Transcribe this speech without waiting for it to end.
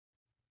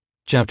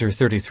Chapter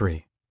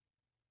 33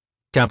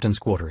 Captain's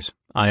Quarters,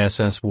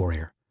 ISS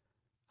Warrior,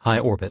 High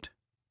Orbit,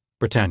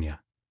 Britannia.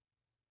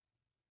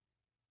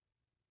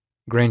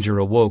 Granger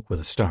awoke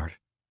with a start.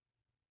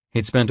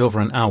 He'd spent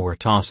over an hour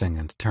tossing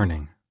and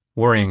turning,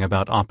 worrying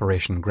about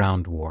Operation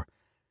Ground War,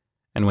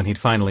 and when he'd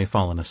finally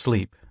fallen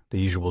asleep, the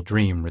usual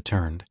dream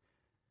returned.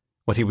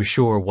 What he was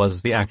sure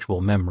was the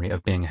actual memory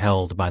of being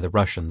held by the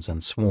Russians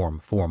and swarm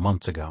 4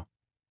 months ago.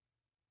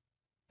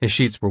 His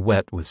sheets were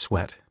wet with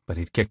sweat, but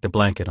he'd kicked the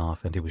blanket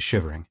off and he was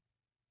shivering.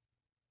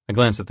 A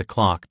glance at the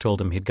clock told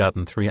him he'd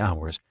gotten 3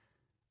 hours,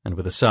 and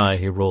with a sigh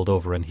he rolled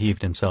over and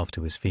heaved himself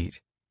to his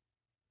feet.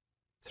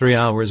 3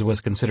 hours was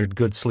considered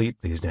good sleep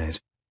these days.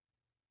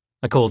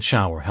 A cold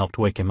shower helped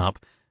wake him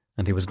up,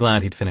 and he was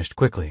glad he'd finished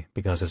quickly,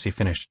 because as he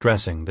finished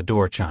dressing, the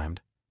door chimed.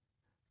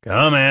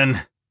 "Come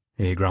in,"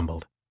 he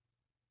grumbled.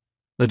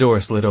 The door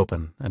slid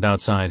open, and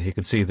outside he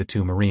could see the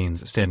 2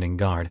 Marines standing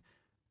guard,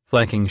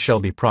 flanking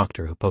Shelby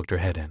Proctor, who poked her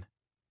head in.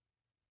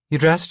 "You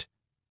dressed?"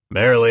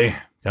 "Barely.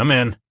 Come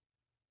in."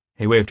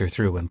 He waved her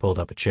through and pulled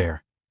up a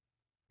chair.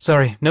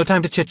 "Sorry, no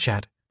time to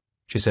chit-chat,"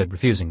 she said,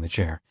 refusing the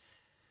chair.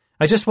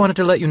 "I just wanted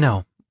to let you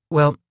know.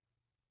 Well,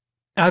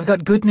 I've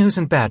got good news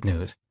and bad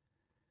news."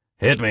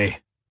 "Hit me,"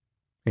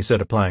 he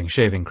said, applying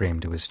shaving cream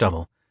to his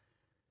stubble.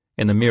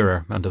 In the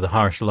mirror, under the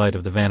harsh light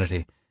of the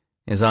vanity,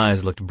 his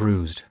eyes looked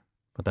bruised,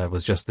 but that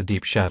was just the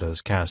deep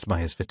shadows cast by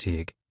his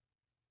fatigue.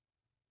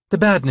 "The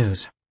bad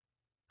news.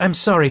 I'm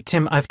sorry,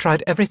 Tim, I've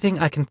tried everything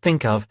I can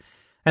think of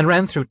and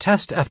ran through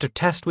test after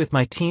test with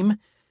my team,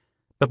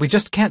 but we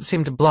just can't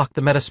seem to block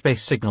the metaspace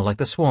signal like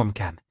the swarm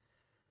can.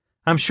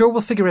 I'm sure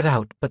we'll figure it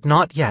out, but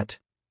not yet."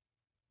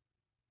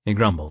 He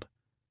grumbled.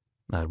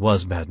 That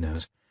was bad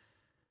news,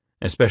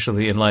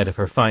 especially in light of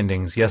her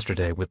findings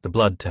yesterday with the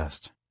blood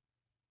tests.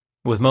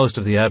 With most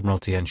of the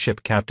Admiralty and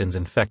ship captains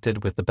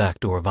infected with the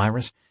backdoor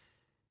virus,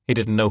 he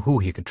didn't know who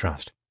he could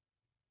trust.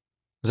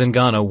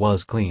 Zingano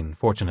was clean,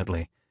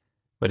 fortunately,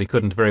 but he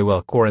couldn't very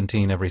well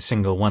quarantine every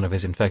single one of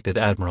his infected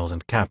admirals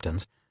and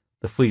captains.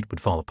 The fleet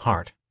would fall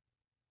apart.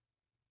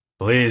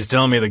 "Please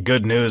tell me the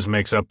good news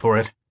makes up for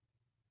it."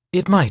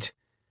 "It might.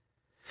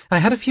 I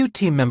had a few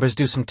team members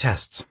do some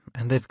tests,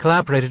 and they've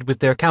collaborated with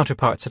their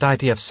counterparts at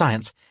IDF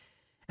Science,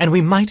 and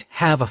we might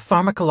have a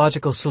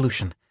pharmacological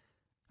solution.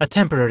 A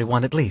temporary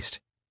one, at least."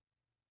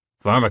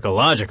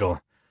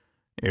 "Pharmacological?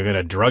 You're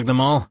gonna drug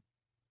them all?"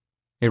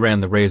 He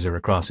ran the razor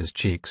across his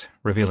cheeks,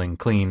 revealing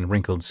clean,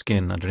 wrinkled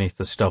skin underneath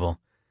the stubble.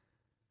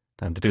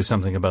 Time to do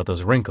something about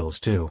those wrinkles,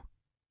 too.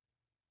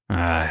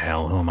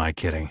 Hell, who am I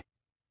kidding?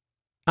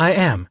 "I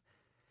am.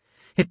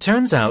 It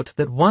turns out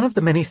that one of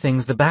the many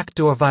things the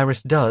backdoor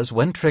virus does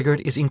when triggered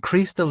is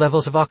increase the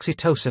levels of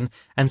oxytocin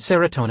and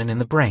serotonin in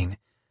the brain.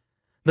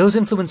 Those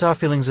influence our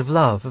feelings of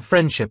love, of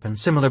friendship, and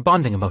similar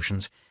bonding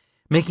emotions,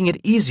 making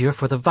it easier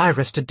for the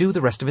virus to do the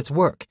rest of its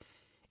work,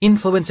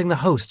 influencing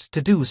the host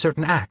to do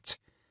certain acts.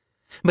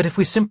 But if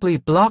we simply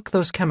block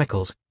those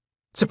chemicals,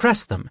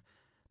 suppress them,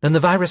 then the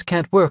virus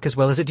can't work as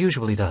well as it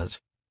usually does."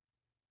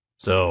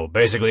 "So,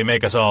 basically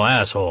make us all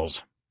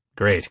assholes.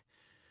 Great.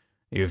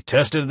 You've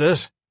tested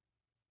this?"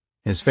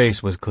 His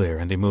face was clear,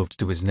 and he moved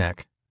to his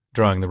neck,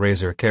 drawing the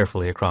razor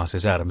carefully across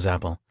his Adam's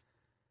apple.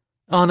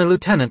 "On a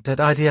lieutenant at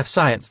IDF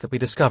Science that we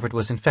discovered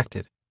was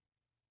infected.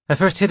 I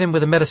first hit him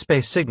with a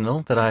metaspace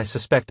signal that I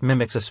suspect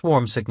mimics a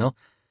swarm signal,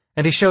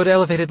 and he showed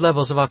elevated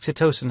levels of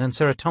oxytocin and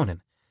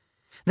serotonin.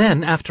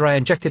 Then, after I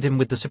injected him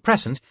with the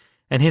suppressant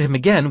and hit him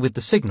again with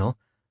the signal,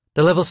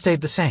 the levels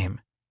stayed the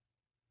same."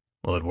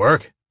 "Will it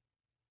work?"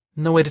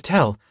 "No way to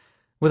tell,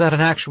 without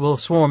an actual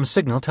swarm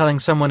signal telling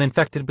someone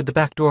infected with the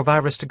backdoor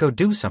virus to go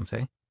do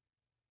something.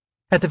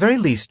 At the very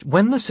least,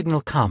 when the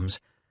signal comes,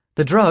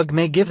 the drug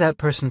may give that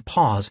person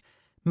pause,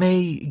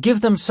 may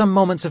give them some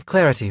moments of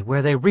clarity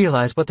where they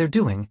realize what they're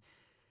doing,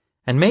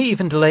 and may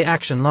even delay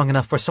action long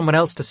enough for someone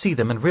else to see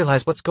them and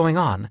realize what's going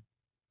on."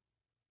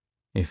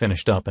 He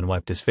finished up and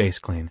wiped his face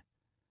clean.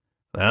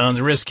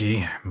 "Sounds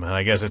risky, but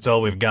I guess it's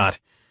all we've got.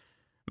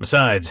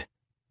 Besides,"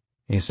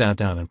 he sat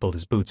down and pulled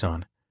his boots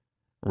on,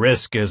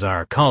 "risk is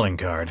our calling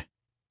card."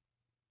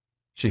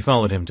 She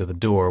followed him to the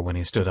door when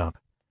he stood up.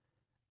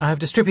 "I've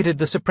distributed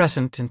the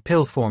suppressant in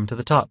pill form to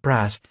the top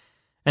brass,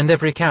 and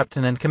every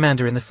captain and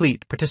commander in the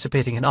fleet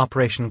participating in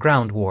Operation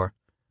Ground War."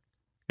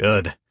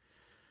 "Good.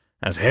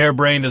 As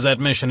harebrained as that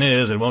mission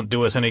is, it won't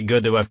do us any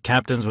good to have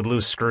captains with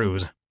loose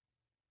screws.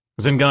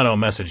 Zingano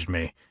messaged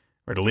me.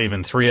 We're to leave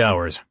in 3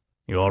 hours.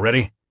 You all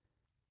ready?"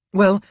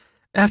 "Well,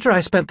 after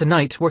I spent the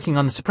night working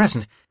on the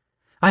suppressant,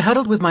 I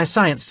huddled with my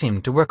science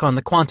team to work on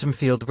the quantum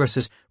field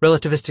versus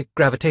relativistic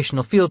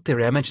gravitational field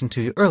theory I mentioned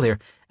to you earlier,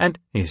 and—"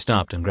 He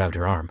stopped and grabbed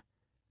her arm.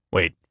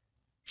 "Wait,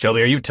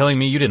 Shelby, are you telling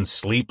me you didn't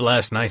sleep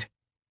last night?"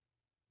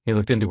 He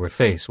looked into her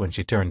face when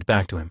she turned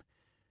back to him.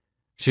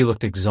 She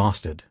looked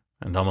exhausted,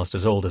 and almost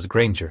as old as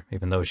Granger,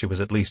 even though she was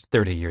at least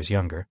 30 years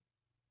younger.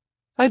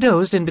 "I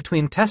dozed in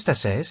between test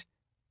essays,"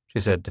 she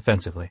said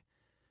defensively.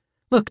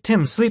 "Look,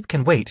 Tim, sleep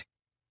can wait.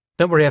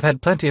 Don't worry, I've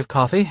had plenty of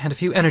coffee and a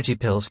few energy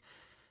pills,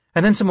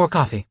 and then some more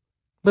coffee.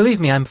 Believe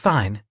me, I'm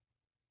fine."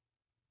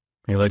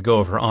 He let go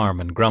of her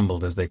arm and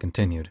grumbled as they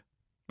continued.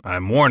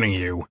 I'm warning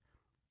you.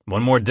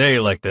 One more day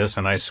like this,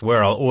 and I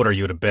swear I'll order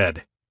you to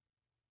bed.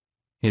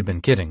 He'd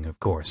been kidding, of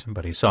course,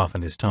 but he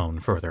softened his tone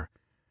further.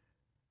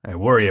 I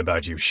worry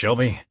about you,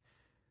 Shelby.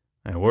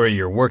 I worry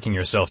you're working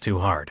yourself too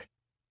hard.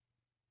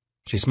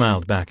 She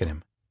smiled back at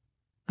him.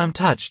 I'm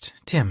touched,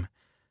 Tim.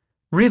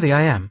 Really,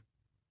 I am.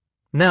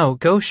 Now,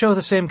 go show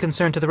the same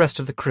concern to the rest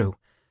of the crew.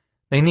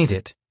 They need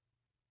it.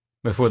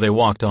 Before they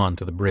walked on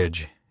to the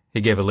bridge,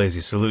 he gave a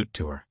lazy salute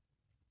to her.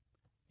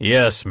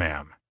 Yes,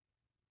 ma'am.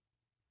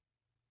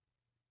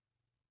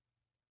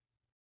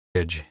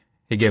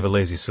 He gave a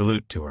lazy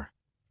salute to her.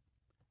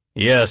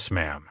 Yes,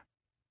 ma'am.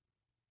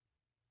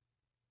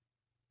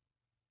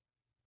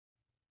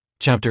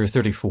 Chapter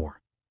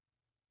 34.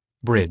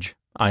 Bridge,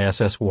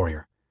 ISS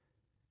Warrior.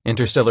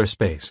 Interstellar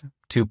space,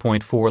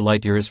 2.4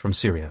 light-years from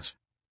Sirius.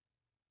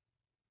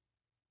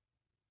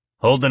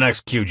 Hold the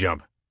next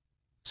Q-jump,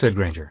 said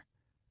Granger.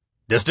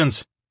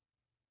 Distance?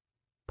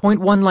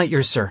 0.1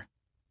 light-years, sir,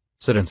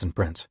 said Ensign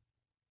Prince.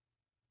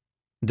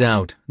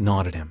 Doubt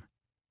nodded him.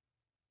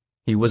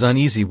 He was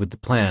uneasy with the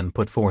plan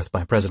put forth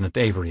by President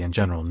Avery and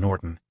General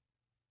Norton.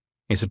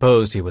 He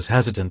supposed he was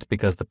hesitant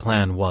because the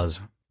plan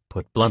was,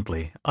 put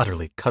bluntly,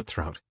 utterly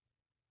cutthroat.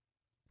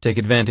 Take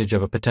advantage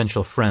of a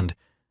potential friend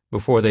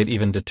before they'd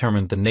even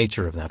determined the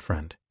nature of that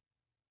friend.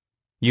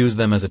 Use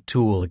them as a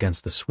tool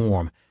against the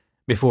swarm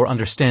before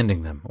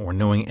understanding them or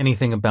knowing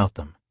anything about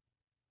them.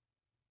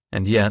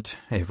 And yet,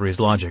 Avery's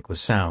logic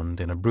was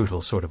sound in a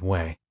brutal sort of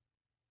way.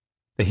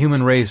 The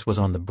human race was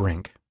on the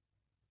brink,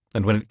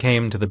 and when it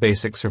came to the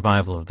basic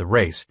survival of the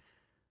race,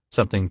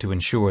 something to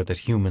ensure that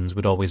humans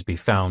would always be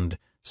found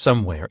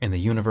somewhere in the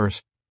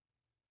universe,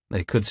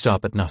 they could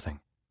stop at nothing.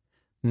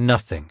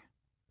 Nothing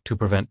to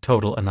prevent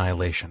total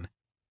annihilation,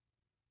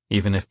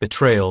 even if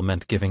betrayal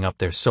meant giving up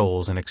their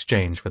souls in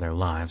exchange for their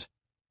lives.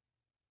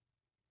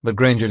 But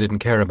Granger didn't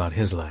care about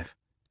his life,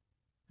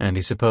 and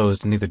he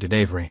supposed neither did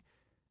Avery.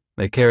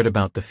 They cared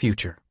about the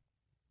future,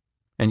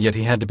 and yet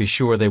he had to be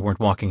sure they weren't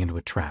walking into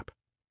a trap.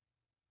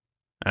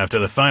 After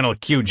the final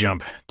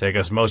Q-jump, take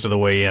us most of the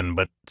way in,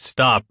 but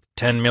stop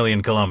 10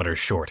 million kilometers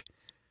short.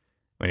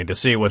 We need to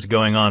see what's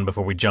going on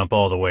before we jump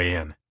all the way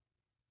in.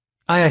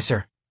 Aye, aye,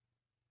 sir.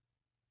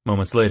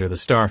 Moments later, the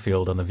star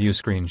field on the view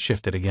screen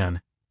shifted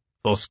again.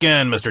 Full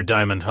scan, Mr.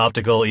 Diamond.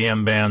 Optical,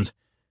 EM bands.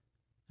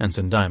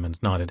 Ensign Diamond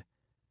nodded.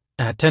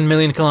 At 10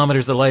 million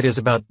kilometers, the light is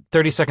about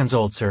 30 seconds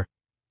old, sir.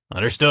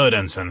 Understood,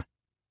 Ensign.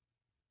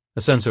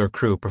 The sensor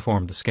crew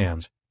performed the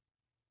scans.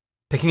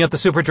 Picking up the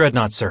super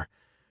dreadnought, sir.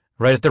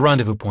 Right at the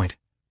rendezvous point.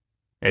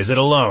 Is it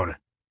alone?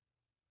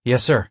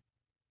 Yes, sir.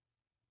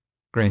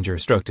 Granger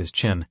stroked his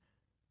chin,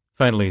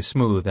 finally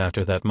smooth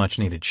after that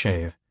much-needed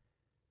shave.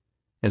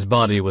 His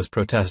body was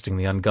protesting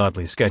the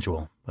ungodly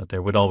schedule, but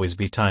there would always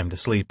be time to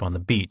sleep on the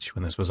beach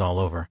when this was all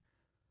over.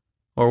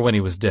 Or when he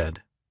was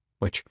dead,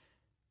 which,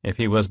 if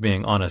he was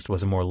being honest,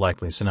 was a more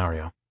likely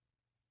scenario.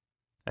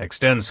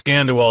 Extend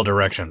scan to all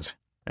directions.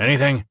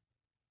 Anything?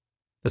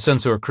 The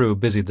sensor crew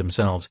busied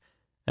themselves,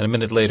 and a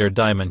minute later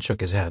Diamond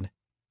shook his head.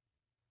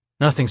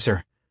 Nothing,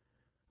 sir.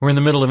 We're in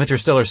the middle of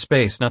interstellar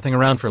space, nothing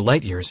around for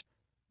light years.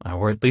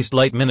 Or at least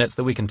light minutes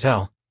that we can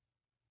tell.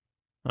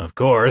 Of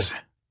course,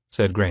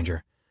 said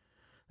Granger.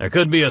 There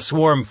could be a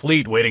swarm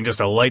fleet waiting just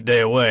a light day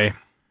away.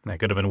 They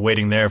could have been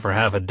waiting there for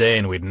half a day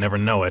and we'd never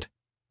know it.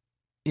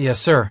 Yes,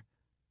 sir,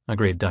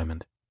 agreed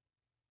Diamond.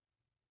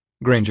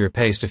 Granger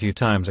paced a few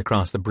times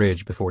across the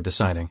bridge before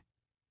deciding.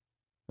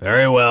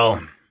 Very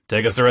well.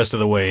 Take us the rest of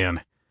the way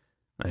in.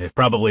 They've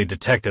probably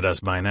detected us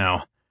by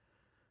now.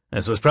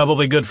 This was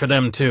probably good for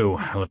them, too.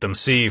 Let them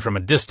see from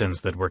a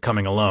distance that we're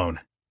coming alone.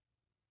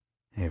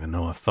 Even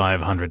though a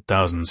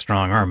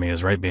 500,000-strong army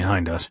is right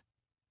behind us.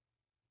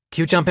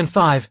 Q-jump in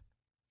 5,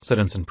 said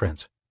Ensign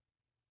Prince.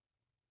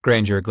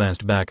 Granger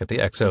glanced back at the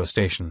XO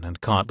station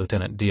and caught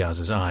Lieutenant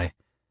Diaz's eye.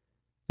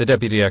 The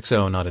Deputy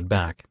XO nodded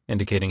back,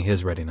 indicating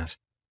his readiness.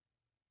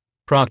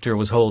 Proctor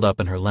was holed up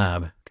in her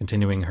lab,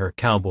 continuing her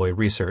cowboy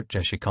research,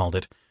 as she called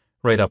it,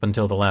 right up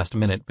until the last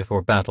minute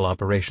before battle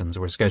operations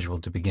were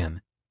scheduled to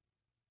begin.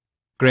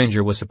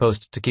 Granger was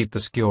supposed to keep the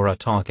Sciora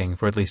talking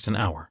for at least an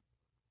hour.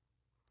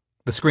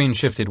 The screen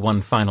shifted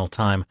one final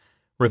time,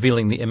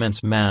 revealing the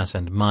immense mass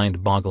and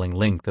mind-boggling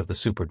length of the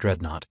super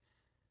dreadnought.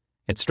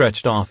 It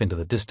stretched off into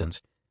the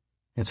distance,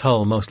 its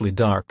hull mostly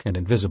dark and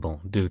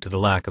invisible due to the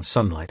lack of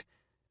sunlight,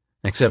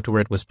 except where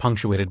it was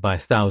punctuated by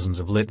thousands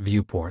of lit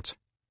viewports.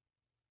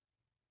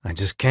 I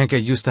just can't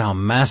get used to how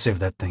massive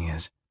that thing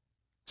is,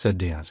 said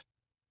Diaz.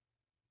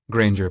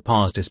 Granger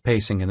paused his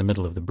pacing in the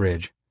middle of the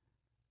bridge.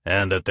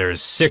 And that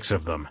there's 6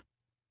 of them.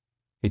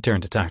 He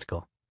turned to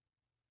Tactical.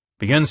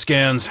 Begin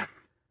scans.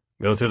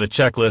 Go through the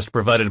checklist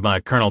provided by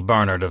Colonel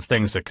Barnard of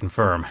things to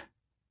confirm.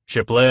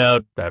 Ship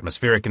layout,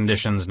 atmospheric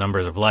conditions,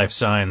 numbers of life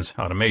signs,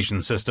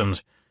 automation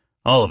systems,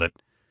 all of it.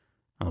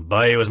 I'll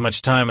buy you as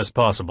much time as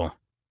possible.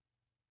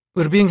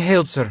 We're being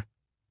hailed, sir,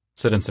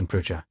 said Ensign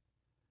Prucha.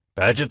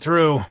 Patch it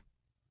through.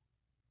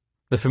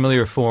 The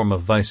familiar form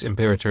of Vice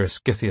Imperator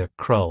Scythia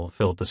Krull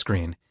filled the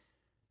screen.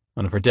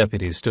 One of her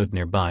deputies stood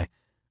nearby,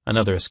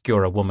 another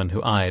Sciora woman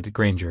who eyed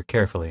Granger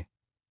carefully.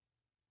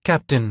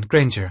 Captain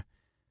Granger,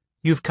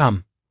 you've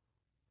come.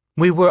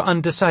 We were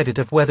undecided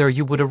of whether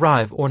you would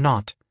arrive or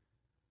not.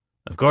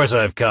 Of course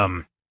I've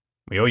come.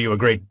 We owe you a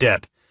great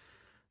debt.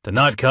 To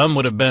not come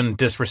would have been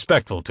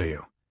disrespectful to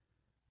you.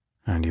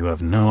 And you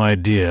have no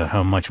idea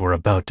how much we're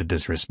about to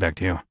disrespect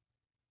you.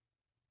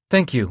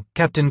 Thank you,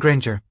 Captain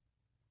Granger.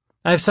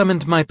 I've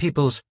summoned my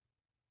peoples.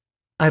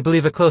 I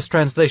believe a close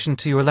translation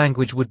to your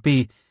language would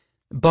be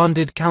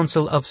Bonded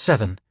Council of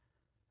Seven,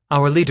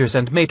 our leaders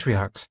and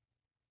matriarchs.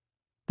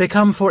 They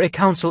come for a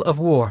council of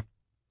war,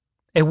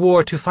 a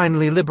war to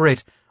finally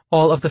liberate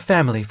all of the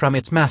family from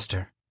its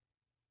master.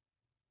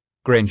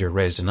 Granger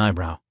raised an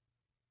eyebrow.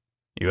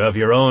 You have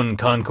your own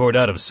Concord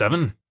out of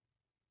 7?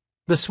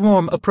 The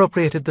swarm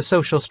appropriated the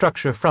social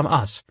structure from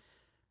us,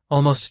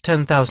 almost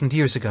 10,000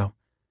 years ago.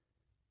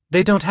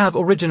 They don't have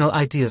original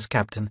ideas,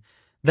 Captain.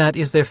 That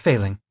is their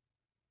failing.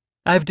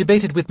 I've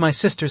debated with my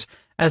sisters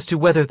as to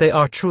whether they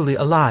are truly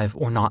alive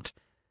or not.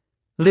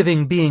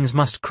 Living beings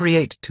must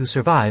create to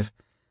survive.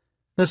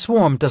 The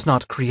swarm does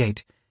not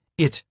create.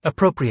 It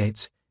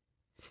appropriates.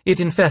 It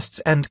infests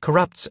and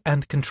corrupts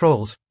and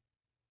controls.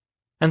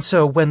 And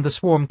so when the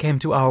swarm came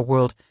to our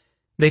world,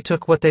 they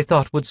took what they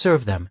thought would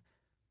serve them,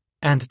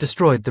 and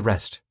destroyed the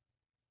rest.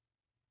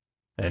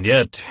 And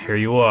yet, here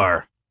you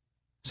are,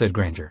 said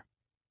Granger.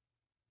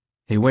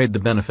 He weighed the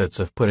benefits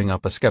of putting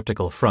up a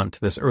skeptical front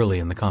this early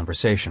in the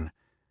conversation,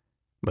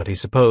 but he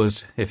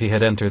supposed if he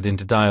had entered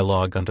into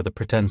dialogue under the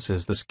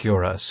pretenses the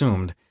Skjora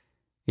assumed,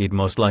 he'd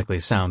most likely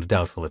sound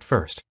doubtful at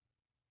first.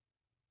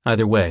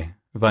 Either way,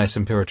 Vice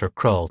Imperator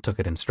Krull took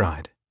it in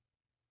stride.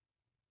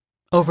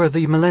 Over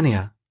the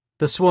millennia,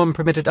 the swarm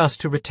permitted us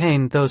to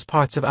retain those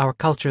parts of our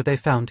culture they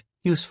found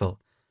useful.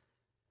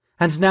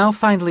 And now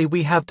finally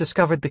we have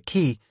discovered the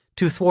key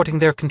to thwarting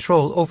their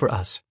control over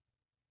us.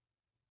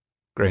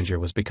 Granger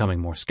was becoming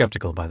more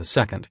skeptical by the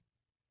second.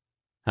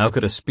 How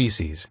could a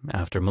species,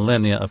 after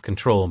millennia of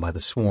control by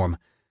the swarm,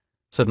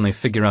 suddenly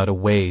figure out a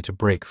way to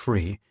break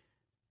free,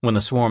 when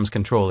the swarm's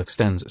control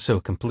extends so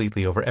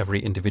completely over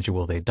every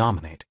individual they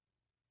dominate?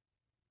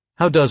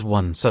 How does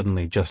one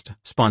suddenly just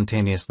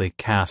spontaneously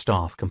cast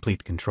off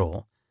complete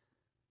control?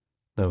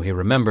 Though he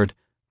remembered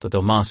that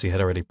Dhalmasi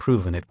had already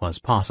proven it was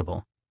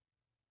possible.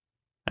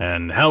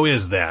 And how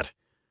is that?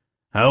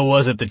 How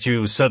was it that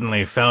you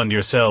suddenly found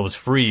yourselves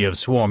free of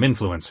swarm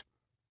influence?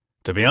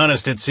 To be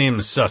honest, it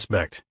seems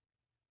suspect.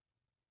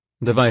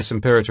 The Vice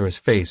Imperator's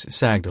face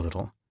sagged a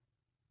little.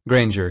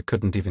 Granger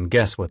couldn't even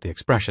guess what the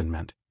expression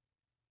meant.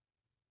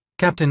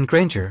 Captain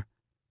Granger,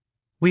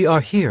 we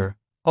are here,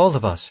 all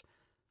of us,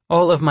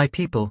 all of my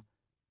people,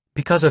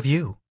 because of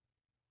you.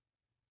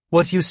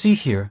 What you see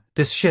here,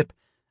 this ship,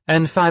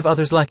 and 5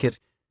 others like it,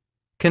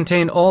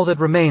 contain all that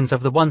remains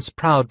of the once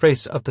proud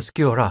race of the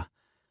Skjora.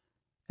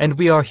 And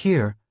we are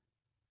here,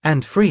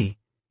 and free,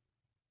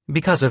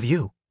 because of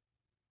you.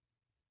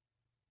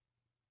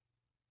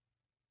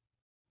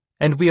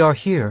 And we are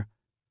here,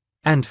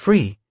 and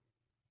free,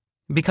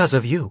 because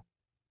of you.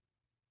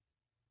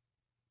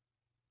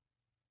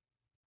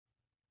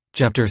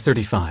 Chapter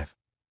 35.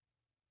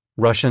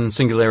 Russian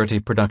Singularity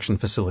Production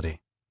Facility.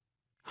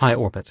 High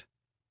Orbit.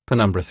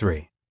 Penumbra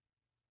 3.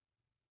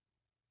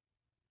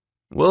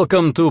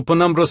 Welcome to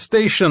Penumbra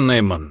Station,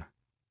 Aemon,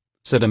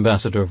 said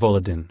Ambassador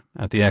Volodin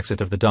at the exit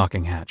of the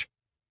docking hatch.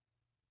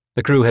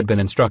 The crew had been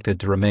instructed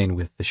to remain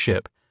with the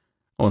ship.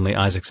 Only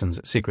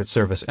Isaacson's Secret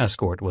Service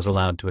escort was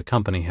allowed to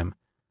accompany him,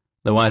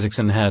 though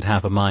Isaacson had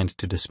half a mind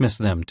to dismiss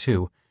them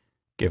too,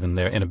 given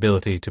their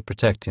inability to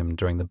protect him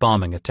during the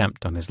bombing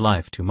attempt on his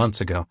life 2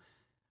 months ago,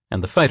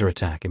 and the fighter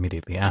attack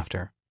immediately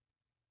after.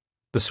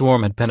 The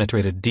swarm had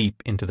penetrated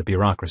deep into the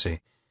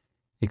bureaucracy.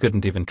 He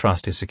couldn't even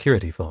trust his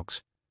security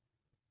folks.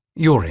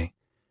 Yuri,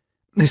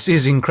 this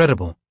is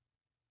incredible.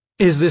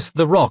 Is this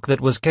the rock that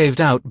was caved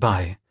out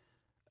by...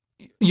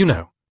 you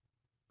know?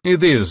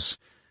 It is.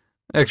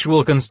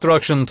 Actual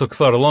construction took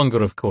far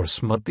longer, of course,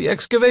 but the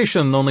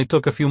excavation only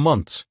took a few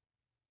months.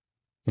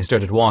 He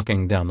started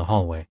walking down the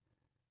hallway.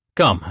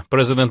 Come,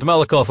 President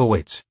Malakoff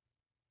awaits.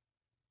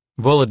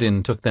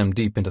 Volodin took them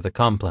deep into the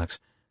complex,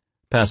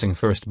 passing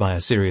first by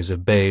a series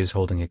of bays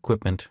holding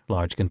equipment,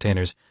 large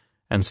containers,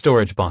 and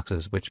storage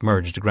boxes which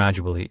merged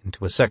gradually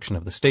into a section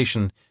of the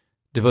station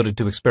devoted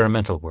to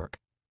experimental work,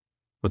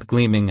 with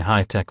gleaming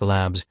high-tech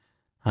labs,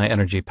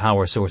 high-energy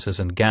power sources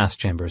and gas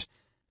chambers,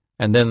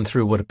 and then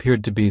through what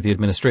appeared to be the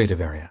administrative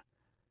area.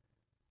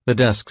 The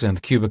desks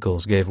and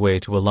cubicles gave way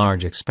to a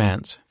large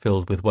expanse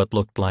filled with what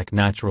looked like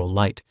natural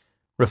light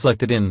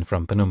reflected in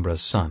from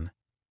Penumbra's sun.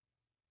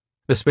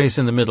 The space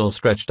in the middle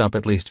stretched up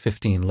at least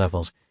 15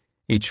 levels,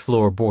 each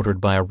floor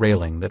bordered by a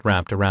railing that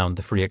wrapped around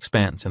the free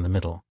expanse in the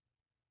middle.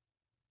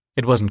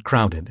 It wasn't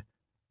crowded,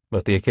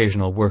 but the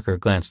occasional worker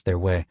glanced their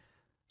way,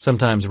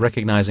 sometimes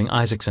recognizing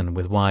Isaacson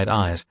with wide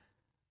eyes,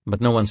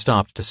 but no one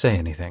stopped to say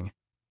anything.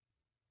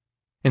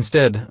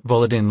 Instead,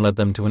 Volodin led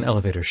them to an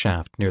elevator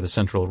shaft near the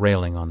central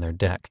railing on their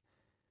deck.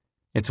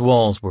 Its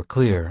walls were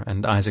clear,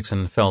 and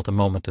Isaacson felt a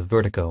moment of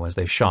vertigo as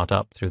they shot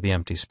up through the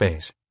empty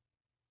space.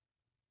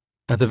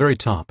 At the very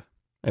top,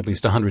 at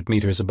least 100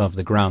 meters above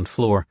the ground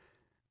floor,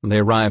 They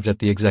arrived at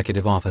the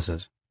executive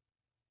offices.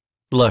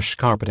 Lush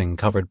carpeting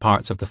covered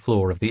parts of the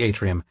floor of the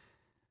atrium,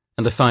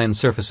 and the fine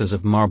surfaces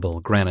of marble,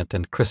 granite,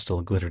 and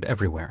crystal glittered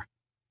everywhere.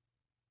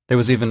 There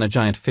was even a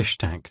giant fish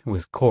tank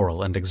with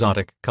coral and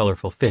exotic,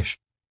 colorful fish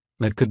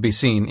that could be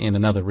seen in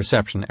another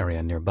reception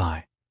area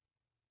nearby.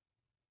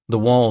 The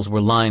walls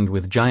were lined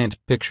with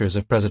giant pictures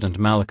of President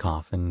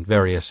Malakoff in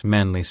various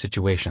manly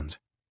situations.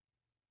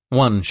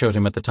 One showed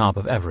him at the top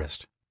of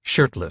Everest,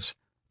 shirtless,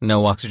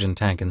 no oxygen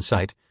tank in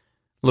sight,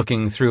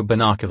 looking through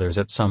binoculars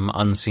at some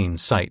unseen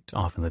sight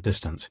off in the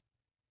distance.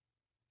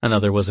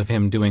 Another was of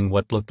him doing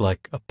what looked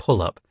like a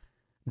pull-up,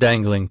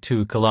 dangling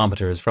 2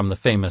 kilometers from the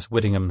famous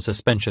Whittingham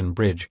Suspension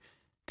Bridge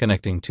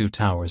connecting 2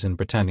 towers in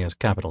Britannia's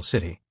capital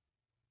city.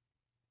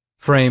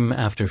 Frame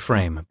after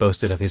frame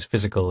boasted of his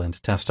physical and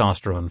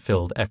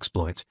testosterone-filled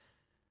exploits,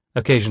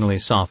 occasionally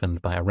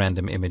softened by a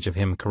random image of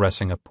him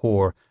caressing a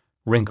poor,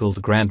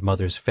 wrinkled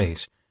grandmother's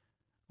face,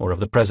 or of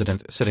the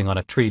president sitting on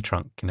a tree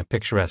trunk in a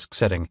picturesque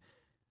setting,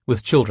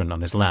 with children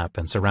on his lap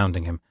and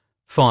surrounding him,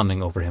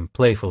 fawning over him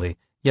playfully,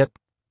 yet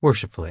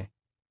worshipfully.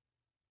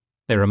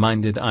 They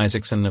reminded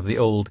Isaacson of the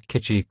old,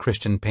 kitschy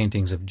Christian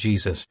paintings of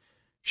Jesus,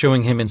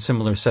 showing him in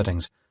similar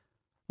settings,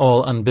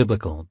 all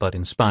unbiblical but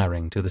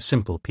inspiring to the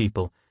simple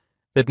people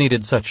that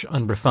needed such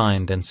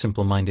unrefined and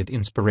simple-minded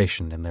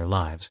inspiration in their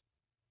lives.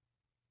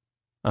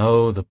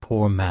 Oh, the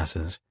poor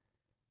masses,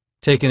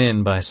 taken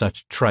in by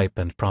such tripe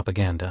and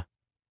propaganda.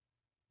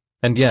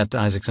 And yet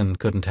Isaacson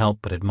couldn't help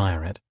but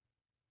admire it.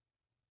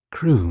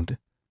 Crude,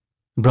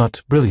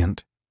 but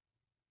brilliant,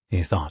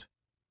 he thought.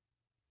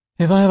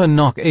 If I ever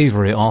knock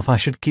Avery off, I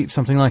should keep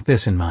something like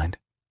this in mind.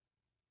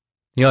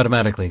 He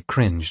automatically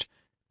cringed,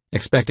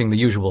 expecting the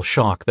usual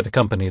shock that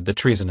accompanied the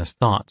treasonous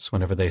thoughts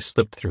whenever they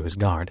slipped through his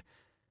guard,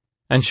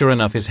 and sure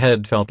enough his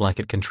head felt like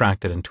it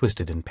contracted and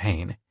twisted in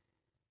pain.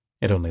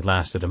 It only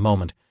lasted a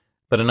moment,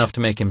 but enough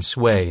to make him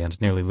sway and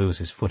nearly lose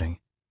his footing.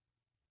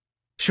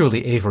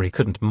 Surely Avery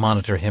couldn't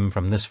monitor him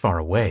from this far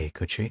away,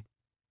 could she?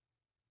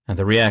 And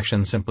the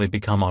reaction simply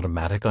become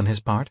automatic on his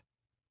part?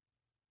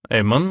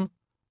 Eamon,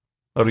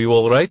 are you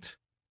all right?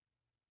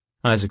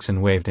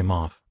 Isaacson waved him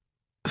off.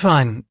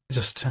 Fine,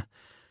 just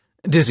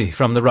dizzy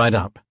from the ride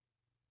up.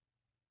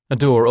 A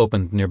door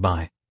opened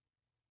nearby.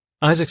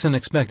 Isaacson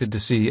expected to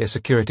see a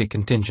security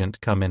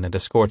contingent come in and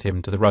escort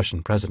him to the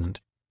Russian president.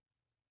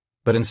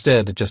 But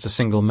instead, just a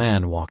single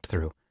man walked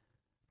through,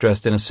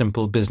 dressed in a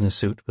simple business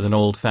suit with an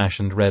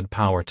old-fashioned red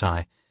power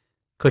tie,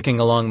 clicking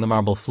along the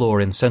marble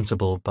floor in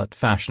sensible but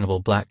fashionable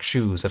black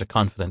shoes at a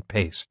confident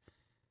pace,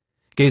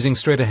 gazing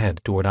straight ahead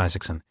toward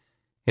Isaacson,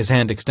 his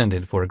hand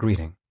extended for a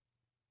greeting.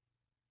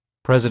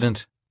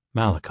 President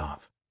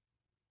Malakoff.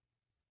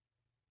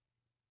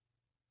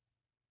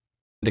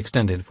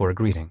 Extended for a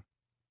greeting.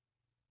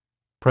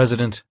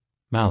 President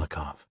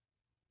Malakoff.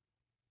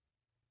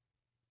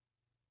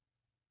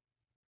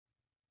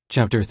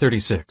 Chapter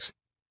 36.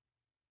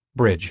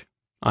 Bridge,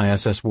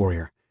 ISS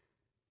Warrior.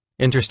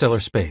 Interstellar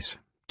space,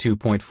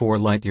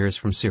 2.4 light-years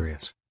from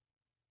Sirius.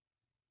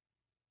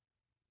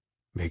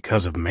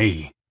 Because of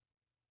me.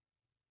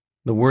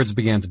 The words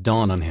began to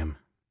dawn on him,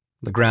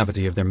 the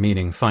gravity of their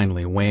meaning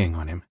finally weighing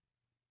on him.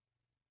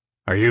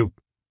 Are you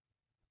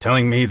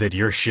telling me that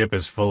your ship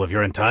is full of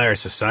your entire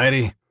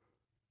society?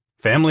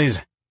 Families?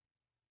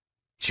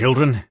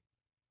 Children?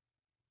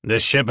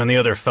 This ship and the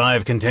other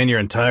 5 contain your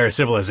entire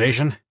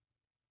civilization?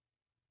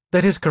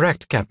 That is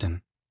correct,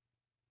 Captain.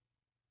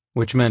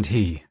 Which meant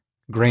he,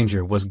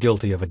 Granger, was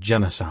guilty of a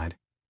genocide.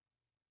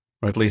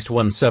 Or at least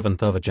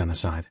 1/7 of a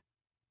genocide.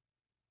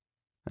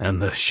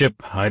 And the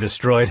ship I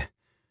destroyed?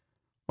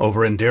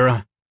 Over in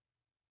Dira?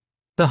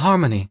 The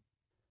Harmony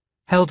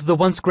held the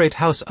once great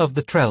house of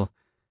the Trell,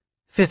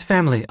 5th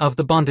family of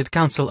the bonded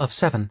council of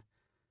 7.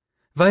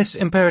 Vice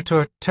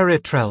Imperator Terry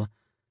Trell,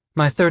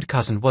 my 3rd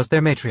cousin, was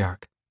their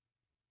matriarch.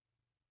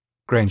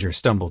 Granger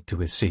stumbled to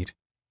his seat.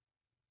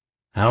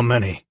 How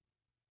many?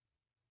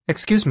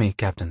 Excuse me,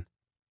 Captain.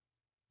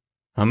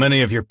 How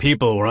many of your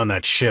people were on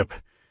that ship?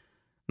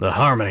 The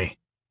Harmony?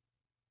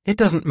 It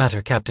doesn't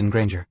matter, Captain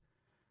Granger.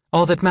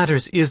 All that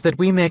matters is that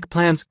we make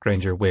plans—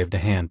 Granger waved a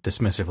hand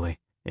dismissively.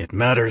 It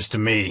matters to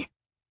me.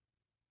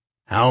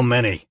 How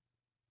many?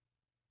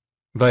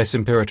 Vice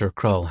Imperator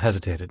Krull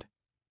hesitated.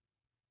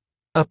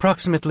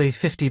 Approximately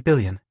 50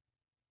 billion.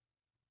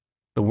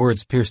 The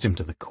words pierced him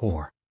to the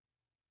core.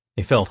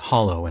 He felt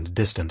hollow and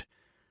distant,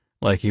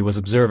 like he was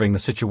observing the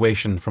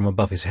situation from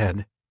above his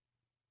head.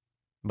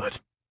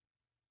 But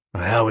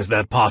how is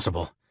that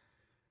possible?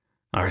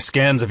 Our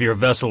scans of your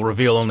vessel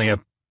reveal only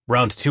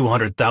around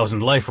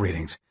 200,000 life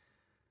readings.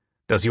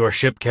 Does your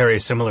ship carry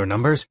similar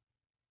numbers?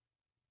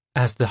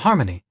 As the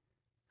Harmony?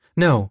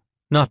 No,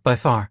 not by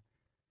far.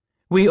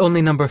 We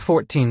only number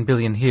 14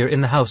 billion here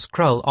in the House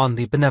Krull on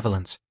the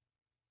Benevolence.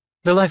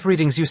 The life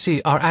readings you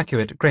see are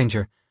accurate,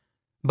 Granger,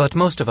 but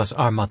most of us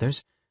are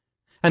mothers,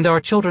 and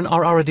our children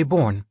are already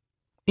born,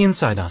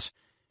 inside us,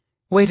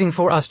 waiting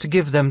for us to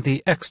give them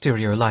the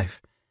exterior life.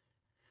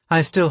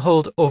 I still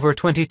hold over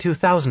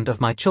 22,000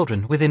 of my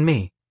children within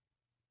me.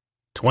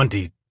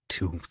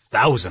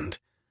 22,000?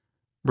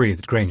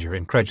 breathed Granger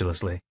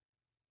incredulously.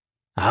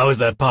 How is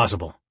that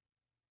possible?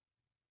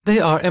 They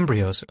are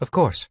embryos, of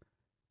course,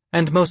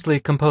 and mostly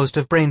composed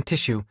of brain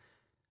tissue,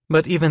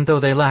 but even though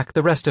they lack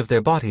the rest of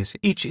their bodies,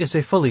 each is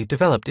a fully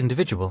developed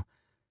individual,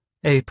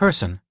 a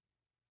person.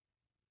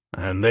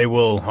 And they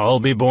will all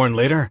be born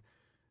later?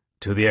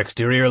 To the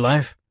exterior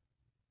life?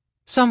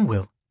 Some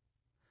will.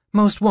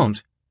 Most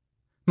won't.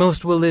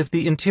 Most will live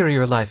the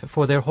interior life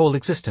for their whole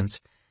existence,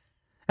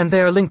 and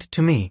they are linked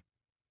to me.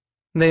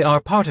 They are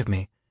part of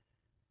me.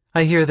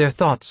 I hear their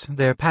thoughts,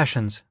 their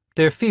passions,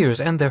 their fears,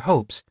 and their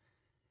hopes.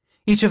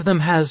 Each of them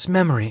has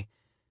memory,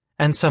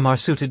 and some are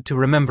suited to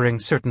remembering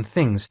certain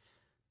things,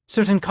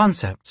 certain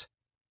concepts.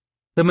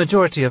 The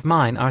majority of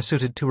mine are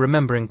suited to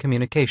remembering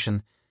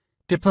communication,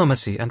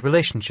 diplomacy, and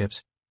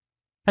relationships,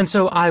 and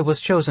so I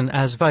was chosen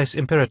as Vice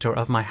Imperator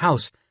of my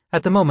house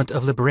at the moment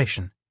of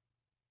liberation.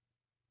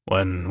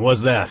 When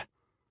was that?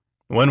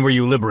 When were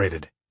you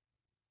liberated?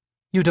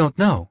 You don't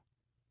know.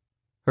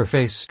 Her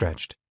face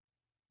stretched.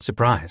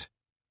 Surprise.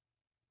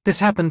 This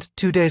happened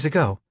 2 days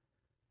ago,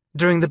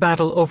 during the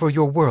battle over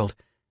your world.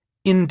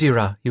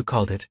 Indira, you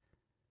called it.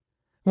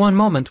 One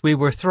moment we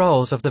were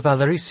thralls of the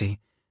Valerisi,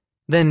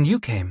 then you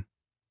came.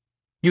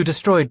 You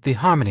destroyed the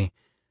Harmony,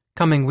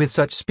 coming with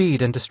such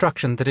speed and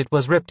destruction that it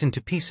was ripped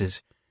into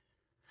pieces.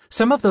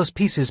 Some of those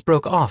pieces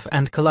broke off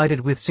and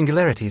collided with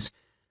singularities.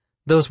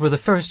 Those were the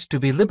first to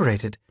be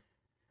liberated,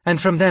 and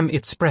from them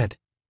it spread.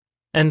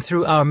 And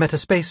through our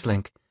metaspace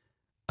link,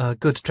 a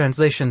good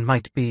translation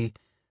might be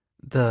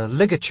the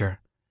ligature,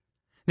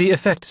 the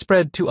effect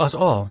spread to us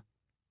all.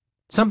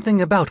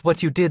 Something about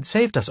what you did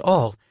saved us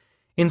all,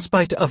 in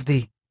spite of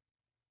the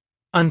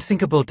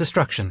unthinkable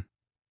destruction.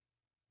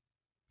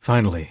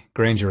 Finally,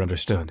 Granger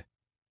understood.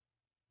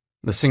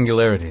 The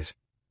singularities,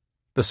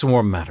 the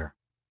swarm matter.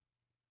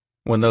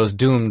 When those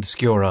doomed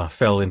Skjora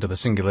fell into the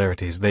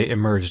singularities, they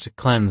emerged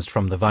cleansed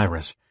from the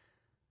virus.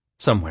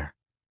 Somewhere.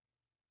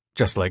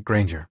 Just like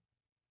Granger.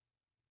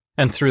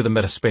 And through the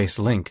metaspace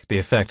link, the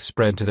effect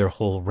spread to their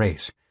whole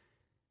race.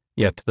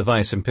 Yet the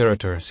Vice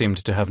Imperator seemed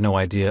to have no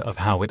idea of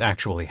how it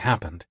actually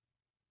happened.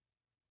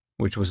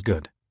 Which was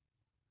good.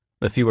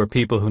 The fewer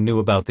people who knew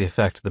about the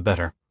effect, the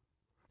better.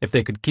 If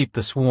they could keep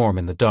the swarm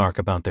in the dark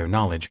about their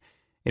knowledge,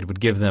 it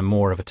would give them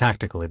more of a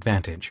tactical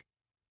advantage.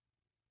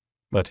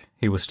 But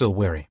he was still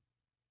wary.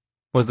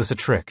 Was this a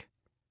trick?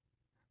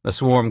 The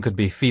swarm could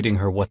be feeding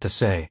her what to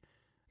say,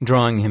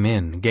 drawing him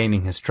in,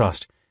 gaining his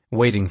trust,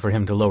 waiting for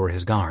him to lower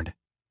his guard.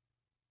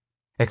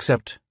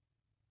 Except,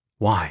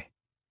 why?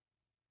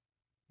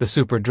 The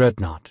super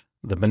dreadnought,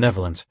 the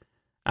benevolence,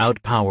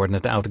 outpowered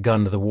and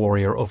outgunned the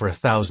warrior over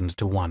 1,000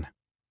 to 1.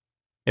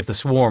 If the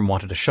swarm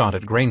wanted a shot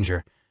at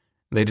Granger,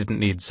 they didn't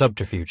need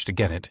subterfuge to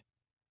get it.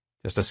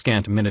 Just a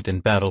scant minute in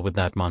battle with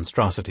that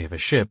monstrosity of a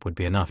ship would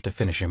be enough to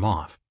finish him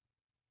off.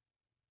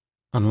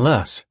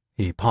 Unless,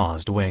 he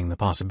paused, weighing the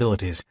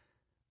possibilities,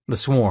 the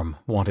swarm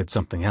wanted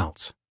something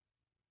else.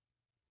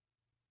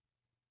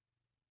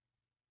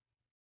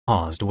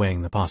 Paused,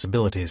 weighing the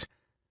possibilities.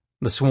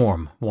 The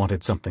swarm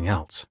wanted something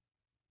else.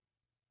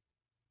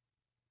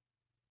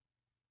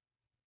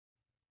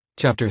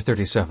 Chapter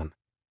 37.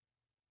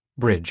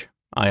 Bridge,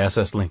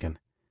 ISS Lincoln.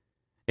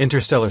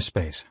 Interstellar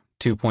space,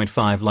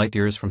 2.5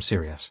 light-years from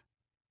Sirius.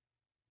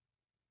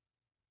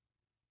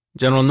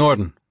 General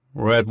Norton,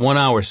 we're at 1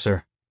 hour,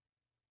 sir.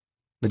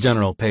 The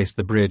general paced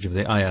the bridge of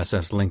the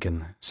ISS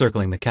Lincoln,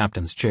 circling the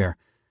captain's chair,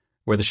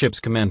 where the ship's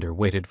commander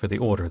waited for the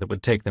order that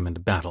would take them into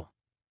battle.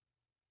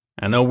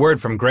 And no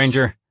word from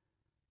Granger?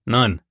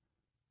 None,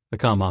 the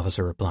comm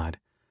officer replied.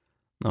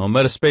 No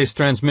metaspace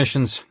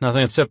transmissions,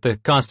 nothing except the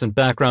constant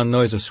background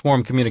noise of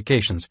swarm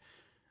communications,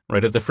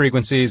 right at the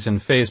frequencies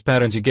and phase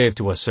patterns you gave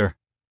to us, sir.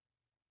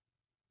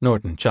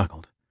 Norton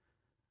chuckled.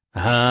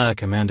 Ah,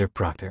 Commander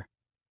Proctor.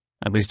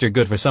 At least you're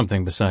good for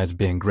something besides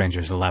being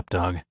Granger's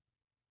lapdog.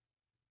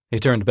 He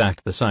turned back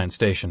to the science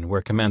station,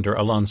 where Commander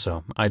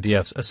Alonso,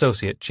 IDF's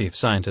Associate Chief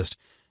Scientist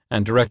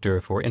and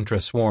Director for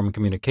Intra-Swarm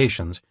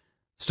Communications,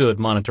 stood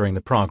monitoring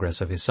the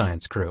progress of his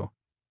science crew.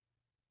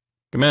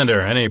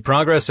 Commander, any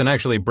progress in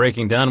actually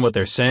breaking down what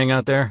they're saying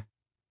out there?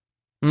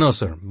 No,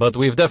 sir, but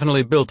we've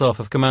definitely built off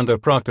of Commander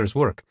Proctor's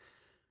work.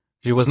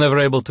 She was never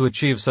able to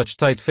achieve such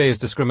tight phase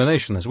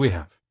discrimination as we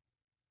have.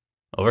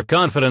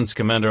 Overconfidence,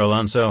 Commander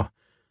Alonso.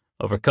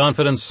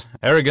 Overconfidence,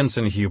 arrogance,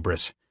 and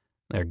hubris.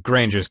 They're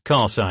Granger's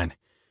call sign,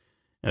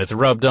 and it's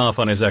rubbed off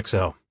on his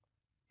XO.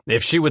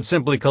 If she would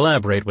simply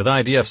collaborate with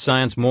IDF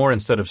science more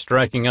instead of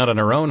striking out on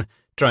her own,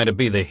 trying to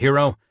be the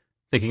hero,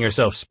 thinking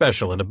herself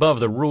special and above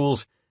the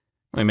rules,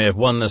 we may have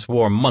won this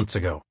war months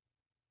ago.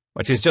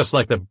 But she's just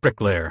like the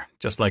bricklayer,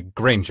 just like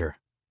Granger.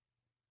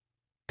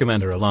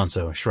 Commander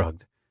Alonso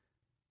shrugged.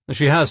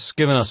 She has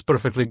given us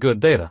perfectly good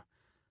data.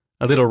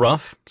 A little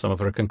rough, some of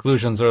her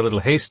conclusions are a little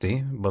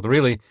hasty, but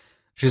really,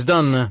 she's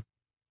done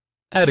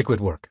adequate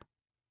work.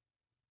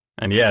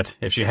 And yet,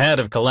 if she had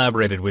have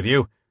collaborated with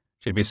you,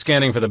 she'd be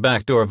scanning for the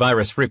backdoor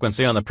virus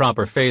frequency on the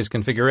proper phase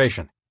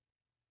configuration.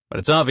 But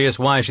it's obvious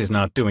why she's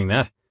not doing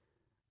that.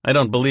 I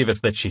don't believe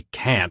it's that she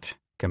can't,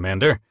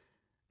 Commander.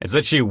 It's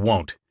that she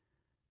won't.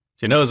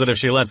 She knows that if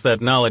she lets that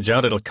knowledge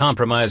out, it'll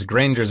compromise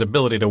Granger's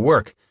ability to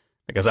work,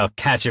 because I'll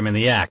catch him in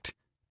the act,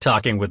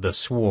 talking with the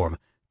swarm,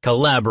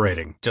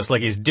 collaborating, just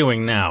like he's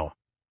doing now."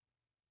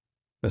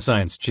 The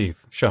science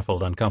chief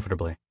shuffled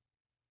uncomfortably.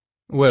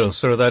 "Well,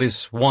 sir, that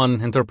is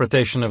one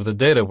interpretation of the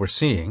data we're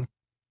seeing."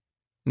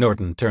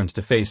 Norton turned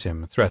to face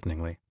him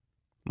threateningly.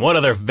 "What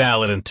other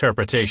valid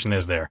interpretation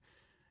is there?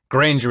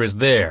 Granger is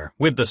there,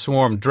 with the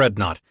swarm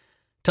dreadnought,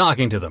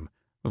 talking to them,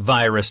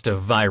 virus to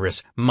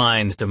virus,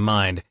 mind to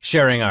mind,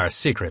 sharing our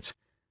secrets.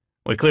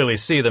 We clearly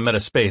see the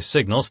metaspace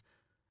signals.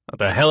 What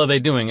the hell are they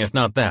doing if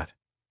not that?"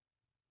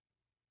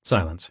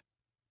 Silence.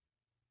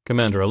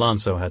 Commander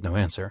Alonso had no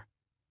answer.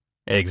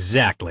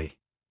 "Exactly."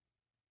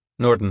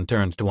 Norton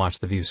turned to watch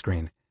the view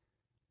screen.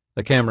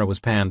 The camera was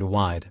panned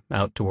wide,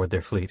 out toward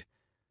their fleet.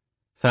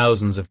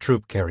 Thousands of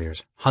troop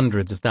carriers,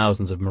 hundreds of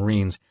thousands of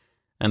Marines,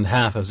 and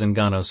half of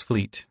Zingano's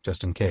fleet,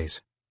 just in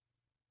case.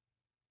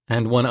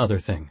 And one other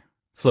thing,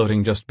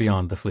 floating just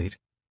beyond the fleet.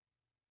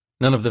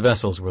 None of the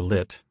vessels were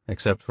lit,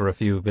 except for a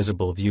few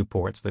visible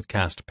viewports that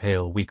cast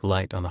pale, weak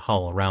light on the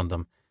hull around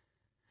them.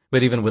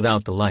 But even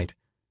without the light,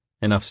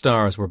 enough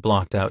stars were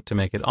blocked out to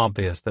make it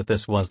obvious that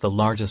this was the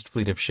largest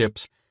fleet of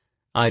ships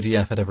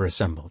IDF had ever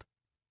assembled.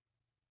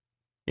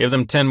 "Give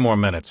them 10 more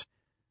minutes.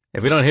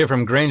 If we don't hear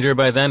from Granger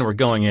by then, we're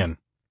going in.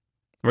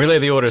 Relay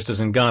the orders to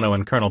Zingano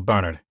and Colonel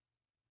Barnard."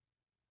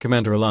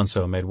 Commander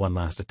Alonso made one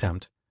last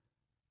attempt.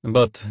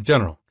 "But,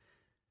 General,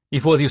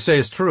 if what you say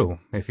is true,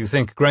 if you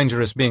think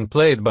Granger is being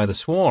played by the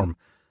swarm,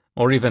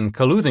 or even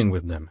colluding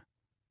with them,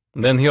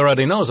 then he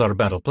already knows our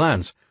battle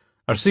plans,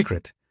 our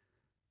secret.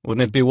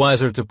 Wouldn't it be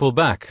wiser to pull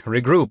back,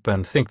 regroup,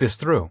 and think this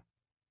through?"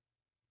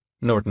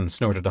 Norton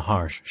snorted a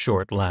harsh,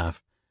 short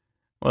laugh.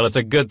 "Well, it's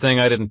a good thing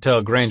I didn't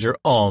tell Granger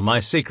all my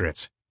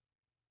secrets."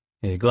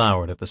 He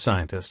glowered at the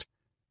scientist.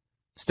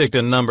 "Stick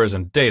to numbers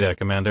and data,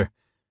 Commander.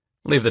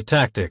 Leave the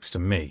tactics to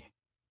me."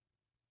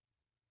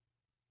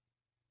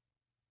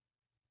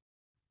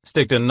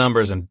 "Stick to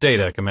numbers and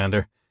data,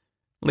 Commander.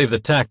 Leave the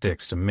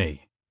tactics to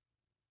me."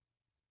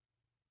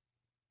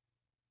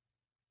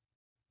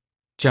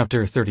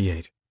 Chapter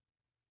 38.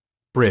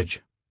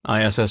 Bridge,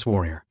 ISS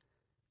Warrior.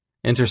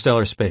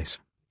 Interstellar space,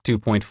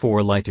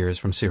 2.4 light-years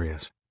from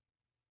Sirius.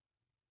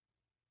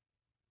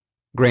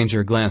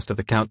 Granger glanced at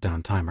the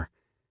countdown timer.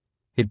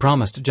 He'd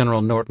promised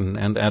General Norton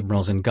and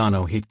Admiral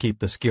Zingano he'd keep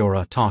the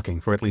Sciorra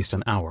talking for at least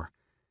an hour.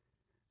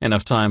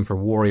 Enough time for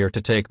Warrior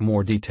to take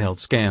more detailed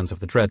scans of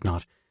the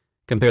dreadnought,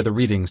 compare the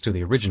readings to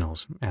the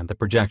originals and the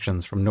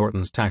projections from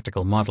Norton's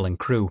tactical modeling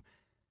crew,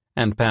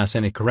 and pass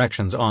any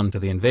corrections on to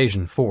the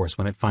invasion force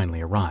when it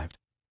finally arrived.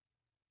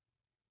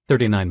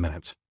 39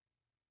 minutes.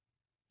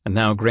 And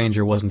now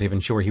Granger wasn't even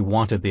sure he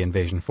wanted the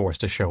invasion force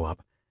to show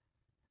up.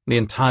 The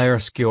entire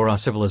Sciorra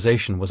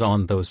civilization was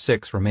on those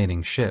 6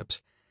 remaining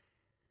ships.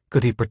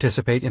 Could he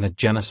participate in a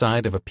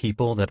genocide of a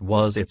people that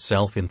was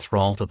itself in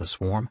thrall to the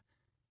swarm?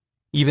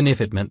 Even if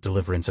it meant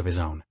deliverance of his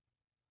own.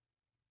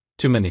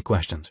 Too many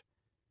questions.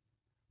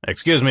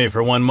 "Excuse me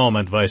for one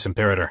moment, Vice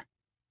Imperator."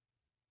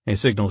 He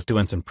signaled to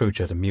Ensign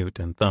Prucha to mute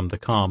and thumbed the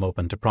comm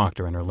open to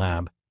Proctor in her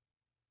lab.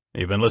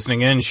 "You've been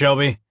listening in,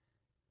 Shelby?"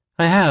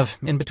 "I have,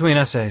 in between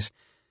essays.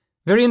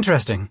 Very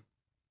interesting.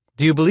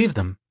 Do you believe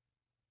them?"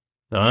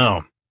 "Don't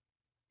know.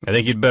 I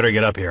think you'd better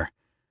get up here.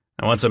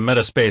 I want some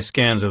metaspace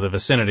scans of the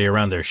vicinity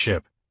around their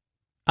ship."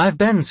 "I've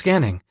been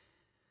scanning.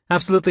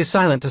 Absolutely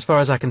silent as far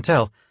as I can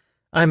tell.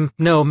 I'm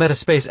no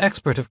metaspace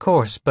expert, of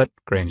course, but—"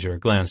 Granger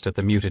glanced at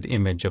the muted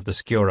image of the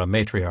Sciorra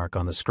matriarch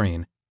on the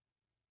screen.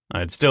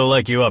 "I'd still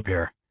like you up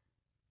here."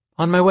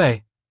 "On my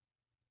way."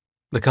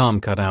 The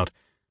comm cut out,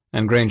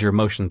 and Granger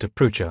motioned to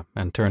Prucha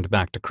and turned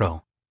back to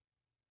Krull.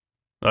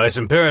 "Vice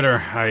Imperator,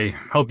 I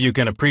hope you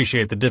can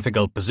appreciate the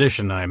difficult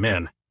position I'm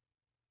in.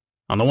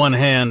 On the one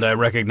hand, I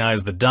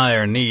recognize the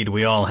dire need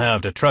we all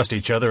have to trust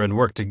each other and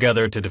work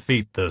together to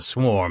defeat the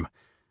swarm,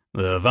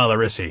 the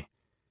Valarissi.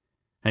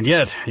 And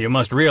yet, you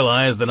must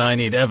realize that I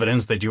need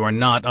evidence that you are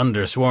not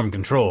under swarm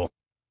control.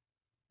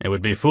 It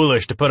would be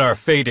foolish to put our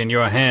fate in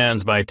your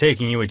hands by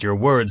taking you at your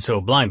word so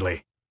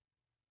blindly.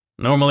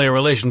 Normally, a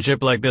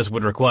relationship like this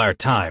would require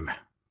time,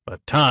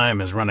 but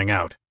time is running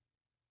out."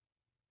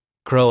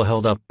 Krull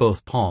held up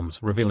both palms,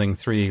 revealing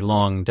 3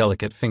 long,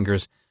 delicate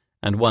fingers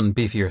and 1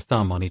 beefier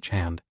thumb on each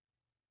hand.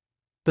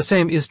 "The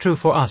same is true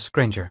for us,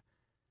 Granger.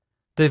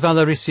 The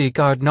Valarissi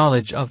guard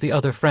knowledge of the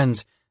other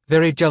friends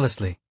very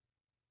jealously.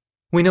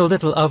 We know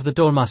little of the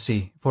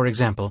Dolmasi, for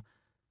example,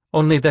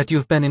 only that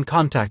you've been in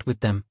contact with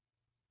them.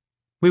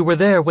 We were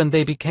there when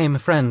they became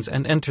friends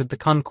and entered the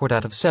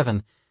Concordat of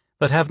 7,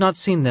 but have not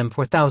seen them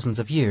for thousands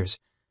of years.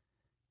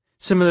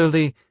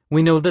 Similarly,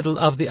 we know little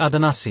of the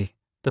Adanasi,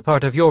 the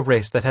part of your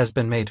race that has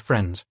been made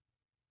friends.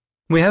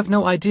 We have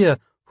no idea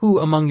who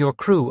among your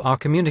crew are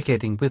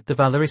communicating with the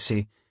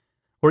Valarissi,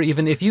 or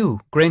even if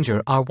you,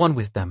 Granger, are one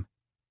with them.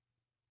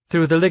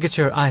 Through the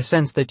ligature I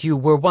sense that you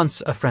were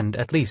once a friend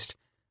at least.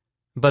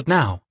 But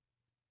now—"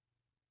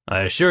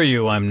 "I assure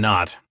you I'm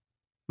not.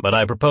 But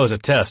I propose a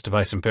test,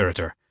 Vice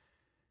Imperator.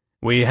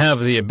 We have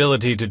the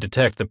ability to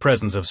detect the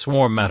presence of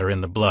swarm matter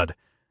in the blood.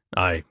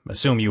 I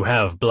assume you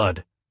have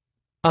blood."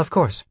 Of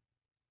course.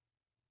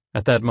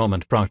 At that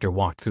moment, Proctor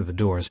walked through the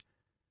doors.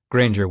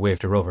 Granger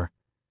waved her over.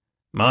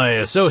 My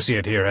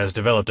associate here has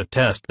developed a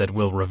test that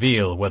will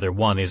reveal whether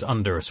one is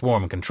under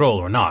swarm control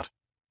or not.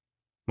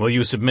 Will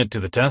you submit to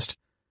the test?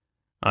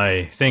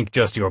 I think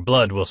just your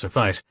blood will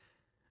suffice.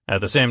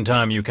 At the same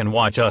time, you can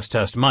watch us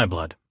test my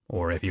blood,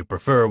 or if you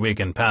prefer, we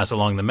can pass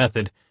along the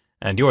method,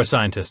 and your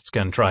scientists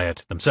can try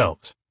it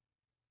themselves.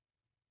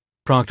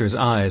 Proctor's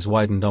eyes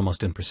widened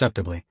almost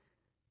imperceptibly.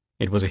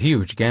 It was a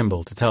huge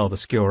gamble to tell the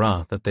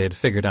Skjora that they had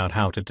figured out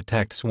how to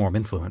detect swarm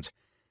influence.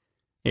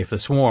 If the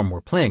swarm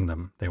were playing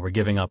them, they were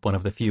giving up one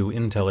of the few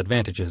intel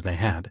advantages they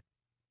had.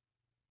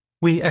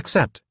 We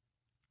accept,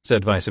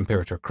 said Vice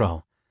Imperator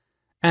Krull,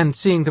 and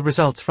seeing the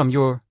results from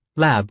your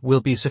lab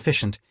will be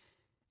sufficient,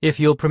 if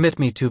you'll permit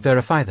me to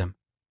verify them.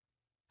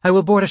 I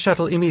will board a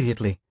shuttle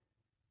immediately.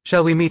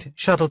 Shall we meet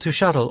shuttle to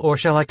shuttle, or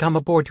shall I come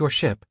aboard your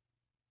ship?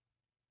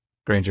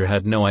 Granger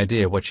had no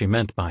idea what she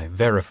meant by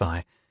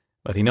verify,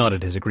 but he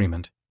nodded his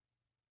agreement.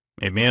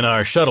 Meet me in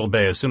our shuttle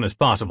bay as soon as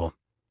possible.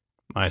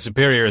 My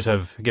superiors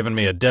have given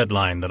me a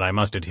deadline that I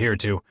must adhere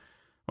to,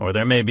 or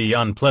there may be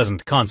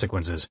unpleasant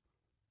consequences.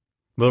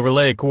 We'll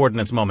relay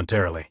coordinates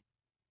momentarily.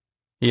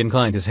 He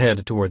inclined his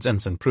head towards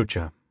Ensign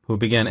Prucha, who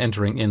began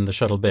entering in the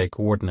shuttle bay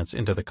coordinates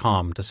into the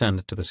comm to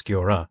send to the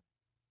Skjora.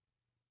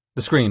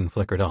 The screen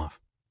flickered off.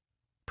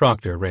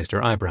 Proctor raised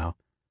her eyebrow.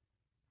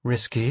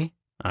 Risky?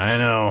 I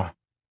know.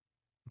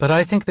 But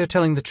I think they're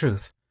telling the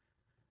truth.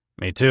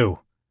 Me too.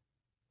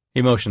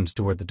 He motioned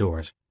toward the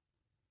doors.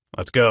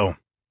 Let's go.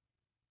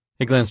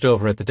 He glanced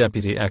over at the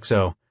Deputy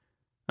XO.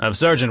 Have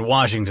Sergeant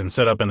Washington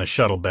set up in the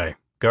shuttle bay,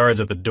 guards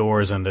at the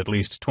doors and at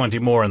least 20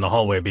 more in the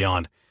hallway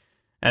beyond,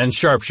 and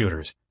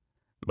sharpshooters.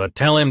 But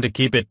tell him to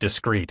keep it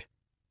discreet.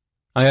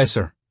 Aye,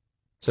 sir,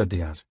 said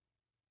Diaz.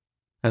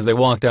 As they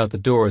walked out the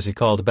doors, he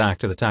called back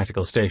to the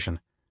tactical station.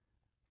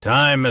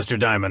 Time, Mr.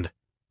 Diamond.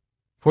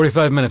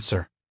 45 minutes,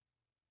 sir.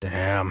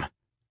 Damn,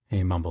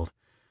 he mumbled.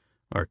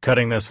 We're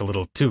cutting this a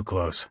little too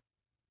close.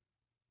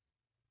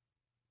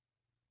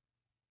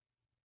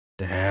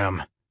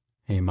 Damn,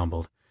 he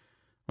mumbled.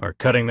 We're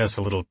cutting this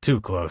a little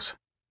too close.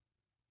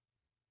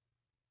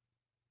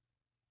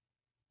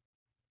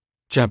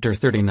 Chapter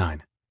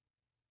 39.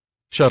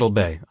 Shuttle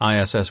Bay,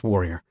 ISS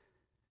Warrior.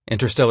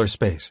 Interstellar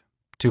space,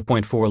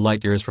 2.4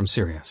 light-years from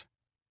Sirius.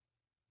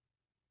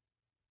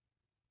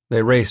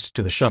 They raced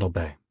to the shuttle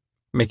bay,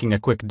 making a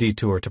quick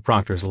detour to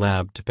Proctor's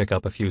lab to pick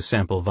up a few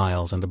sample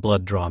vials and a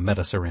blood-draw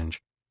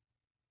meta-syringe.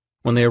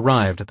 When they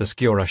arrived, the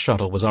Skjora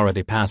shuttle was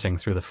already passing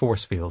through the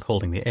force field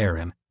holding the air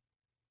in.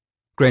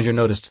 Granger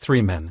noticed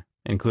 3 men,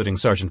 including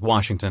Sergeant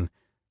Washington,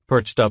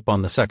 perched up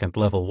on the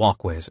second-level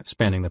walkways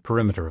spanning the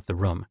perimeter of the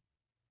room.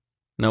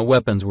 No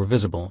weapons were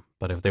visible,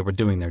 but if they were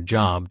doing their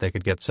job, they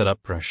could get set up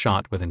for a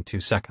shot within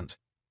 2 seconds.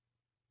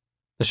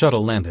 The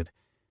shuttle landed.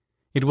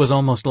 It was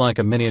almost like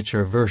a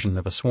miniature version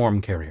of a swarm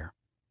carrier.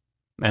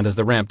 And as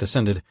the ramp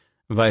descended,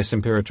 Vice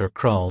Imperator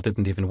Krull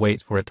didn't even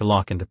wait for it to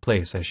lock into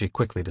place as she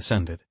quickly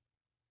descended.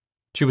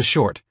 She was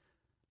short,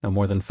 no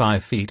more than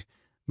 5 feet,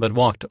 but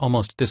walked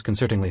almost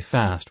disconcertingly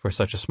fast for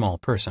such a small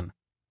person.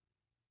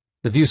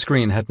 The view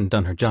screen hadn't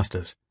done her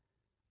justice.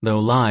 Though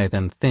lithe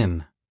and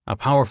thin, a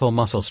powerful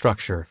muscle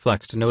structure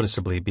flexed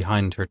noticeably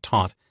behind her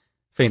taut,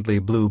 faintly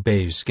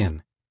blue-beige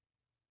skin.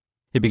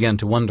 He began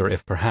to wonder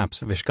if perhaps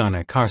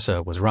Vishkane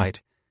Karsa was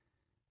right.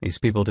 These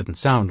people didn't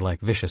sound like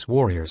vicious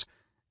warriors,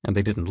 and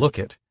they didn't look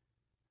it.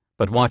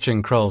 But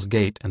watching Krull's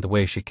gait and the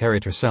way she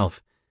carried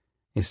herself,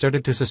 he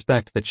started to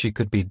suspect that she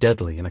could be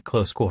deadly in a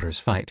close-quarters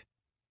fight.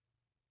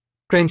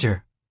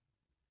 Granger.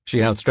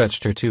 She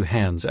outstretched her 2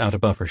 hands out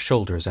above her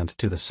shoulders and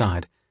to the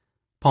side,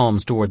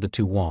 palms toward the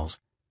 2 walls.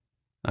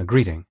 A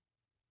greeting.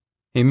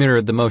 He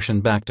mirrored the motion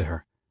back to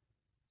her.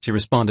 She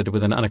responded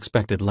with an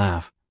unexpected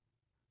laugh.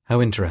 How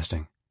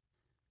interesting.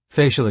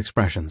 Facial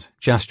expressions,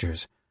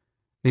 gestures,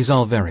 these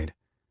all varied.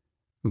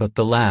 But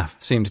the laugh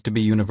seemed to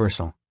be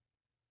universal.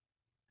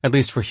 At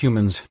least for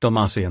humans,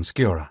 Dhalmasi and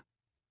Skjora.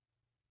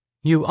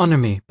 You honor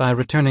me by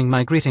returning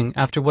my greeting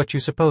after what you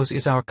suppose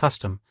is our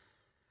custom.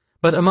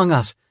 But among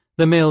us,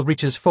 the mail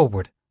reaches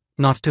forward,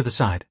 not to the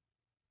side.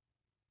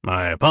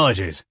 My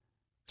apologies,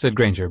 said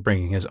Granger,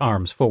 bringing his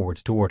arms forward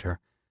toward her.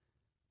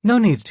 No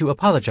need to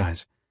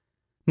apologize.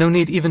 No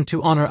need even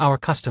to honor our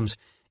customs.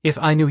 If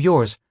I knew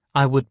yours,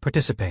 I would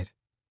participate.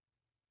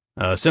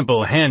 A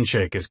simple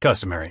handshake is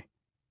customary,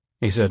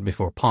 he said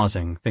before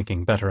pausing,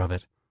 thinking better of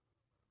it.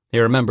 He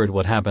remembered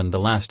what happened the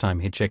last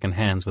time he'd shaken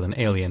hands with an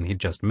alien he'd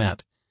just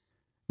met.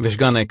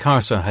 Vishkane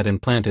Karsa had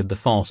implanted the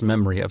false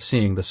memory of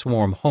seeing the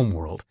swarm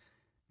homeworld,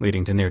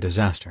 leading to near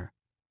disaster.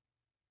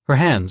 Her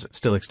hands,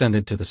 still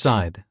extended to the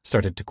side,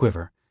 started to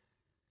quiver.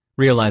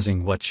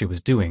 Realizing what she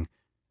was doing,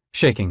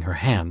 shaking her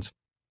hands,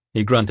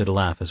 he grunted a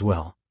laugh as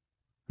well.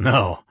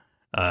 No,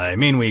 I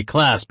mean we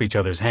clasp each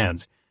other's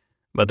hands,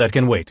 but that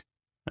can wait,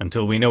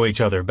 until we know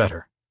each other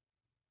better.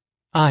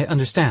 I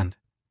understand.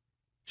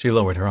 She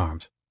lowered her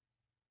arms.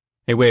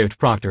 He waved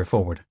Proctor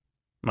forward.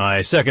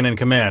 My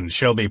second-in-command,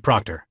 Shelby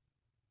Proctor.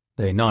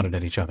 They nodded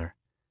at each other.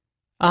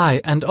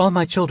 I and all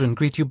my children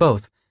greet you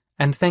both,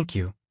 and thank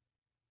you.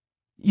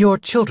 "Your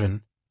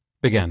children,"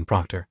 began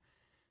Proctor.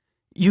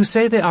 "You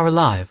say they are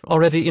alive,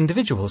 already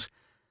individuals.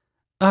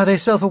 Are they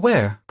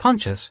self-aware,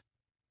 conscious?"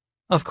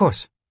 "Of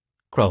course,"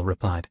 Krull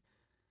replied.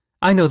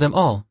 "I know them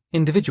all,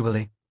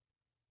 individually.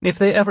 If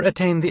they ever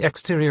attain the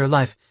exterior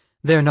life,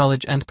 their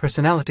knowledge and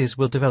personalities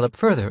will develop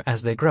further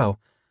as they grow.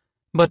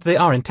 But they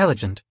are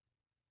intelligent.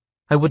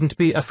 I wouldn't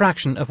be a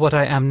fraction of what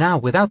I am now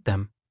without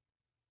them.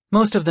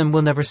 Most of them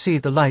will never see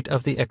the light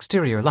of the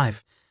exterior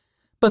life,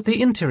 but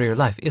the interior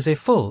life is a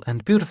full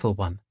and beautiful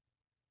one."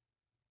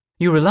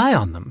 "You rely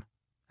on them?"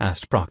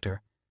 asked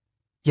Proctor.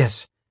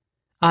 "Yes.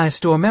 I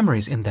store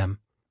memories in them.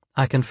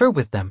 I confer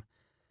with them.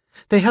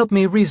 They help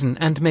me reason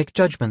and make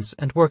judgments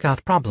and work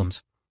out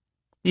problems,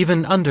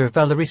 even under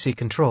Valerisi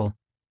control.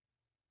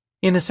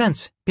 In a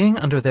sense, being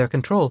under their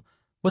control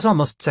was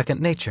almost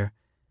second nature,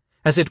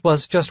 as it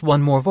was just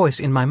one more voice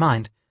in my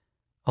mind,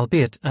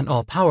 albeit an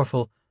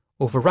all-powerful,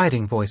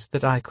 overriding voice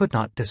that I could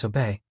not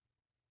disobey.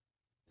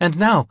 And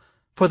now,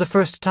 for the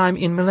first time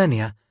in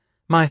millennia,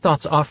 my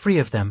thoughts are free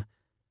of them,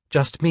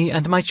 just me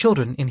and my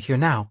children in here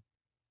now,"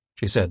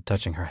 she said,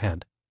 touching her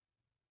head.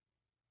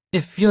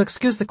 "If you'll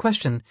excuse the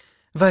question,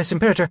 Vice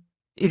Imperator,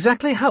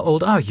 exactly how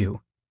old are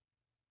you?"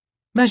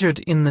 "Measured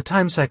in the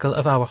time cycle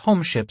of our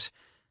home ships,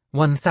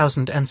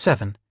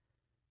 1007.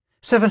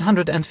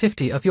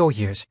 750 of your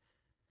years.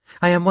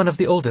 I am one of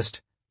the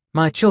oldest.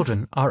 My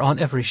children are on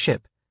every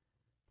ship.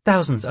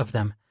 Thousands of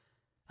them.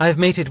 I have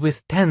mated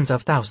with tens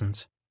of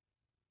thousands."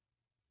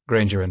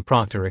 Granger and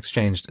Proctor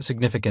exchanged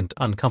significant,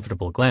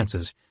 uncomfortable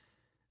glances,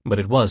 but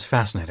it was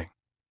fascinating.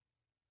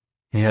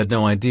 He had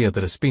no idea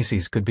that a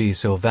species could be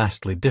so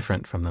vastly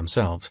different from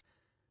themselves,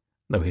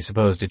 though he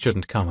supposed it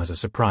shouldn't come as a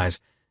surprise,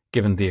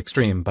 given the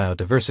extreme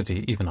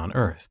biodiversity even on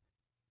Earth.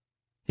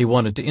 He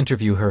wanted to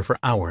interview her for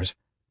hours,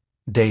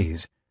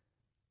 days.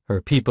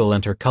 Her people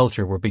and her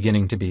culture were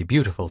beginning to be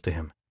beautiful to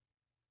him.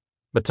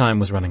 But time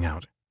was running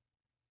out.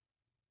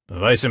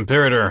 "Vice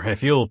Imperator,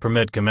 if you'll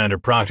permit Commander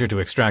Proctor to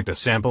extract a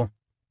sample,"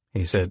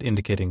 he said,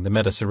 indicating the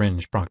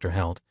meta-syringe Proctor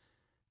held.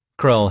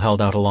 Krull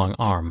held out a long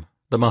arm,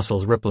 the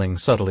muscles rippling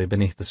subtly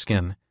beneath the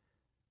skin.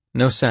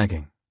 No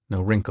sagging,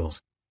 no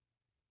wrinkles.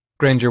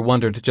 Granger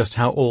wondered just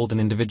how old an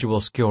individual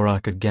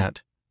Skjora could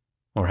get,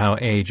 or how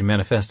age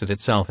manifested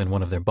itself in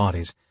one of their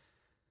bodies.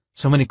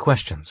 So many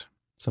questions,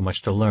 so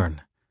much to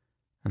learn,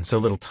 and so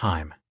little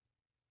time.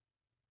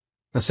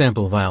 The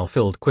sample vial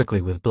filled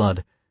quickly with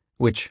blood,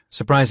 which,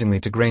 surprisingly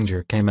to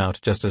Granger, came out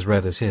just as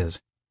red as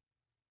his.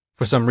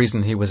 For some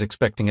reason he was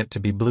expecting it to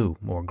be blue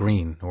or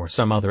green or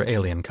some other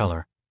alien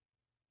color.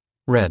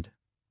 Red,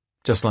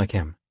 just like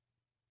him.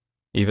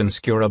 Even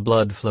Skjora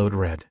blood flowed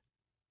red.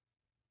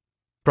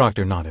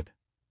 Proctor nodded.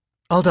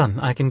 "All done.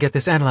 I can get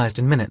this analyzed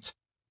in minutes."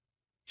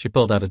 She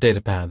pulled out a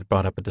datapad,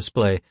 brought up a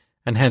display,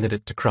 and handed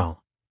it to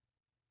Krull.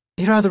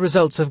 "Here are the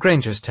results of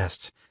Granger's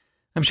tests.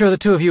 I'm sure the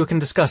two of you can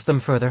discuss them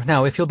further,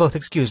 now if you'll both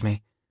excuse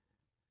me."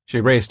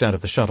 She raced out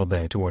of the shuttle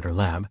bay toward her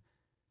lab.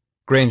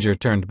 Granger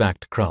turned back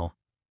to Krull.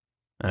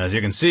 "As you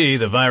can see,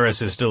 the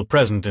virus is still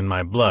present in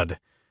my blood,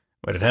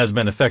 but it has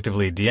been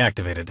effectively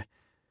deactivated.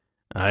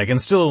 I can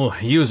still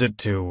use it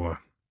to,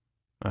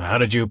 how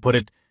did you put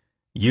it,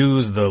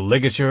 use the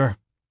ligature,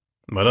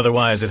 but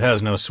otherwise it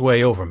has no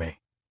sway over me."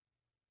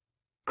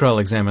 Krull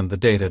examined the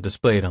data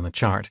displayed on the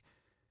chart.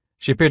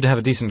 She appeared to have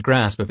a decent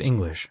grasp of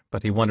English,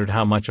 but he wondered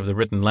how much of the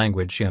written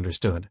language she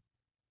understood.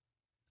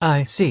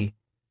 "I see,"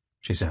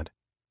 she said.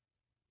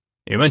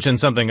 "You mentioned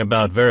something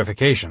about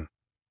verification."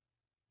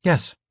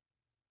 "Yes.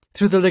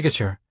 Through the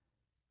ligature.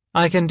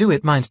 I can do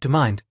it mind to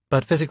mind,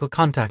 but physical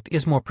contact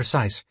is more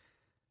precise.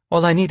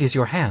 All I need is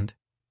your hand."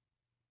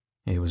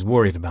 He was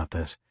worried about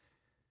this.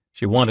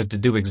 She wanted to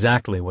do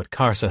exactly what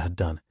Karsa had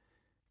done,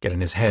 get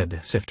in his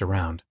head, sift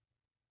around.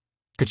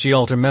 Could she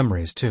alter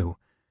memories, too?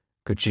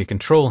 Could she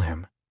control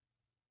him?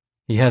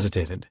 He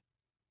hesitated.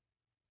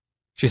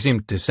 She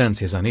seemed to sense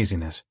his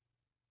uneasiness.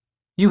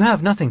 "You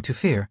have nothing to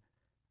fear.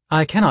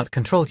 I cannot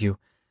control you.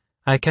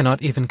 I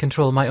cannot even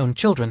control my own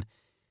children.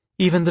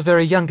 Even the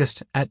very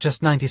youngest, at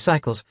just 90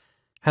 cycles,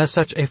 has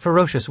such a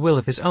ferocious will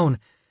of his own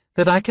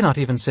that I cannot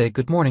even say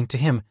good morning to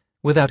him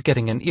without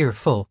getting an ear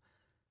full.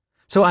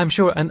 So I'm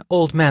sure an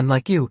old man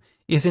like you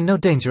is in no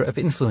danger of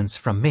influence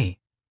from me."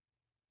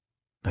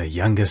 "The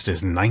youngest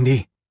is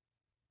 90?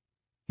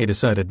 He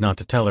decided not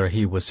to tell her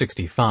he was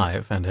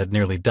 65 and had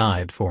nearly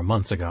died 4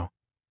 months ago.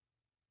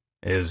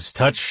 "Is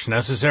touch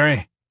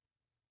necessary?"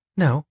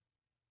 "No.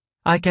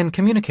 I can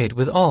communicate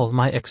with all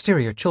my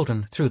exterior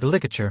children through the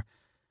ligature,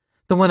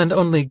 the one and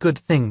only good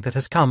thing that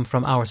has come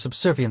from our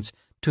subservience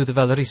to the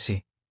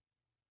Valerisi.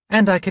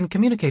 And I can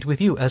communicate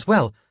with you as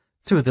well,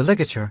 through the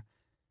ligature.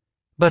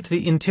 But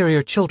the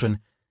interior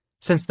children,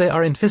 since they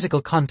are in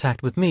physical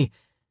contact with me,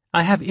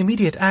 I have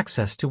immediate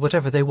access to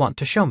whatever they want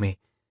to show me,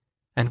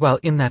 and while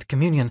in that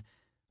communion,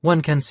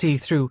 one can see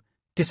through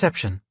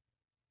deception.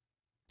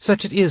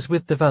 Such it is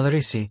with the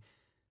Valerisi.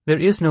 There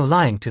is no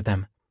lying to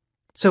them.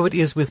 So it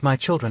is with my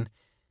children.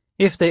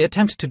 If they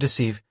attempt to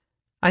deceive,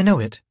 I know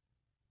it."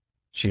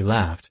 She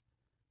laughed.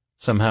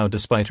 Somehow,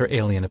 despite her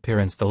alien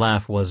appearance, the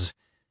laugh was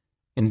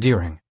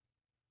endearing.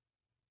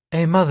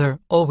 A mother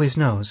always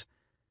knows.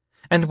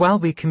 And while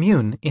we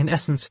commune, in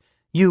essence,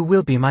 you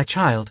will be my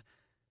child.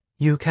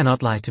 You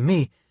cannot lie to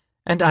me,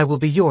 and I will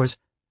be yours.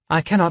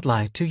 I cannot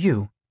lie to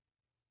you.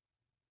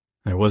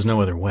 There was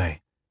no other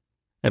way.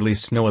 At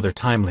least no other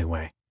timely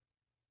way.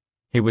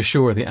 He was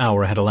sure the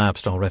hour had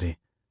elapsed already.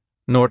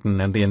 Norton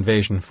and the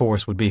invasion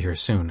force would be here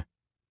soon.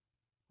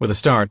 With a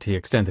start, he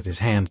extended his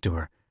hand to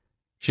her.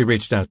 She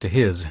reached out to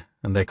his,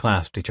 and they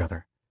clasped each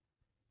other.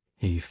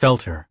 He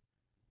felt her.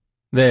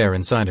 There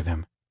inside of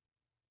him.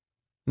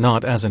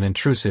 Not as an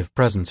intrusive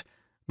presence,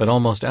 but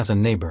almost as a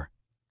neighbor,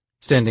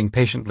 standing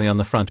patiently on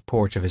the front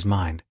porch of his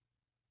mind.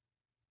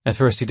 At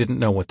first he didn't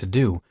know what to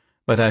do,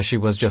 but as she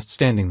was just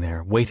standing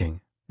there,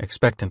 waiting,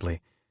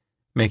 expectantly,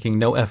 making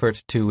no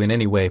effort to in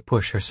any way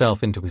push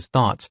herself into his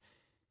thoughts,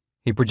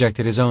 he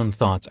projected his own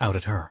thoughts out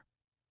at her.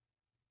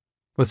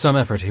 With some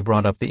effort he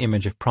brought up the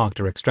image of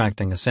Proctor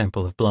extracting a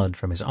sample of blood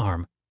from his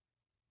arm.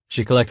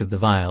 She collected the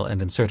vial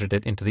and inserted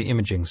it into the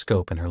imaging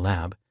scope in her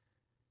lab.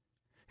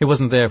 He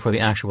wasn't there for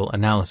the actual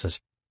analysis,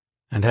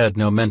 and had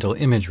no mental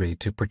imagery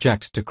to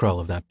project to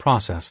Krull of that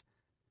process,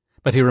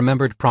 but he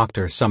remembered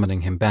Proctor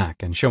summoning him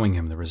back and showing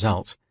him the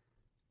results.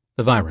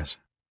 The virus,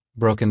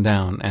 broken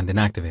down and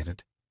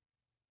inactivated.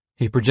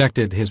 He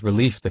projected his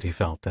relief that he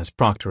felt as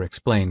Proctor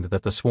explained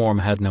that the swarm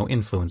had no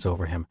influence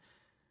over him,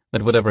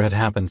 that whatever had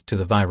happened to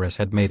the virus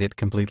had made it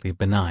completely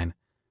benign,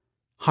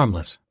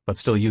 harmless but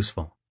still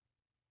useful.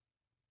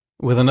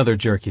 With another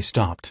jerk he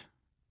stopped.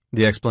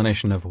 The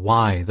explanation of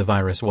why the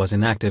virus was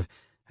inactive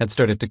had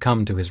started to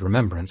come to his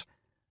remembrance,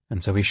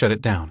 and so he shut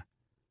it down.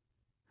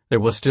 There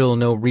was still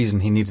no reason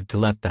he needed to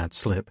let that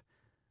slip,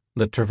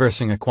 that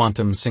traversing a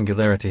quantum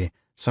singularity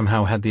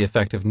somehow had the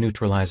effect of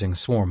neutralizing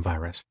swarm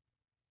virus.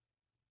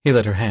 He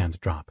let her hand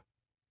drop.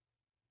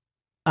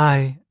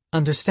 I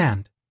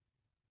understand,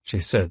 she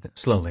said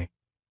slowly.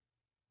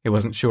 He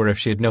wasn't sure if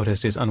she had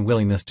noticed his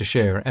unwillingness to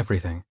share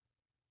everything.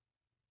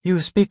 You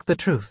speak the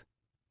truth.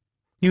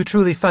 You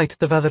truly fight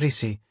the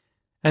Valerisi,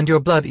 and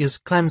your blood is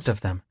cleansed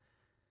of them.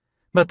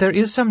 But there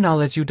is some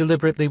knowledge you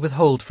deliberately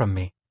withhold from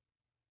me.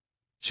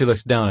 She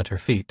looked down at her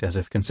feet as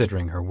if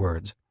considering her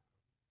words.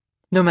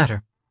 No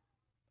matter.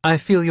 I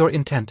feel your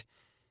intent.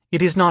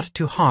 It is not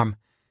to harm.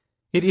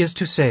 It is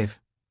to save.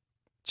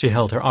 She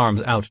held her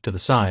arms out to the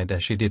side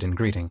as she did in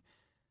greeting.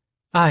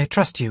 I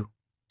trust you,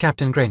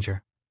 Captain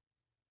Granger.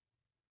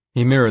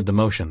 He mirrored the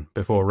motion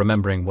before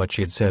remembering what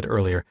she had said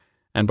earlier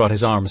and brought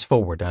his arms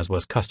forward as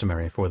was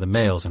customary for the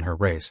males in her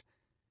race.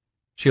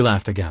 She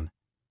laughed again.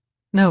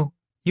 No,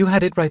 you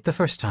had it right the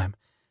first time.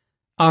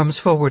 Arms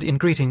forward in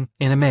greeting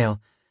in a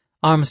male,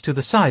 arms to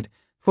the side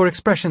for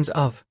expressions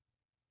of...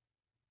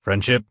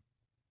 Friendship?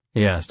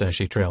 He asked as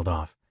she trailed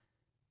off.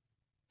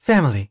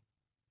 Family,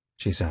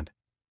 she said.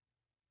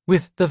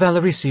 With the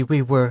Valerisi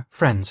we were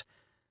friends,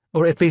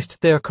 or at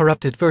least their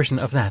corrupted version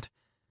of that.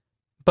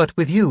 But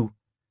with you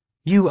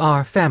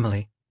are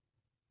family.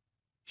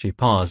 She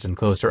paused and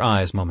closed her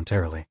eyes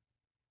momentarily.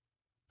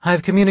 I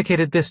have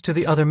communicated this to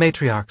the other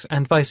matriarchs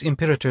and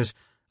vice-imperators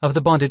of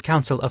the Bonded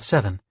Council of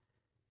Seven.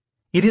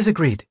 It is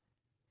agreed.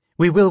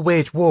 We will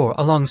wage war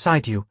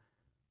alongside you,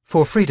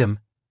 for freedom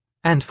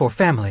and for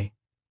family.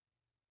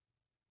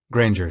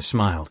 Granger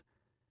smiled.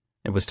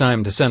 It was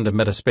time to send a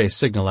metaspace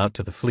signal out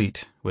to the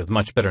fleet, with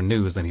much better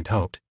news than he'd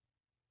hoped.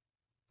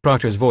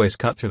 Proctor's voice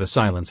cut through the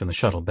silence in the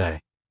shuttle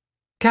bay.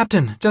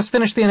 Captain, just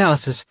finished the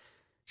analysis.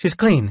 She's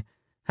clean.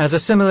 Has a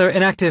similar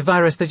inactive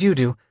virus that you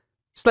do.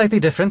 Slightly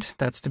different,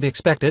 that's to be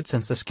expected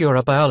since the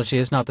Skura biology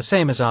is not the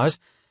same as ours,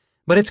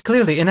 but it's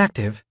clearly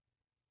inactive.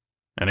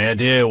 Any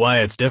idea why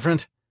it's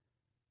different?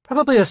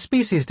 Probably a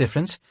species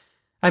difference.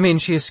 I mean,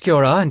 she is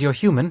Skura and you're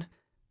human.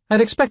 I'd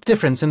expect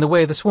difference in the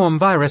way the swarm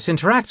virus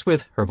interacts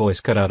with... Her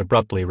voice cut out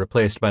abruptly,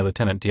 replaced by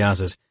Lieutenant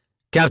Diaz's.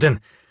 Captain,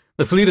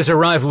 the fleet has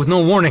arrived with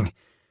no warning,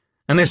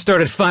 and they've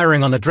started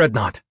firing on the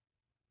dreadnought.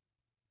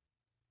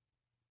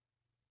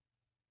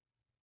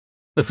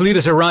 The fleet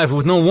has arrived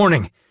with no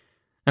warning,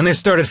 and they've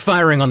started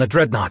firing on the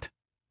dreadnought.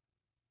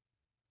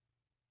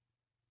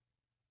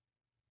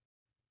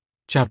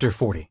 Chapter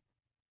 40.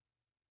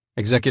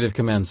 Executive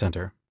Command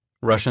Center,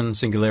 Russian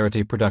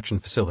Singularity Production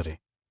Facility.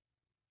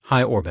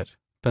 High Orbit,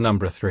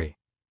 Penumbra 3.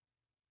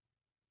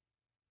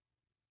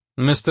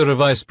 Mr.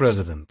 Vice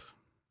President,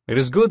 it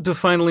is good to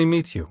finally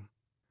meet you,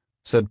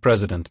 said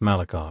President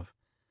Malikov.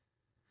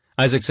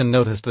 Isaacson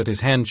noticed that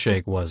his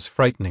handshake was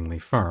frighteningly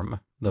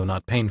firm, though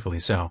not painfully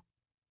so.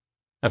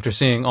 After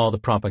seeing all the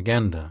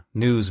propaganda,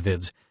 news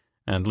vids,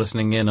 and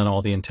listening in on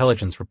all the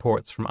intelligence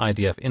reports from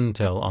IDF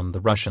intel on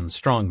the Russian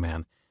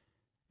strongman,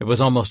 it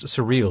was almost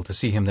surreal to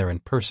see him there in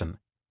person,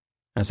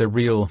 as a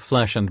real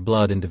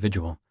flesh-and-blood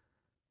individual.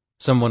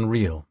 Someone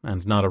real,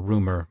 and not a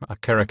rumor, a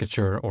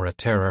caricature, or a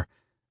terror,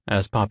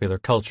 as popular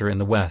culture in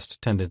the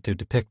West tended to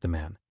depict the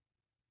man.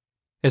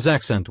 His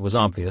accent was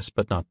obvious,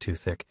 but not too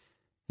thick.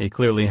 He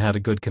clearly had a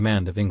good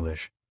command of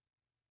English.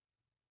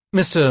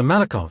 Mr.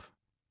 Malikov,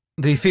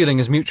 the feeling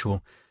is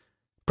mutual.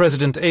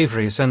 President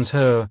Avery sends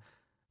her...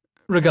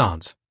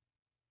 regards.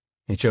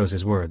 He chose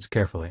his words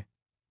carefully.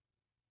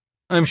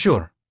 I'm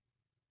sure.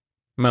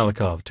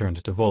 Malikov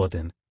turned to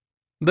Volodin.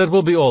 That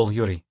will be all,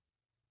 Yuri.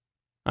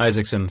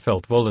 Isaacson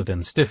felt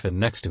Volodin stiffen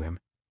next to him.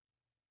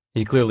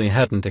 He clearly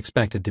hadn't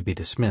expected to be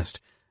dismissed.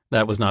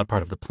 That was not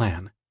part of the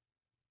plan.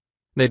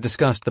 They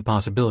discussed the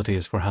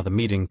possibilities for how the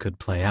meeting could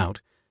play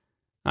out.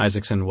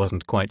 Isaacson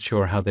wasn't quite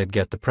sure how they'd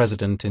get the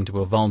president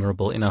into a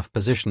vulnerable enough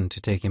position to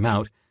take him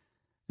out,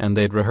 and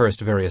they'd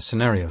rehearsed various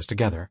scenarios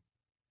together.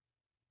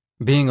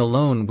 Being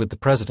alone with the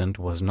president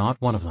was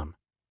not one of them.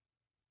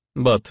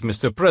 But,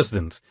 Mr.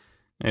 President,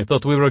 I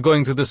thought we were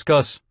going to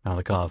discuss—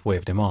 Malikov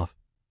waved him off.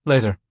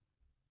 Later.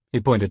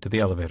 He pointed to the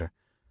elevator.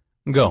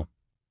 Go.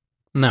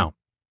 Now.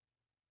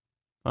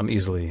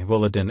 Uneasily,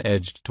 Volodin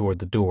edged toward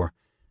the door,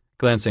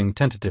 glancing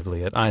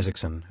tentatively at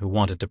Isaacson, who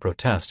wanted to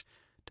protest,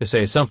 to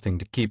say something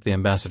to keep the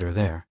ambassador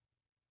there.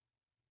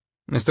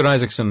 Mr.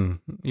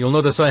 Isaacson, you'll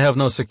notice I have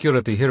no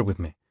security here with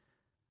me.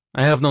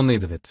 I have no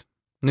need of it.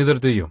 Neither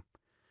do you.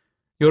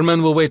 Your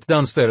men will wait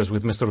downstairs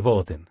with Mr.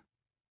 Volodin.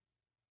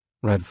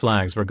 Red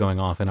flags were going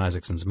off in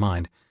Isaacson's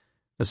mind.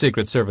 The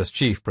Secret Service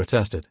chief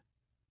protested.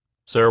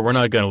 Sir, we're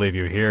not going to leave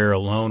you here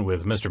alone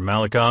with Mr.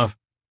 Malikov.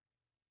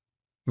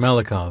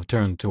 Malikov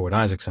turned toward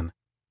Isaacson.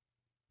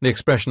 The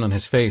expression on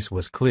his face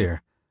was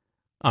clear.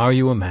 Are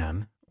you a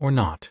man or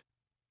not?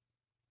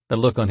 The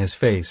look on his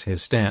face,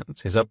 his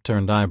stance, his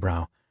upturned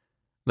eyebrow,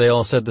 they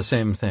all said the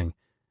same thing,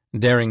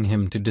 daring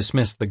him to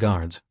dismiss the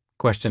guards,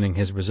 questioning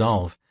his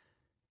resolve,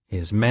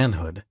 his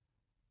manhood.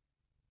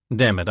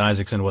 Damn it,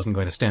 Isaacson wasn't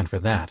going to stand for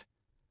that.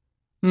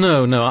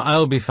 No,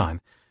 I'll be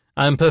fine.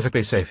 I'm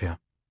perfectly safe here.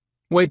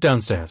 Wait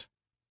downstairs.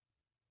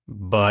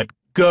 But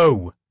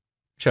go!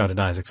 Shouted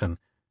Isaacson,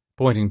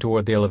 pointing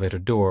toward the elevator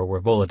door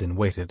where Volodin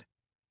waited.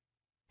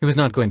 He was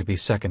not going to be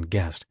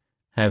second-guessed,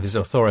 have his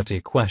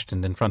authority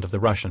questioned in front of the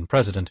Russian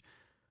president,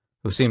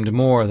 who seemed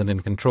more than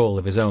in control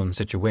of his own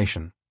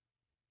situation.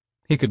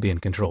 He could be in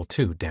control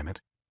too, damn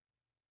it.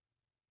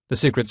 The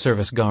Secret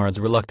Service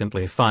guards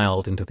reluctantly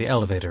filed into the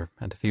elevator,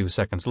 and a few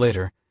seconds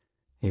later,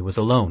 he was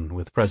alone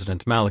with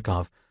President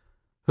Malikov,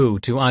 who,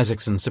 to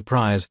Isaacson's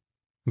surprise,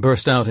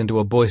 burst out into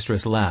a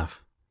boisterous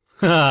laugh.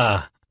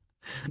 Ha!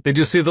 Did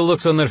you see the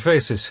looks on their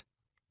faces?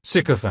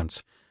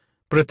 Sycophants,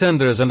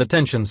 pretenders and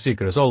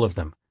attention-seekers, all of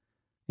them,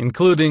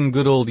 including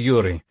good old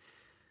Yuri.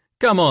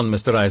 Come on,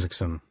 Mr.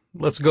 Isaacson,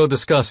 let's go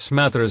discuss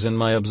matters in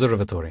my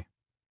observatory.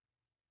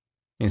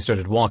 He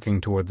started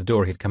walking toward the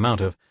door he'd come out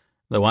of,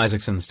 though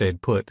Isaacson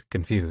stayed put,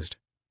 confused.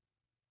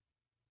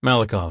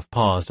 Malikov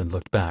paused and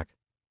looked back.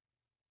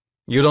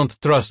 You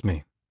don't trust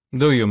me,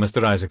 do you,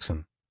 Mr.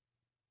 Isaacson?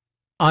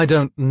 I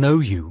don't know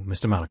you,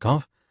 Mr.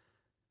 Malikov.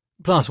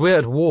 Plus, we're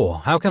at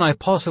war. How can I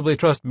possibly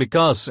trust—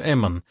 Because,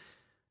 Eamon—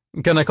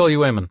 Can I call you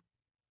Eamon?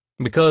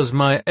 Because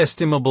my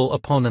estimable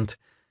opponent,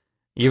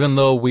 even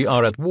though we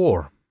are at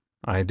war,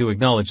 I do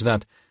acknowledge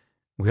that,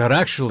 we are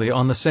actually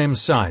on the same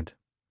side,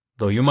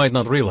 though you might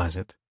not realize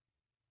it.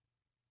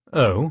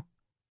 Oh?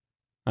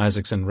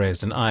 Isaacson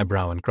raised an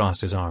eyebrow and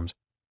crossed his arms.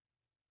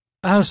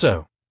 How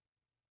so?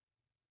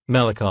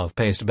 Malikov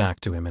paced back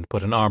to him and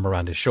put an arm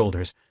around his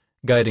shoulders,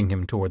 guiding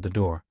him toward the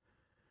door.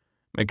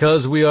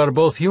 Because we are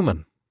both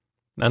human,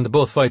 and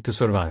both fight to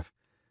survive.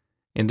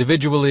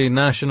 Individually,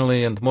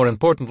 nationally, and more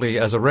importantly,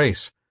 as a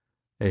race,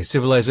 a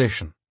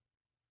civilization.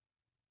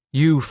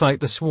 You fight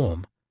the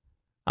swarm.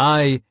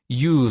 I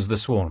use the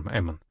swarm,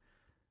 Eamon.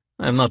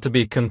 I am not to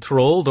be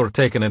controlled or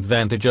taken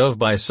advantage of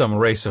by some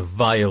race of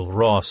vile,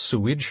 raw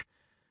sewage.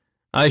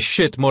 I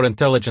shit more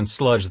intelligent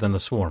sludge than the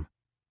swarm.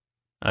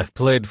 I've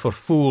played for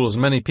fools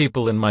many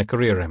people in my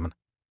career, Eamon.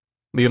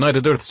 The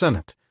United Earth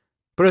Senate,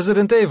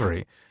 President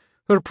Avery,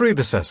 her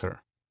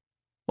predecessor,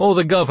 all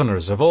the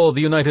governors of all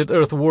the United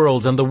Earth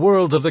worlds and the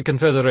worlds of the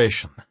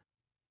Confederation.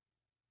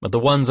 But the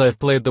ones I've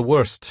played the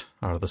worst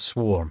are the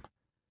swarm.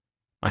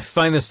 My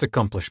finest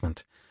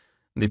accomplishment,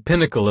 the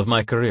pinnacle of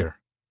my career.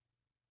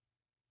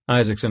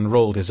 Isaacson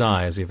rolled his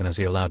eyes even as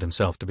he allowed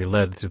himself to be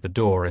led through the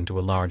door into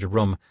a large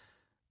room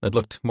that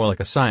looked more like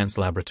a science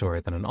laboratory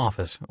than an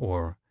office,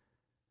 or,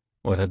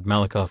 what had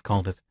Malikov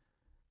called it,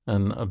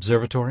 an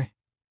observatory?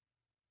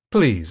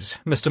 Please,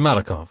 Mr.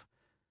 Malikov,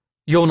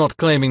 you're not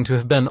claiming to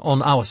have been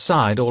on our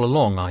side all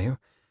along, are you?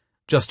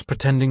 Just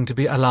pretending to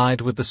be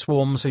allied with the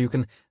swarm so you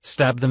can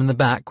stab them in the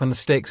back when the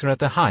stakes are at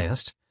their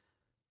highest?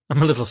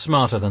 I'm a little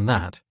smarter than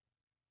that.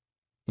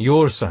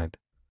 Your side?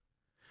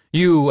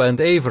 You and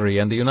Avery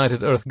and the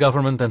United Earth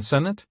Government and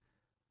Senate?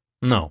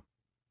 No,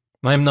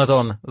 I'm not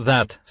on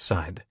that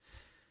side.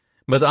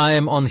 But I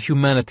am on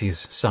humanity's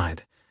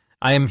side.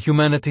 I am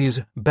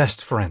humanity's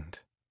best friend.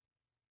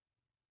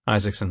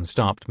 Isaacson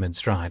stopped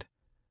mid-stride.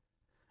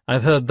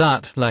 I've heard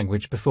that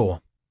language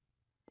before.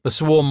 The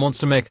swarm wants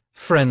to make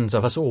friends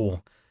of us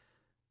all.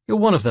 You're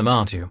one of them,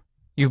 aren't you?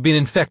 You've been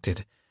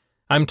infected.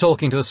 I'm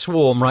talking to the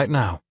swarm right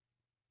now.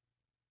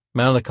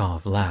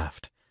 Malikov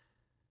laughed.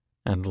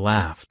 And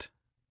laughed.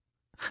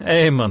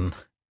 Eamon,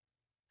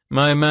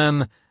 my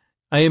man,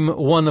 I am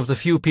one of the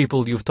few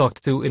people you've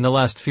talked to in the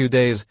last few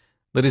days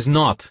that is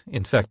not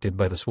infected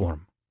by the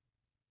swarm.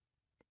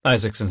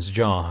 Isaacson's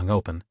jaw hung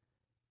open.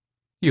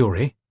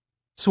 Yuri?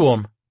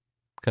 Swarm,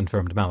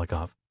 confirmed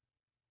Malikov.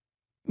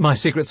 My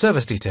Secret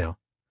Service detail.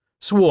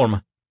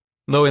 Swarm.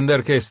 though in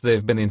their case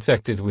they've been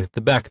infected with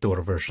the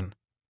backdoor version.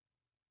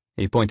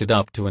 He pointed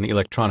up to an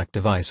electronic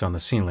device on the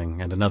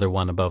ceiling and another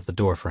one above the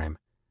doorframe.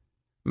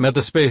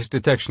 Metaspace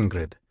detection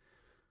grid.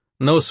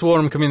 No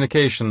swarm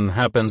communication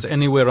happens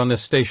anywhere on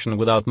this station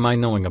without my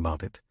knowing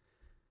about it.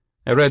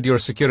 I read your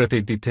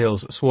security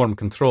details' swarm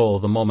control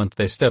the moment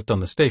they stepped on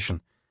the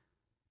station.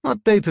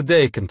 Not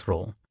day-to-day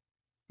control,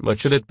 but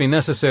should it be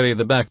necessary,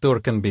 the back door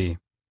can be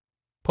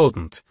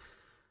potent,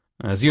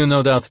 as you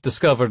no doubt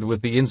discovered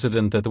with the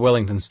incident at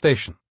Wellington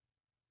Station.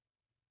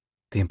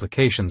 The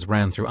implications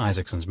ran through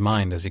Isaacson's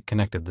mind as he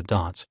connected the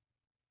dots.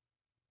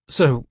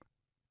 So,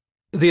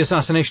 the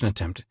assassination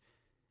attempt,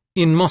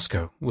 in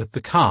Moscow, with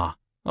the car,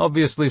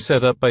 obviously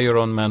set up by your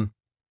own men.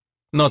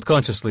 Not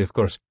consciously, of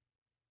course,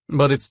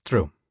 but it's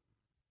true.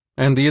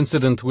 And the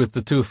incident with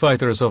the 2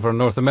 fighters over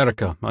North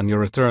America on your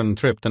return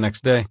trip the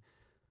next day,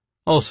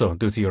 also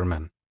due to your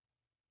men.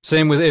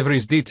 Same with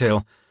Avery's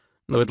detail,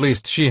 though at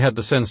least she had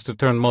the sense to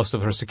turn most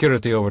of her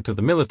security over to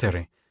the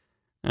military,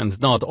 and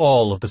not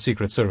all of the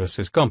Secret Service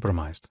is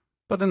compromised,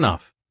 but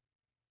enough.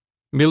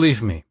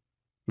 Believe me,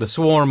 the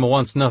swarm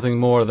wants nothing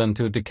more than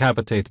to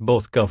decapitate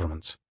both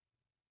governments.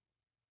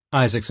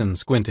 Isaacson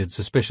squinted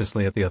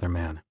suspiciously at the other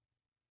man.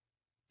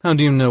 How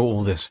do you know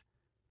all this?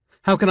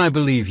 How can I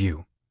believe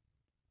you?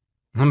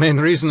 The main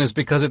reason is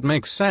because it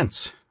makes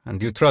sense,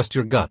 and you trust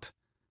your gut,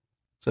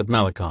 said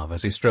Malikov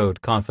as he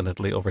strode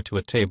confidently over to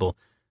a table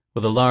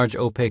with a large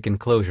opaque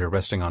enclosure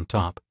resting on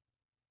top.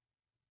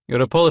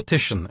 You're a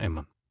politician,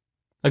 Eamon.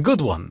 A good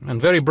one, and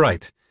very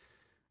bright.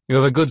 You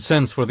have a good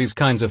sense for these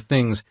kinds of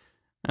things,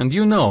 and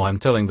you know I'm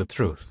telling the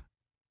truth.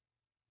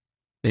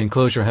 The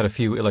enclosure had a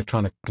few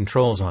electronic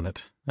controls on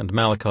it, and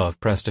Malikov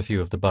pressed a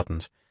few of the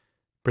buttons,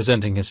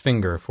 presenting his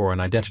finger for an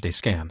identity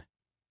scan.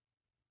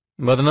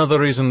 But another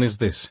reason is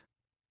this.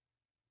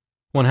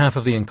 One half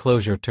of the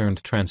enclosure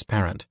turned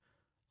transparent,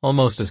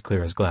 almost as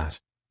clear as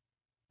glass.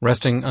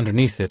 Resting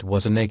underneath it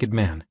was a naked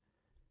man.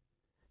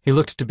 He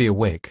looked to be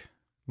awake,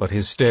 but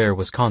his stare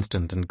was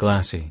constant and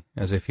glassy,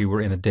 as if he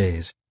were in a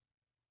daze.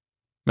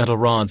 Metal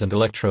rods and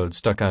electrodes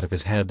stuck out of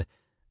his head,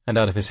 and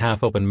out of his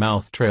half-open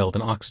mouth trailed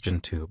an oxygen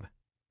tube.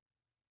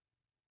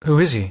 Who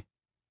is he?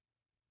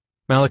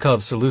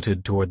 Malikov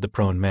saluted toward the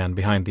prone man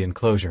behind the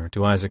enclosure,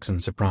 to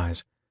Isaacson's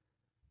surprise.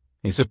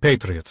 He's a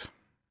patriot.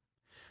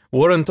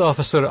 Warrant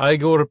Officer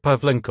Igor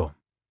Pavlenko.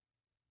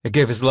 He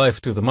gave his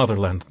life to the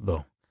motherland,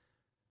 though.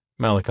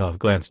 Malikov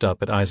glanced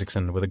up at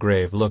Isaacson with a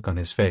grave look on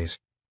his face.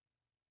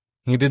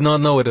 He did not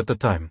know it at the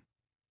time.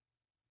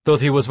 Thought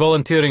he was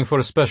volunteering for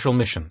a special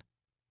mission.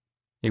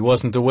 He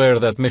wasn't aware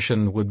that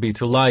mission would be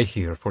to lie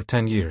here for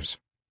 10 years.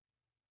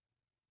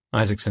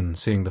 Isaacson,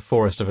 seeing the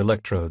forest of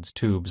electrodes,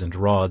 tubes, and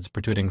rods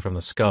protruding from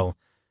the skull,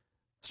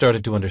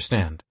 started to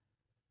understand,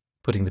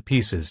 putting the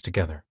pieces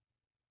together.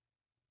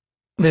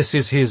 This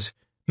is his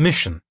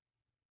mission.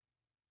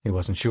 He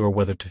wasn't sure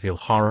whether to feel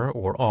horror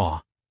or awe.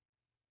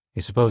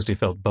 He supposed he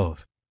felt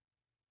both.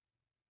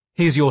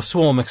 He's your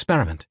swarm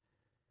experiment.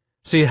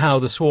 See how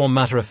the swarm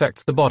matter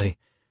affects the body.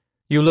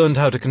 You learned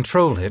how to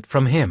control it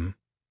from him.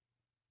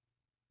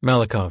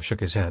 Malikov shook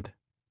his head.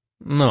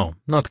 No,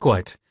 not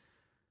quite.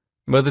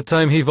 By the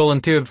time he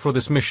volunteered for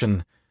this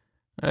mission,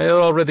 I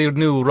already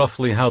knew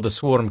roughly how the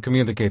swarm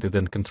communicated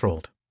and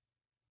controlled.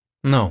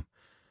 No.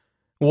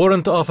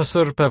 Warrant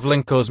Officer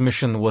Pavlenko's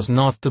mission was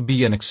not to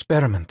be an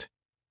experiment,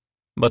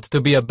 but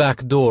to be a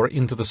back door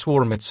into the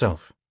swarm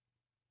itself.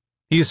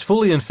 He is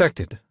fully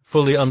infected,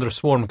 fully under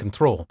swarm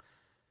control,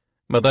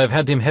 but I've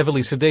had him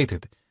heavily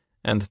sedated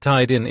and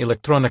tied in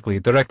electronically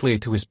directly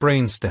to his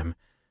brainstem,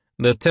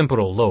 the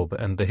temporal lobe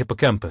and the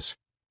hippocampus.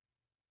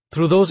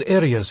 Through those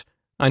areas,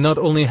 I not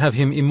only have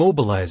him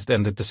immobilized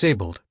and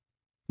disabled,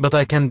 but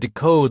I can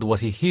decode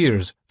what he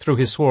hears through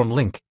his swarm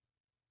link,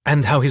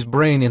 and how his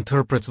brain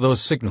interprets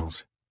those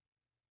signals.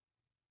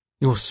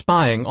 You're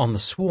spying on the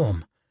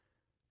swarm.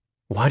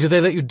 Why do they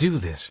let you do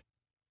this?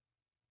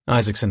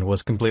 Isaacson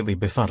was completely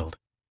befuddled.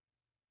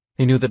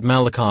 He knew that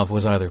Malikov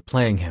was either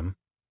playing him,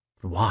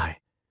 but why?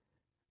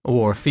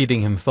 Or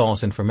feeding him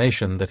false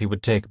information that he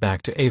would take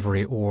back to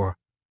Avery, or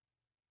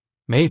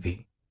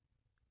maybe,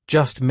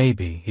 just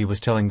maybe, he was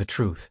telling the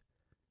truth.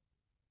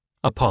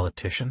 A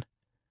politician,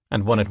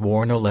 and one at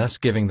war no less,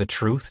 giving the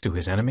truth to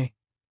his enemy?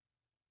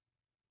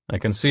 I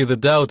can see the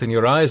doubt in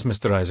your eyes,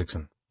 Mr.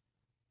 Isaacson.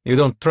 You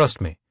don't trust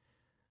me,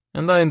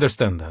 and I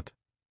understand that.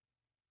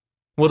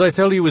 What I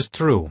tell you is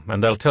true,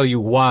 and I'll tell you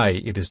why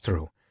it is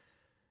true.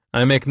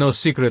 I make no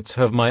secret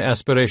of my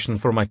aspiration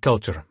for my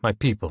culture, my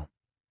people.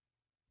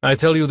 I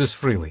tell you this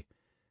freely.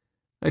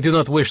 I do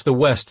not wish the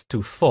West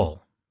to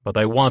fall, but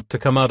I want to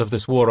come out of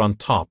this war on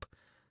top,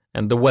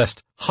 and the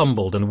West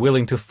humbled and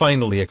willing to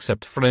finally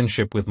accept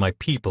friendship with my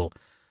people,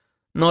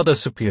 not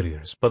as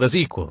superiors, but as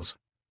equals.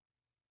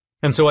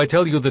 And so I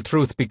tell you the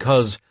truth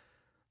because,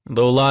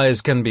 though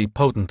lies can be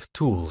potent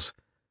tools,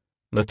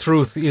 the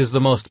truth is the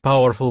most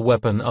powerful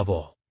weapon of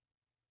all.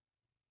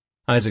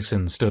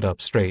 Isaacson stood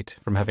up straight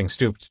from having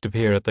stooped to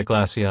peer at the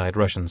glassy-eyed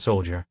Russian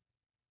soldier.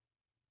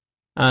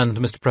 And,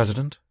 Mr.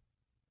 President,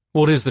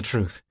 what is the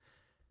truth?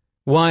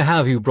 Why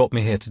have you brought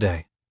me here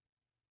today?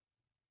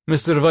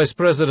 Mr. Vice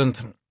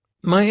President,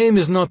 my aim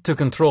is not to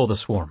control the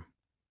swarm,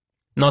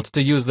 not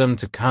to use them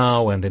to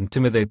cow and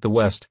intimidate the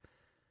West.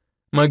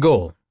 My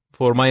goal,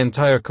 for my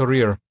entire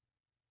career,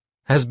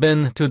 has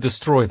been to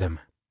destroy them,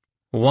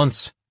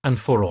 once and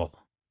for all.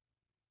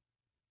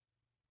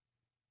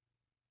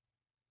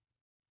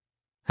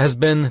 Has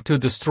been to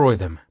destroy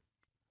them,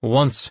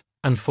 once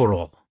and for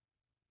all.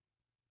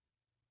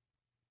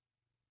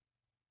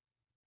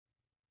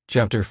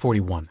 Chapter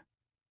 41.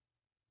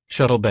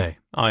 Shuttle Bay,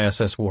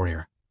 ISS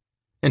Warrior.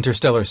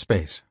 Interstellar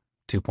space,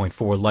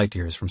 2.4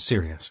 light-years from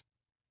Sirius.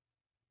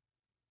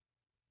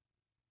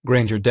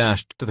 Granger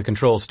dashed to the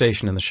control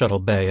station in the shuttle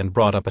bay and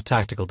brought up a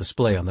tactical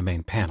display on the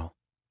main panel.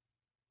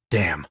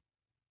 Damn.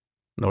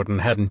 Norton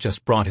hadn't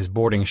just brought his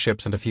boarding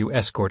ships and a few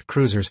escort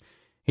cruisers,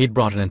 he'd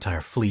brought an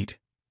entire fleet.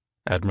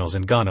 Admiral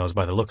Zingano's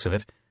by the looks of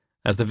it,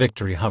 as the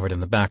Victory hovered in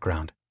the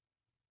background.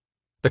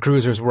 The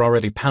cruisers were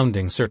already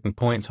pounding certain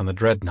points on the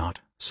dreadnought,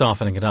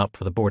 softening it up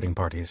for the boarding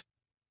parties.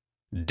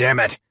 Damn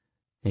it,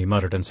 he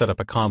muttered and set up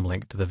a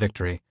comlink to the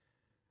Victory.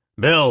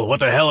 Bill, what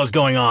the hell is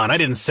going on? I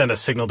didn't send a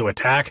signal to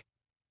attack.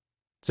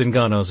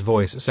 Zingano's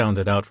voice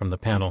sounded out from the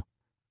panel.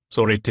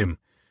 Sorry, Tim.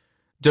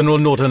 General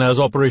Norton has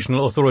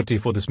operational authority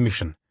for this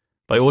mission,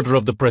 by order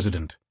of the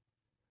President.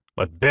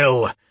 But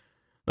Bill,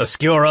 the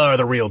Skjora are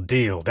the real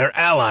deal. They're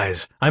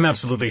allies. I'm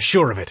absolutely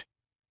sure of it.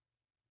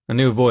 A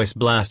new voice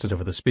blasted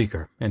over the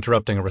speaker,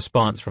 interrupting a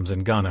response from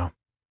Zingano.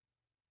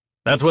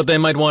 That's what they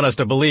might want us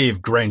to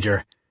believe,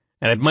 Granger,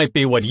 and it might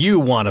be what you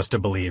want us to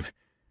believe.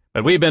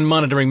 But we've been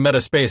monitoring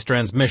metaspace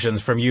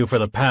transmissions from you for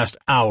the past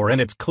hour, and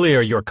it's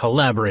clear you're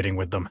collaborating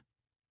with them.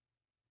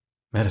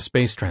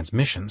 Metaspace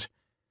transmissions?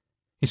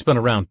 He spun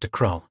around to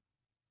Krull.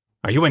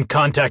 Are you in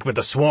contact with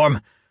the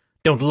swarm?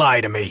 Don't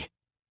lie to me.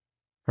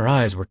 Her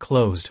eyes were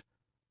closed.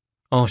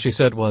 All she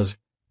said was,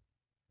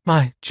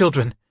 My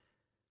children.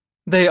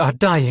 They are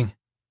dying.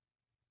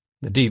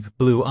 The deep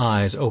blue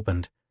eyes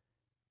opened.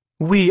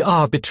 We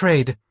are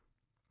betrayed.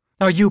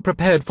 Are you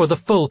prepared for the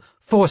full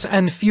force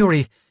and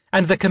fury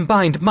and the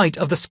combined might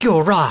of the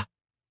Skjora?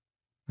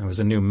 There was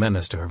a new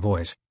menace to her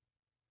voice.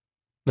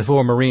 The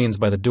 4 Marines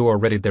by the door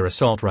readied their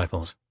assault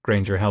rifles.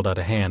 Granger held out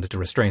a hand to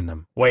restrain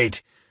them.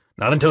 Wait,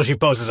 not until she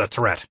poses a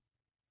threat.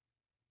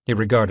 He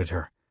regarded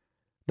her.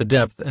 The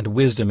depth and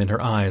wisdom in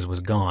her eyes was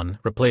gone,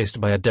 replaced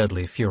by a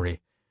deadly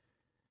fury.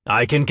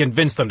 I can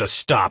convince them to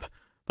stop,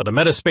 but the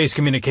metaspace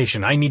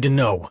communication, I need to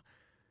know.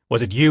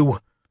 Was it you?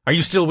 Are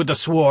you still with the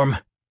swarm?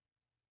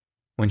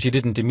 When she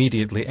didn't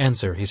immediately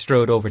answer, he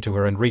strode over to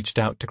her and reached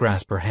out to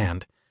grasp her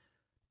hand.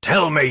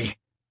 Tell me,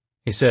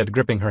 he said,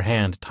 gripping her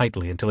hand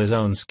tightly until his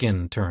own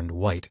skin turned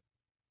white.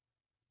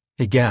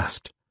 He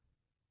gasped.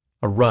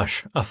 A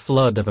rush, a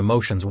flood of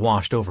emotions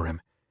washed over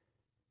him.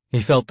 He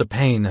felt the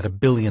pain at 1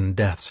 billion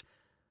deaths.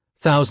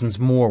 Thousands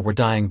more were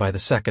dying by the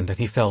second, and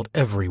he felt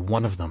every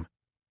one of them.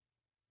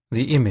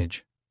 The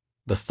image,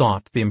 the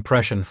thought, the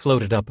impression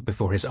floated up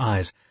before his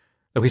eyes,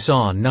 though he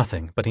saw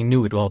nothing, but he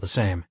knew it all the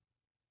same.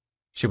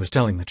 She was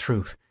telling the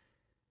truth.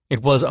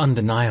 It was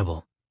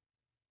undeniable.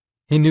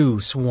 He knew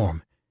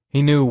Swarm.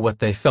 He knew what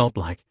they felt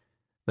like,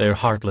 their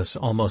heartless,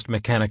 almost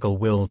mechanical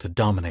will to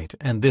dominate,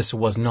 and this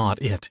was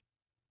not it.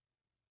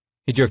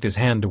 He jerked his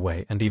hand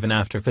away, and even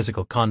after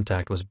physical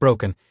contact was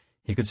broken,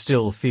 he could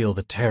still feel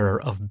the terror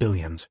of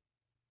billions.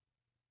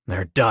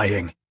 They're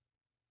dying.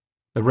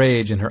 The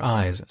rage in her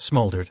eyes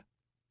smoldered.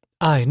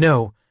 I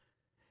know.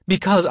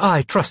 Because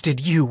I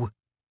trusted you.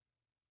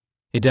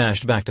 He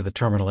dashed back to the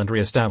terminal and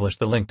reestablished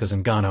the link to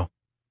Zingano.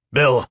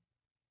 Bill,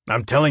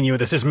 I'm telling you,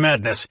 this is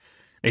madness.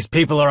 These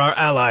people are our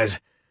allies.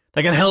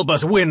 They can help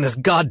us win this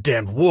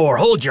goddamned war.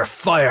 Hold your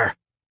fire.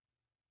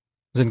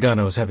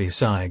 Zingano's heavy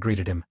sigh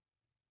greeted him.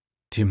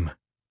 Tim,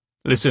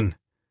 listen.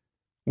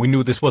 We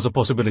knew this was a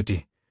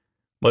possibility.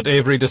 But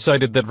Avery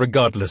decided that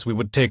regardless we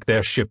would take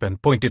their ship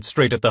and point it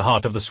straight at the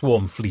heart of the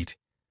swarm fleet.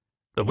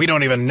 But we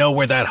don't even know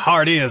where that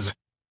heart is.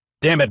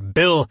 Damn it,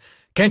 Bill.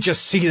 Can't you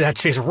see that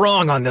she's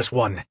wrong on this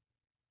one?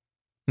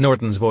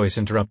 Norton's voice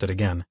interrupted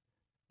again.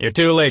 You're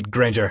too late,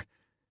 Granger.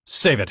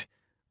 Save it.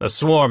 The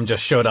swarm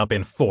just showed up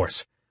in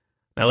force.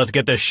 Now let's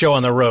get this show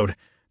on the road.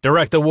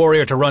 Direct the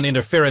Warrior to run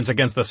interference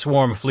against the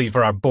swarm fleet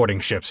for our boarding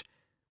ships.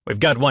 We've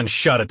got one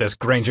shot at this,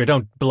 Granger.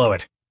 Don't blow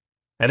it.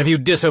 And if you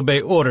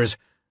disobey orders,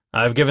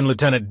 I've given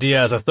Lieutenant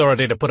Diaz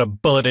authority to put a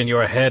bullet in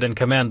your head and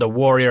command the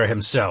Warrior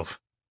himself.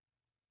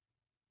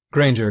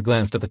 Granger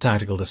glanced at the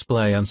tactical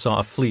display and saw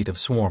a fleet of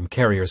swarm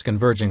carriers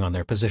converging on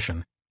their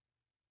position.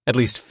 At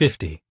least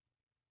 50.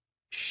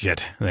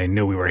 Shit, they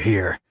knew we were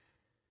here.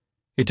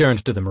 He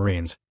turned to the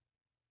Marines.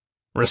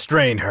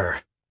 Restrain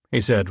her,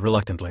 he said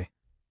reluctantly.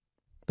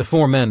 The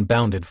 4 men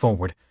bounded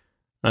forward.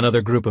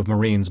 Another group of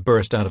Marines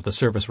burst out of the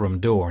service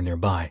room door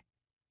nearby.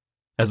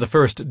 As the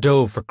first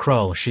dove for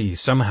Krull, she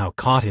somehow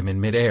caught him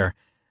in midair,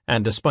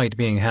 and despite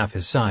being half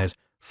his size,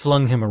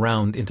 flung him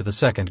around into the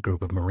second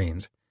group of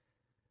Marines.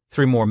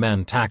 3 more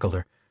men tackled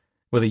her.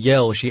 With a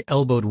yell, she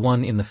elbowed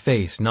one in the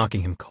face,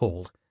 knocking him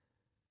cold.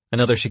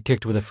 Another she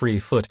kicked with a free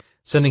foot,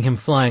 sending him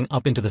flying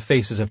up into the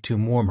faces of 2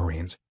 more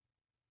Marines.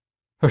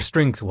 Her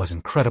strength was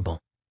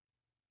incredible.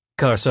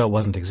 Carsa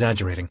wasn't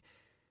exaggerating.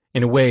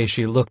 In a way,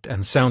 she looked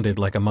and sounded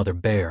like a mother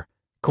bear,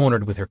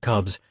 cornered with her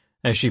cubs,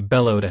 as she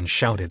bellowed and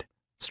shouted,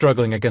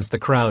 struggling against the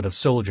crowd of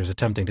soldiers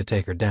attempting to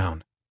take her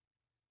down.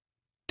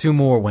 2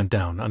 more went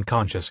down,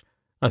 unconscious.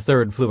 A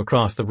third flew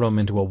across the room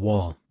into a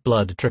wall,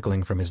 blood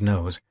trickling from his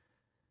nose.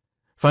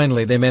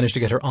 Finally, they managed to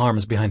get her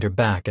arms behind her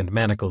back and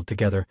manacled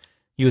together,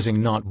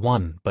 using not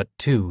 1 but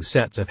 2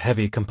 sets of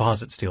heavy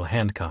composite steel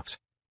handcuffs.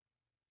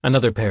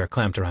 Another pair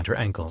clamped around her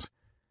ankles.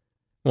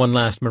 One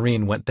last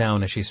Marine went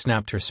down as she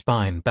snapped her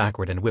spine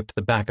backward and whipped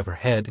the back of her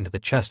head into the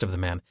chest of the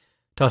man,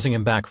 tossing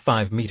him back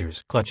 5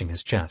 meters, clutching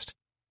his chest.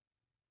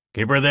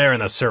 "Keep her there in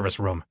the service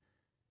room,"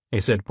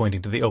 he said,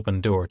 pointing to the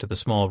open door to the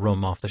small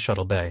room off the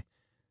shuttle bay.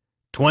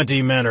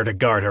 20 men are to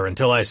guard her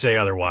until I say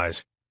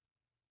otherwise.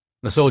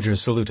 The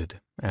soldiers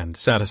saluted, and,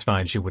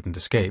 satisfied she wouldn't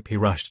escape, he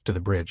rushed to the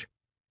bridge.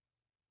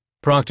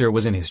 Proctor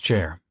was in his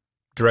chair,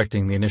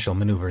 directing the initial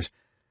maneuvers.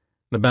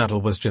 The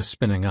battle was just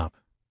spinning up.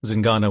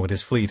 Zingano and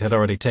his fleet had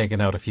already taken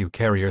out a few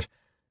carriers,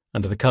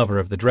 under the cover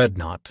of the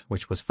dreadnought,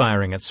 which was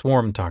firing at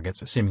swarm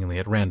targets seemingly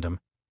at random.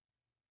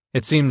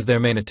 It seems their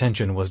main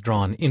attention was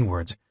drawn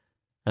inwards,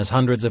 as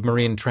hundreds of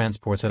marine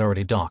transports had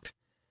already docked.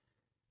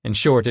 In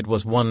short, it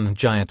was one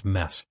giant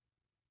mess.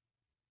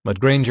 But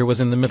Granger was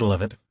in the middle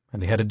of it,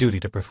 and he had a duty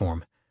to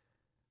perform.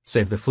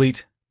 Save the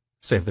fleet,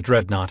 save the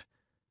dreadnought,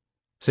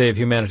 save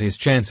humanity's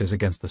chances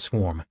against the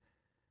swarm,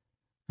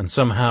 and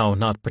somehow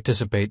not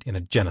participate in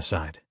a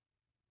genocide.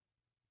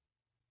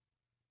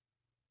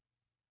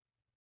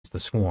 The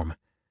swarm,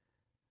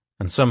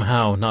 and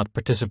somehow not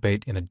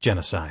participate in a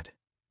genocide.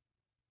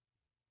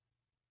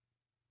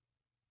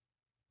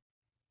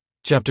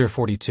 Chapter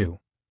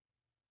 42.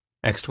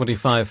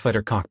 X-25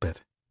 Fighter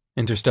Cockpit,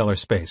 Interstellar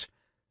Space,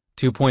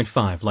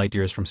 2.5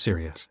 light-years from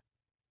Sirius.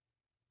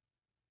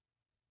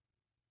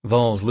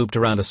 Vols looped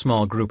around a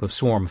small group of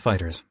swarm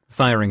fighters,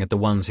 firing at the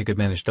ones he could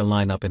manage to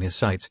line up in his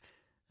sights,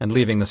 and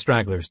leaving the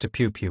stragglers to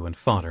Pew-Pew and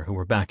Fodder, who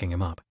were backing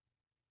him up.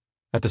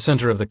 At the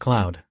center of the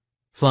cloud,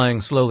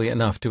 flying slowly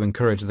enough to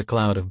encourage the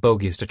cloud of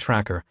bogies to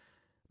track her,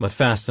 but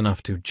fast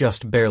enough to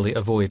just barely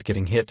avoid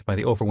getting hit by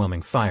the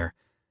overwhelming fire,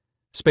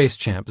 Space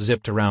Champ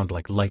zipped around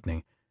like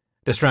lightning,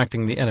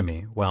 distracting the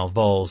enemy while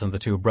Vols and the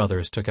 2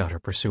 brothers took out her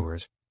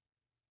pursuers.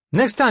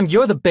 "Next time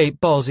you're the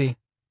bait, Ballsy,"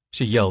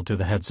 she yelled through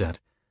the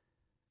headset.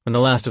 When the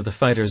last of the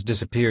fighters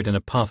disappeared in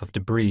a puff of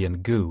debris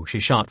and goo,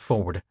 she shot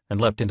forward and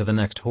leapt into the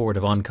next horde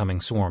of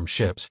oncoming swarm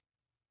ships.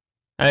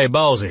 "Hey,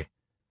 Ballsy,"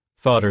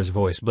 Fodder's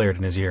voice blared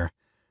in his ear.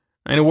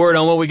 "Ain't a word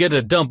on what we get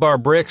to dump our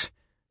bricks?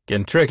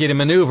 Getting tricky to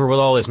maneuver with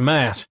all this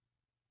mass."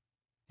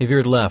 He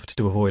veered left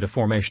to avoid a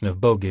formation of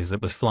bogies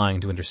that was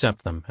flying to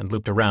intercept them and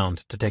looped around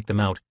to take them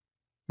out,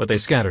 but they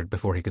scattered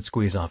before he could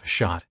squeeze off a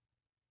shot.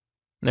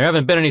 "There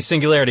haven't been any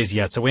singularities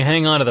yet, so we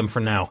hang on to them for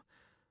now.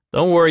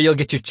 Don't worry, you'll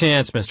get your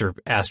chance, Mr.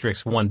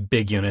 Asterisk 1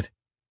 big unit."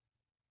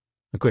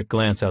 A quick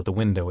glance out the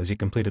window as he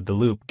completed the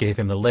loop gave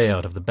him the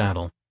layout of the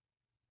battle.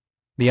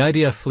 The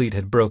IDF fleet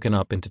had broken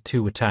up into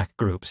 2 attack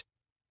groups,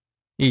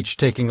 each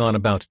taking on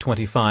about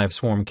 25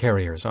 swarm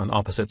carriers on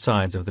opposite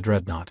sides of the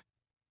dreadnought.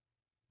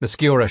 The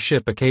Sciorra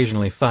ship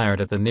occasionally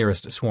fired at the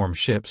nearest swarm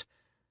ships,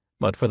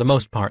 but for the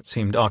most part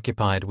seemed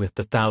occupied with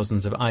the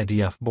thousands of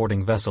IDF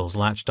boarding vessels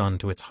latched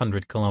onto its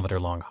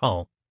 100-kilometer-long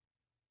hull.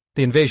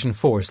 The invasion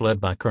force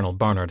led by Colonel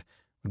Barnard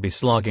would be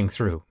slogging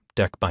through,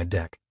 deck by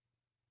deck.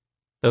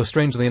 Though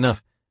strangely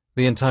enough,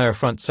 the entire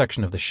front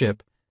section of the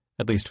ship,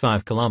 at least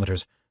 5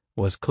 kilometers,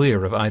 was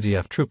clear of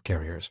IDF troop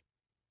carriers.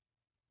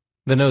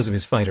 The nose of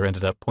his fighter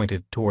ended up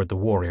pointed toward the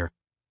Warrior.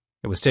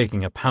 It was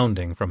taking a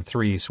pounding from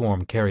 3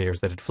 swarm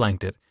carriers that had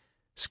flanked it,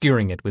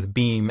 skewering it with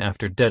beam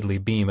after deadly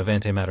beam of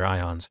antimatter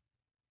ions.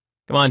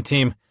 "Come on,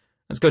 team.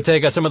 Let's go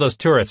take out some of those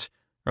turrets,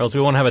 or else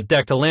we won't have a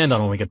deck to land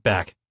on when we get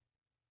back."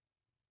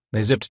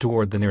 They zipped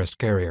toward the nearest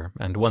carrier,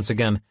 and once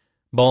again,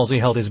 Ballsy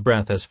held his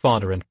breath as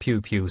Fodder and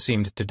Pew-Pew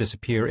seemed to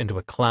disappear into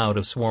a cloud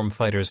of swarm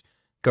fighters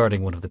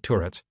guarding one of the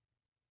turrets.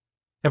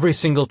 Every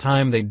single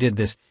time they did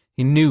this,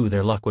 he knew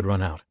their luck would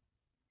run out.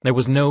 There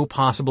was no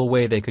possible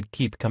way they could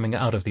keep coming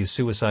out of these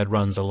suicide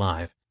runs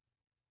alive.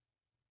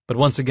 But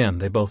once again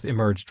they both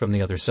emerged from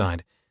the other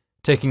side,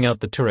 taking out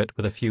the turret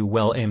with a few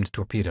well-aimed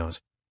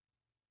torpedoes.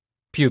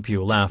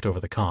 Pew-Pew laughed over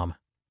the comm.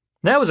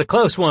 "That was a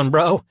close one,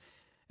 bro.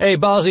 Hey,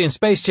 Ballsy and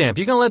Space Champ,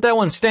 you gonna let that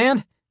one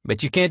stand?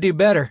 Bet you can't do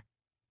better."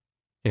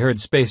 He heard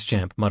Space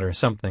Champ mutter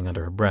something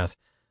under her breath,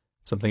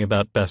 something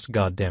about best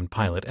goddamn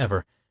pilot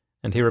ever,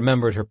 and he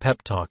remembered her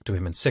pep talk to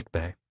him in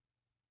sickbay.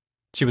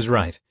 She was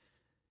right.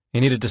 He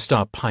needed to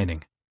stop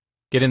pining,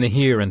 get in the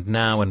here and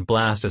now and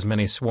blast as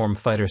many swarm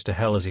fighters to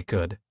hell as he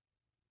could.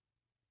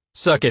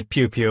 "Suck it,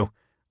 Pew-Pew.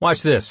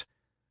 Watch this.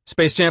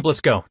 Space Champ,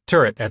 let's go.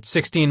 Turret at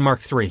 16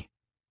 Mark III.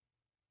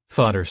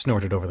 Fodder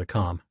snorted over the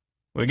comm.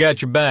 "We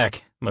got your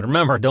back, but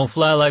remember, don't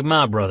fly like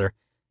my brother."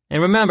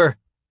 "And remember,"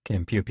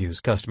 came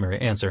Pew-Pew's customary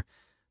answer,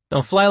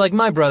 "don't fly like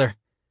my brother."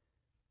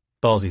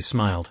 Ballsy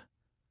smiled.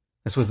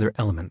 This was their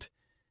element.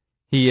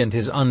 He and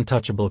his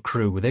untouchable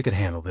crew, they could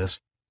handle this.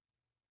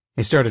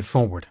 He started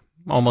forward,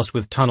 almost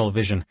with tunnel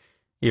vision,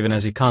 even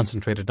as he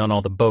concentrated on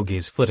all the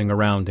bogies flitting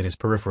around in his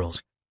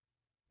peripherals.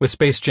 With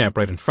Space Champ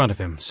right in front of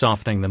him,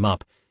 softening them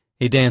up,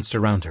 he danced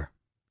around her,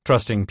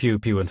 trusting Pew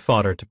Pew and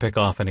Fodder to pick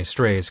off any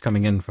strays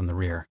coming in from the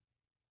rear.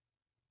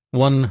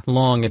 One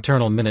long,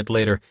 eternal minute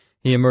later,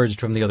 he emerged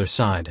from the other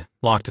side,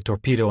 locked a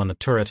torpedo on the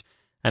turret,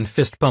 and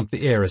fist-pumped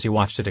the air as he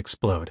watched it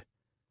explode.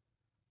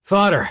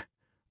 "Fodder,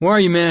 where are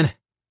you, man?"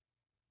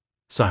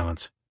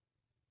 Silence.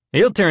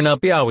 "He'll turn up,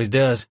 he always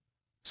does,"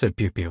 said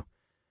Pew Pew.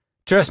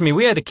 "Trust me,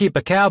 we had to keep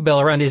a cowbell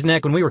around his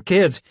neck when we were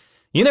kids.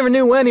 You never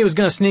knew when he was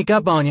going to sneak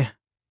up on you."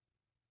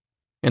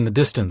 In the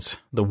distance,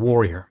 the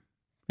Warrior,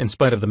 in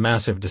spite of the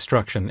massive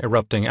destruction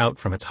erupting out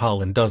from its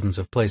hull in dozens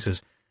of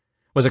places,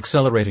 was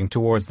accelerating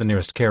towards the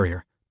nearest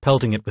carrier,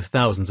 pelting it with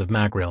thousands of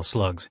magrail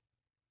slugs.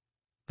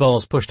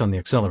 Vols pushed on the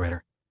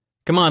accelerator.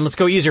 "Come on, let's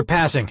go easier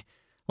passing.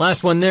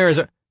 Last one there is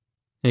a—"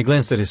 He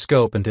glanced at his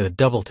scope and did a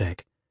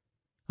double-take.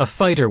 A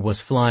fighter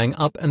was flying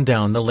up and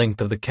down the length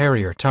of the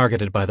carrier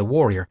targeted by the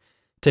Warrior,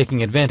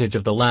 taking advantage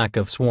of the lack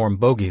of swarm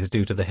bogies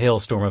due to the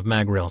hailstorm of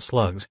magrail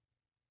slugs.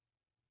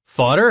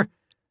 "Fodder?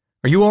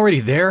 Are you already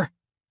there?"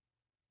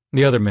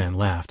 The other man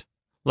laughed.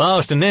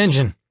 "Lost an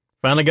engine.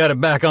 Finally got it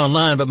back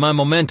online, but my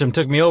momentum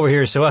took me over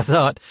here, so I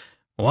thought,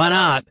 why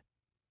not?"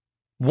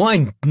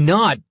 "Why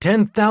not?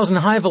 10,000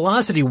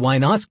 high-velocity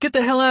why-nots? Get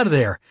the hell out of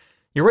there.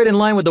 You're right in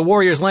line with the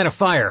Warrior's line of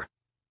fire."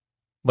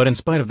 But in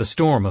spite of the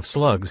storm of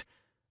slugs,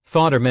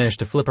 Fodder managed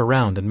to flip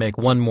around and make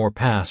one more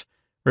pass,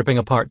 ripping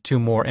apart 2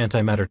 more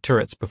antimatter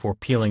turrets before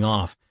peeling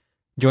off,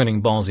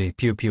 joining Ballsy,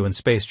 Pew Pew, and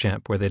Space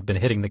Champ where they'd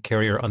been hitting the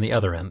carrier on the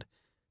other end,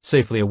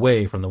 safely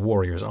away from the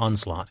Warrior's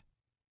onslaught.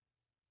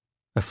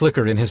 A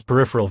flicker in his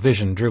peripheral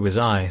vision drew his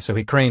eye, so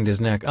he craned his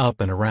neck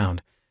up and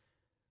around.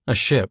 A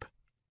ship,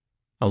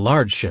 a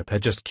large ship,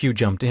 had just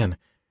Q-jumped in,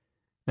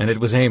 and it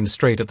was aimed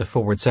straight at the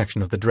forward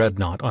section of the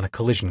dreadnought on a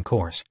collision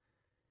course.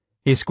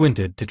 He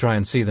squinted to try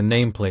and see the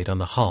nameplate on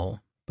the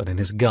hull, but in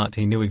his gut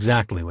he knew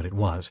exactly what it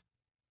was.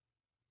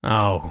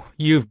 "Oh,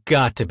 you've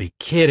got to be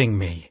kidding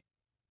me."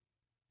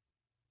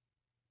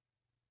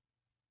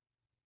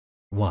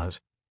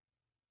 Was.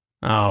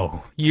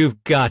 "Oh,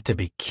 you've got to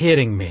be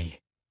kidding me."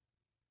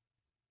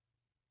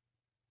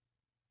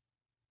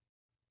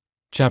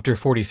 Chapter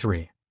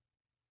 43.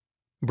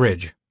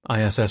 Bridge,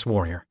 ISS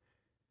Warrior.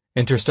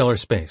 Interstellar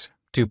space,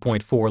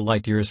 2.4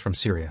 light-years from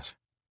Sirius.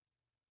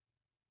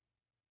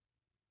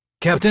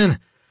 "Captain,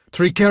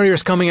 3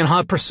 carriers coming in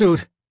hot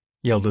pursuit,"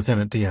 yelled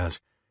Lieutenant Diaz.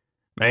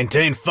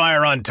 "Maintain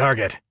fire on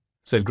target,"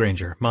 said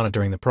Granger,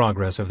 monitoring the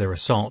progress of their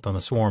assault on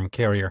the swarm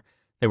carrier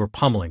they were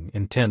pummeling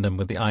in tandem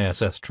with the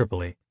ISS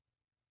Tripoli.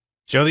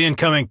 "Show the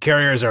incoming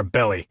carriers our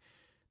belly.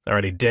 It's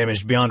already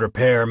damaged beyond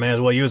repair, may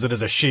as well use it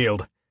as a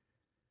shield."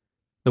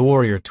 The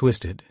Warrior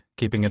twisted,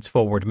 keeping its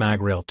forward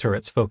magrail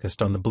turrets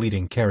focused on the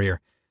bleeding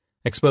carrier,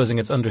 exposing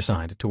its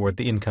underside toward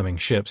the incoming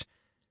ships,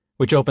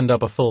 which opened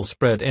up a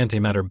full-spread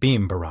antimatter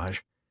beam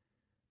barrage.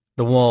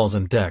 The walls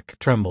and deck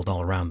trembled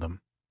all around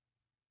them.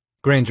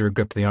 Granger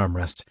gripped the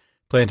armrests,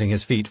 planting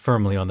his feet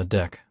firmly on the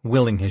deck,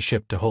 willing his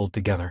ship to hold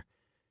together.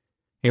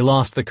 He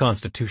lost the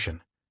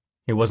Constitution.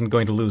 He wasn't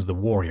going to lose the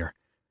Warrior,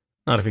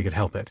 not if he could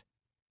help it.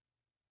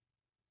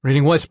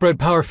 "Reading widespread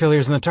power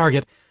failures in the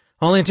target.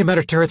 All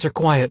antimatter turrets are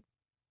quiet,"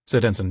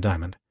 said Ensign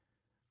Diamond.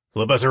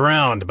 "Flip us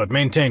around, but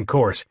maintain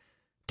course.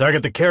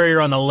 Target the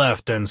carrier on the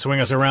left and swing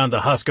us around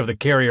the husk of the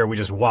carrier we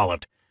just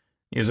walloped.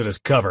 Use it as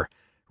cover.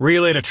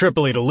 Relay to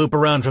Tripoli to loop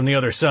around from the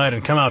other side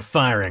and come out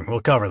firing.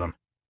 We'll cover them."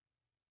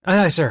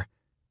 "Aye, aye, sir,"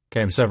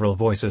 came several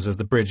voices as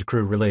the bridge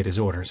crew relayed his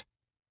orders.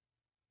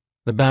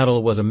 The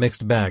battle was a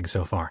mixed bag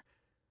so far.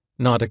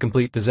 Not a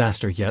complete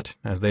disaster yet,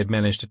 as they had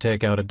managed to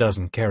take out a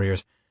dozen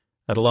carriers,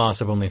 at a loss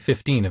of only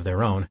 15 of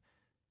their own,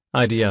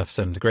 IDF's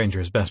and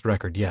Granger's best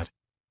record yet.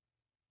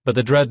 But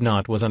the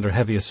dreadnought was under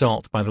heavy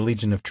assault by the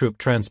legion of troop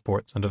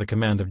transports under the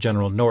command of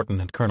General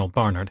Norton and Colonel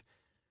Barnard.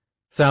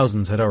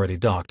 Thousands had already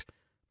docked,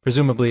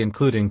 presumably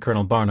including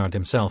Colonel Barnard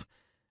himself,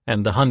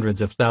 and the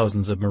hundreds of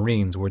thousands of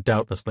Marines were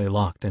doubtlessly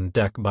locked in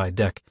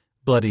deck-by-deck,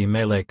 bloody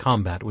melee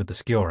combat with the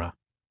Sciorra.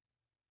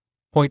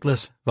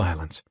 Pointless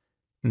violence,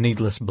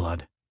 needless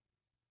blood.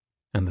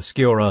 And the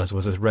Sciorra's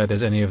was as red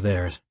as any of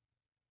theirs.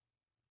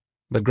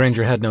 But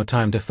Granger had no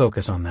time to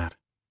focus on that.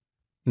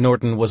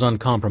 Norton was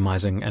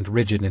uncompromising and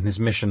rigid in his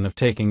mission of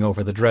taking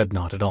over the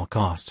dreadnought at all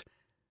costs,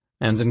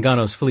 and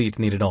Zingano's fleet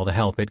needed all the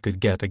help it could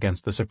get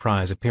against the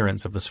surprise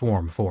appearance of the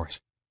swarm force.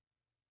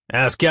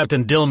 "Ask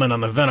Captain Dillman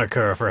on the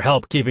Venaker for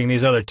help keeping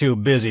these other 2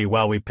 busy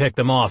while we pick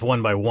them off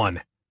one by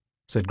one,"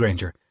 said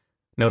Granger,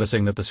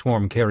 noticing that the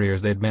swarm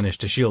carriers they'd managed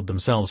to shield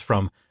themselves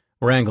from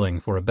were angling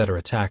for a better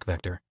attack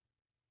vector.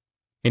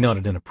 He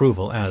nodded in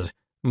approval as,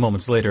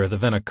 moments later, the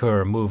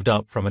Venaker moved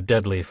up from a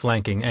deadly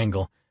flanking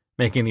angle,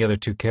 making the other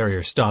 2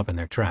 carriers stop in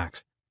their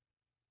tracks.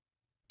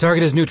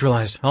 "Target is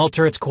neutralized. All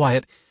turrets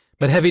quiet,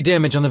 but heavy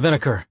damage on the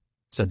Venaker,"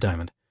 said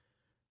Diamond.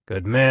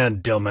 "Good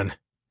man, Dillman,"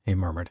 he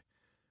murmured.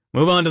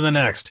 "Move on to the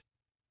next."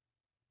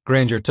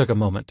 Granger took a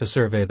moment to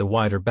survey the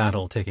wider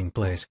battle taking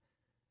place.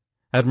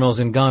 Admiral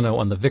Zingano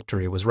on the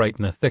Victory was right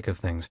in the thick of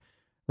things,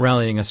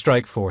 rallying a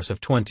strike force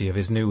of 20 of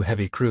his new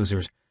heavy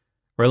cruisers,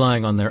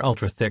 relying on their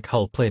ultra-thick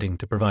hull plating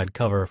to provide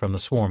cover from the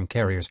swarm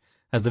carriers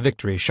as the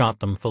Victory shot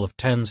them full of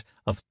tens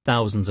of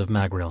thousands of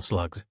magrail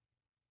slugs.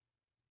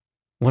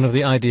 One of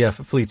the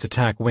IDF fleet's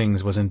attack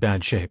wings was in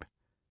bad shape.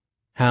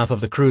 Half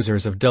of the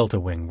cruisers of Delta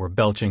Wing were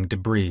belching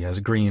debris as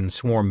green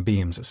swarm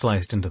beams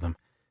sliced into them.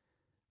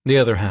 The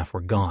other half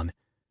were gone,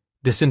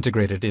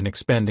 disintegrated in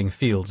expanding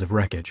fields of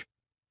wreckage.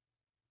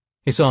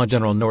 He saw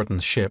General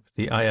Norton's ship,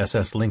 the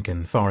ISS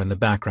Lincoln, far in the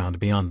background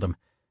beyond them,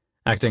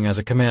 acting as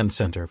a command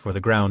center for the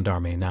ground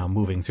army now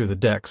moving through the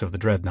decks of the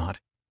dreadnought.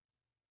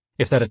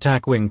 If that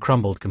attack wing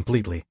crumbled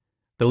completely,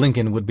 the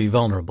Lincoln would be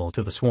vulnerable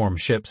to the swarm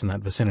ships in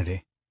that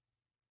vicinity.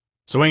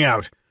 Swing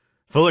out.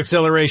 Full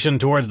acceleration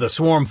towards the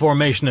swarm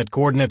formation at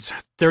coordinates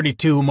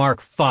 32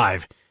 Mark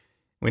 5.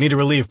 We need to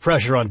relieve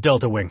pressure on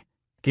Delta Wing.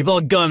 Keep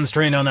all guns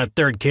trained on that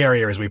third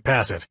carrier as we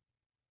pass it.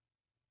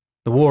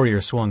 The Warrior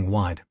swung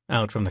wide,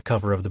 out from the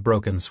cover of the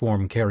broken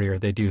swarm carrier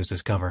they'd used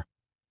as cover.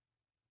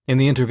 In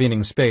the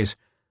intervening space,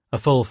 a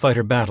full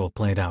fighter battle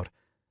played out,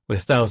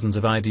 with thousands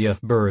of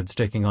IDF birds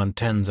taking on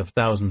tens of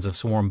thousands of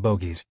swarm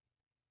bogies.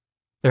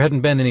 There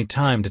hadn't been any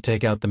time to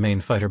take out the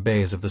main fighter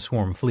bays of the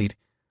swarm fleet,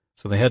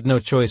 so they had no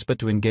choice but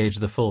to engage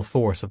the full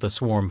force of the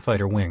swarm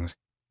fighter wings.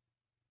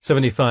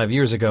 75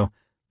 years ago,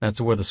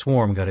 that's where the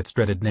swarm got its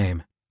dreaded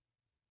name.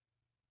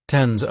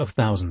 Tens of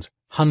thousands,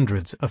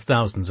 hundreds of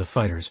thousands of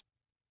fighters.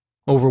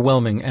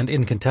 Overwhelming and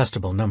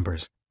incontestable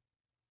numbers.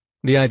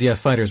 The IDF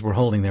fighters were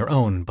holding their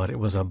own, but it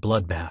was a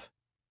bloodbath.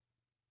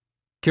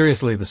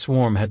 Curiously, the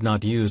swarm had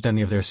not used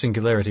any of their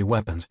singularity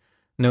weapons,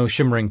 no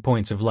shimmering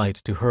points of light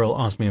to hurl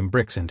osmium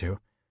bricks into.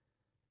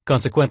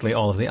 Consequently,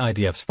 all of the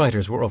IDF's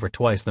fighters were over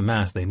twice the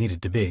mass they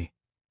needed to be.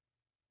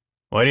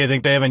 Why do you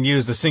think they haven't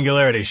used the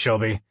singularities,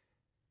 Shelby?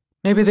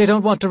 Maybe they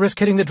don't want to risk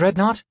hitting the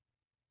dreadnought?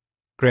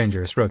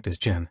 Granger stroked his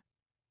chin.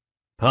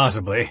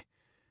 Possibly.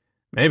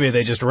 Maybe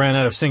they just ran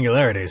out of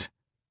singularities.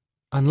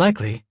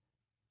 Unlikely,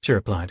 she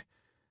replied.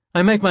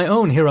 I make my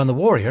own here on the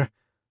Warrior.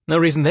 No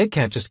reason they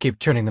can't just keep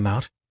churning them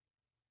out.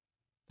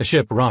 The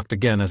ship rocked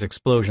again as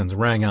explosions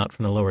rang out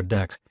from the lower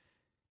decks.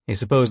 He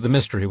supposed the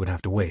mystery would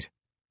have to wait.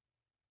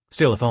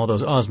 Still, if all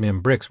those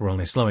osmium bricks were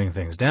only slowing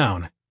things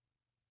down...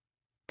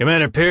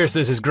 Commander Pierce,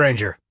 this is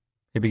Granger,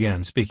 he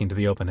began, speaking to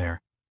the open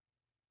air.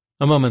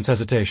 A moment's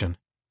hesitation.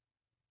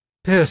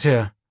 Pierce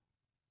here.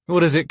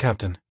 What is it,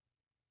 Captain?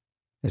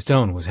 His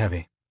tone was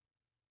heavy.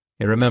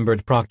 He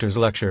remembered Proctor's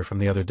lecture from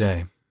the other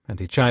day, and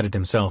he chided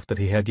himself that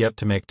he had yet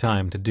to make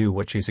time to do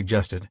what she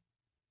suggested.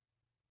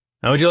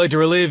 How would you like to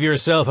relieve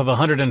yourself of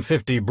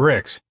 150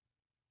 bricks?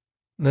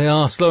 They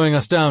are slowing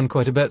us down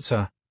quite a bit,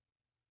 sir.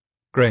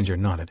 Granger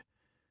nodded.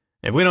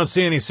 If we don't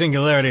see any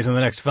singularities in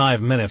the next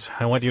 5 minutes,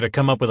 I want you to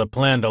come up with a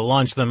plan to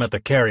launch them at the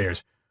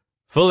carriers.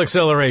 Full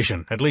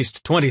acceleration, at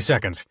least 20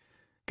 seconds.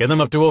 Get them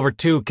up to over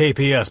 2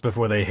 kps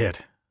before they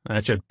hit.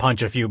 That should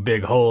punch a few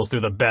big holes through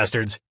the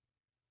bastards.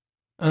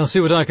 I'll see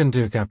what I can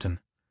do, Captain.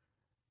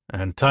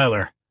 And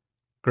Tyler,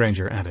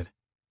 Granger added.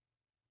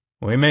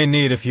 We may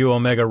need a few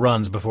Omega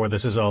runs before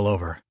this is all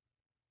over.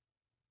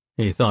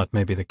 He thought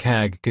maybe the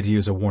CAG could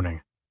use a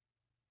warning.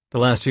 The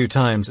last few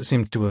times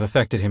seemed to have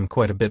affected him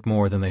quite a bit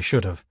more than they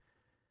should have.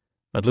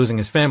 But losing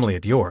his family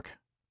at York,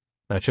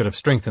 that should have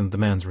strengthened the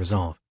man's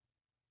resolve.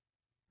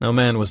 No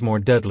man was more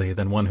deadly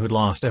than one who'd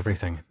lost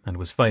everything and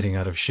was fighting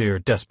out of sheer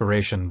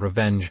desperation,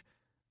 revenge,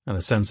 and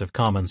a sense of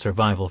common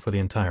survival for the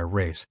entire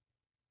race.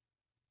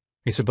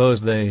 He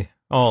supposed they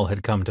all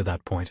had come to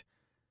that point.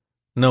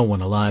 No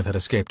one alive had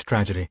escaped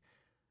tragedy.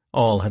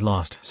 All had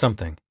lost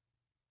something.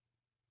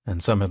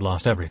 And some had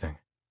lost everything.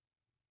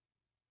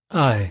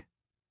 I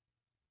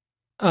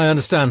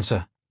understand,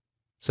 sir,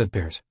 said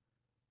Pierce.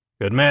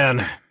 Good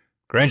man.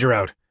 Granger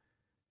out.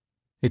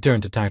 He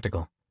turned to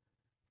tactical.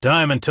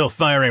 Time until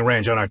firing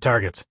range on our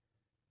targets.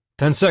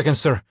 10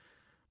 seconds, sir.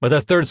 But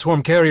that third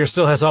swarm carrier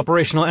still has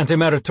operational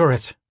antimatter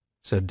turrets,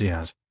 said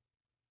Diaz.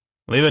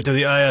 Leave it to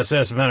the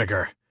ISS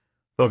Vinegar.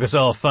 Focus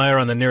all fire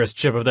on the nearest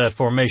ship of that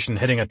formation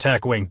hitting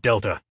attack wing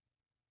Delta.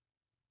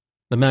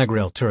 The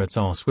magrail turrets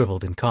all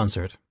swiveled in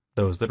concert,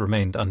 those that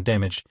remained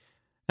undamaged,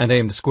 and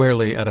aimed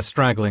squarely at a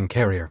straggling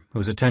carrier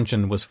whose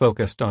attention was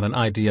focused on an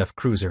IDF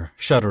cruiser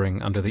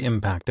shuddering under the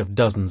impact of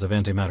dozens of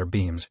antimatter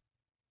beams.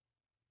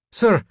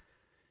 Sir,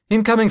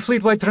 incoming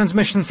fleet-wide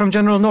transmission from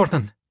General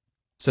Norton,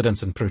 said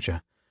Ensign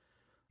Prucha.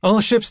 All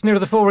ships near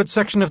the forward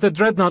section of the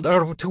dreadnought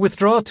are to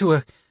withdraw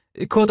to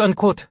a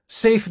quote-unquote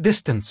safe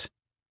distance.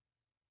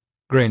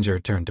 Granger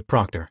turned to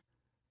Proctor.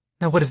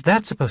 Now what is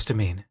that supposed to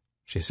mean?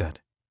 She said.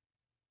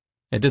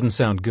 It didn't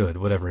sound good,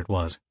 whatever it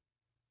was.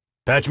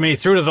 Patch me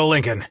through to the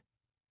Lincoln.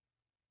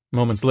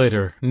 Moments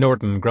later,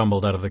 Norton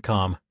grumbled out of the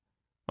comm.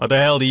 What the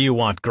hell do you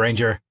want,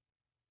 Granger?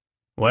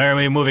 Why are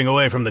we moving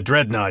away from the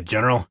dreadnought,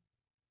 General?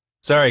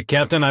 Sorry,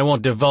 Captain, I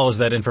won't divulge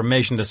that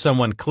information to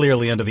someone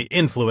clearly under the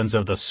influence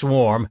of the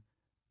swarm.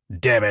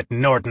 Damn it,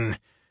 Norton.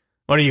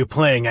 What are you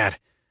playing at?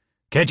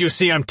 Can't you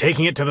see I'm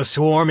taking it to the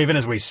swarm even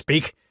as we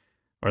speak?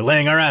 We're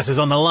laying our asses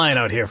on the line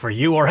out here for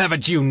you, or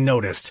haven't you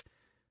noticed?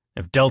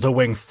 If Delta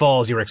Wing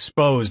falls, you're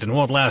exposed and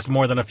won't last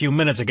more than a few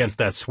minutes against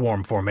that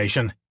swarm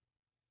formation.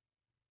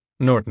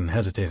 Norton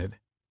hesitated.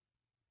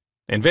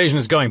 The invasion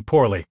is going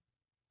poorly.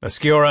 The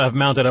Skiora have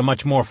mounted a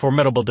much more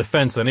formidable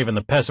defense than even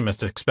the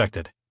pessimists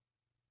expected.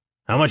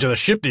 How much of the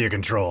ship do you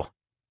control?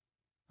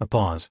 A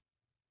pause.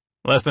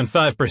 Less than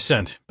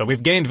 5%, but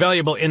we've gained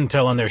valuable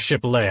intel on their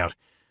ship layout.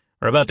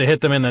 We're about to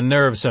hit them in the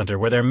nerve center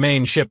where their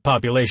main ship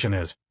population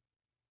is.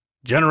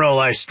 General,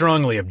 I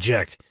strongly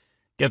object.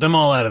 Get them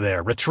all out of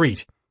there.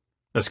 Retreat.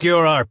 The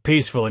Skiora are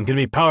peaceful and can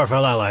be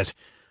powerful allies.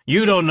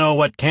 You don't know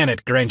what can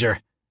it,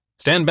 Granger.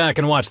 Stand back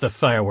and watch the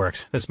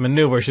fireworks. This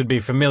maneuver should be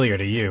familiar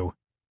to you.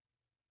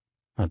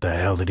 What the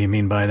hell did he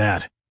mean by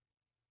that?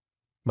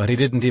 But he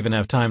didn't even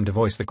have time to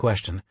voice the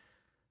question.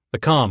 The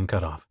comm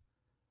cut off.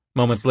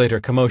 Moments later,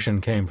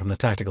 commotion came from the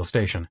tactical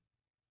station.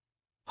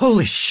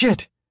 "Holy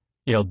shit!"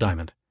 yelled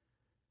Diamond.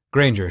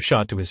 Granger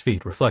shot to his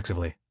feet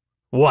reflexively.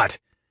 What?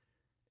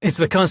 "It's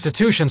the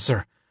Constitution,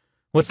 sir.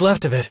 What's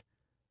left of it."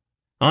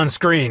 On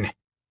screen.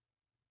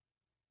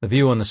 The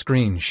view on the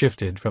screen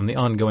shifted from the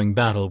ongoing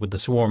battle with the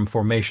swarm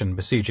formation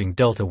besieging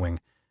Delta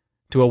Wing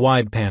to a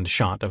wide-panned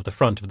shot of the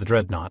front of the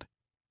dreadnought.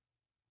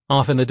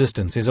 Off in the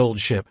distance, his old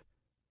ship,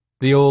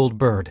 the old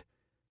bird,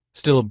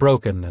 still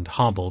broken and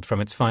hobbled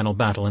from its final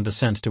battle and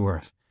descent to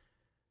Earth,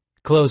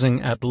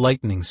 closing at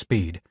lightning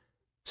speed,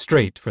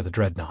 straight for the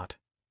dreadnought.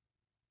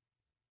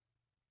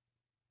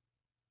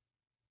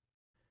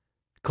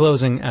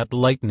 Closing at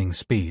lightning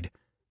speed,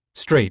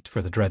 straight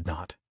for the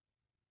dreadnought.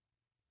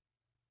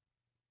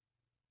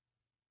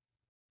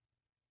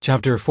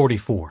 Chapter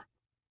 44.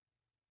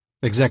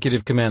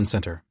 Executive Command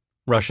Center,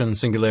 Russian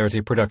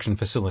Singularity Production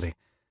Facility,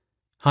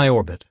 High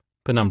Orbit,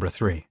 Penumbra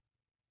 3.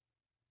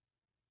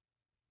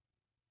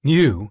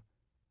 You?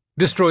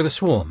 Destroy the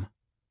swarm?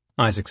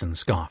 Isaacson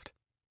scoffed.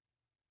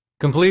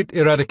 Complete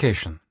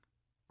eradication,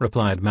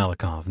 replied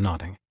Malikov,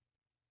 nodding.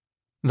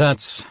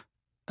 That's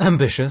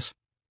ambitious.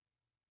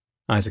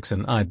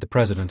 Isaacson eyed the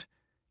president,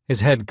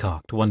 his head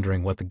cocked,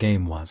 wondering what the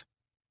game was.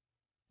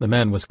 The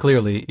man was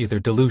clearly either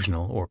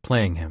delusional or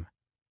playing him.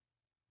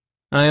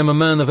 I am a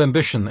man of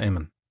ambition,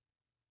 Eamon.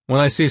 When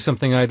I see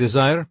something I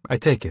desire, I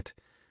take it.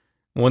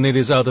 When it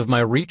is out of my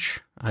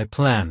reach, I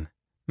plan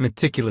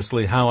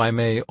meticulously how I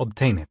may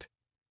obtain it.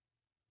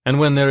 And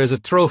when there is a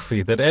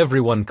trophy that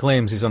everyone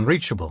claims is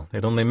unreachable,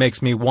 it only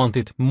makes me want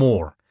it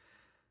more.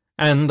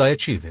 And I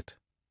achieve it.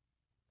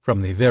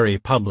 From the very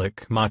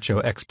public, macho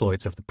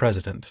exploits of the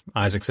president,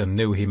 Isaacson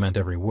knew he meant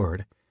every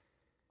word.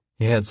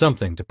 He had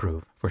something to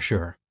prove, for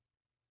sure.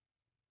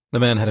 The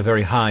man had a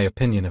very high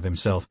opinion of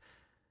himself,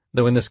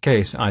 though in this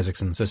case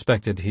Isaacson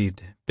suspected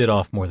he'd bit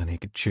off more than he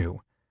could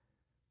chew.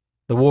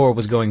 The war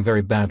was going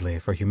very badly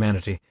for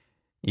humanity,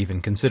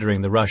 even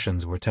considering the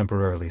Russians were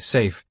temporarily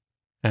safe,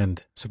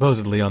 and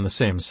supposedly on the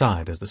same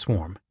side as the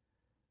swarm.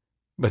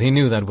 But he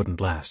knew that wouldn't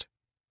last.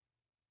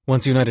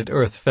 Once United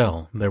Earth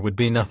fell, there would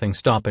be nothing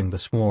stopping the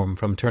swarm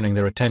from turning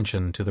their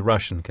attention to the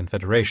Russian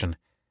Confederation,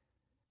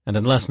 and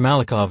unless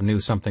Malikov knew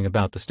something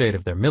about the state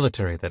of their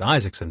military that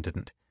Isaacson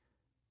didn't,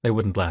 they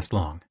wouldn't last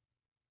long.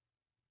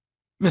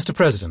 Mr.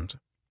 President,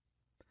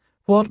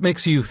 what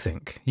makes you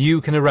think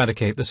you can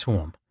eradicate the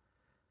swarm?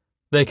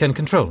 They can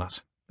control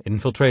us,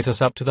 infiltrate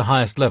us up to the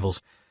highest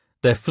levels.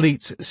 Their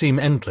fleets seem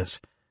endless.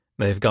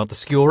 They've got the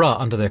Skiora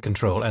under their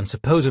control, and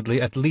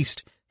supposedly at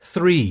least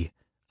 3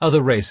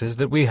 other races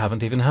that we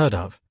haven't even heard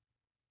of.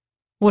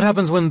 What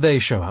happens when they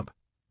show up?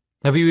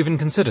 Have you even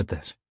considered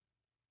this?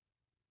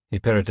 He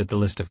parroted the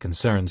list of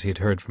concerns he had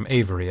heard from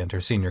Avery and her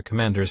senior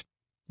commanders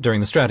during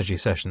the strategy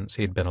sessions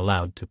he'd been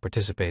allowed to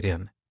participate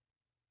in.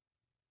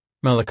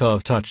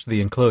 Malikov touched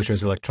the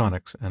enclosure's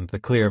electronics, and the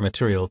clear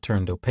material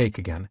turned opaque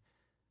again,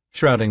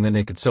 shrouding the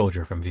naked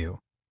soldier from view.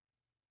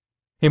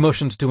 He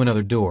motioned to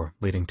another door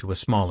leading to a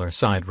smaller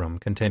side room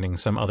containing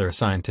some other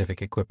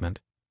scientific equipment.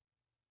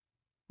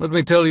 Let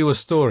me tell you a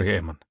story,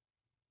 Eamon.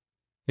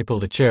 He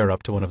pulled a chair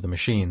up to one of the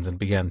machines and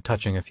began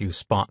touching a few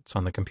spots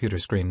on the computer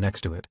screen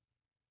next to it.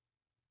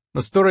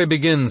 The story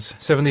begins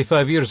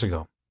 75 years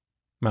ago,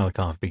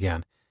 Malikov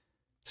began,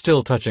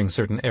 still touching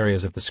certain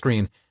areas of the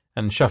screen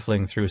and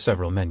shuffling through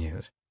several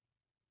menus.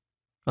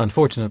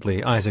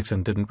 Unfortunately,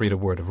 Isaacson didn't read a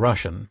word of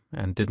Russian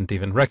and didn't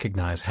even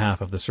recognize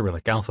half of the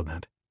Cyrillic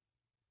alphabet.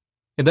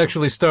 It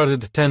actually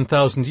started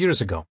 10,000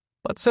 years ago,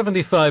 but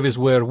 75 is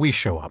where we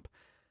show up,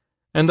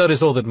 and that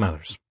is all that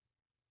matters.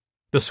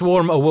 The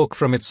swarm awoke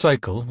from its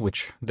cycle,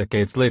 which,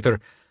 decades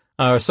later,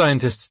 our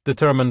scientists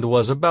determined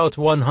was about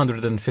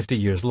 150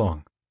 years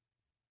long.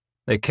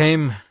 They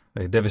came,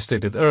 they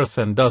devastated Earth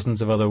and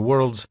dozens of other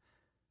worlds,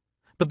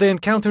 but they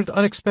encountered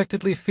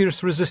unexpectedly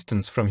fierce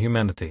resistance from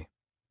humanity.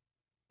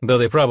 Though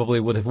they probably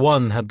would have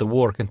won had the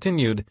war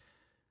continued,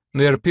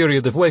 their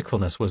period of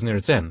wakefulness was near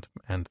its end,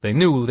 and they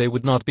knew they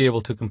would not be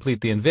able to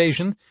complete the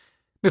invasion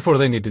before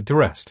they needed to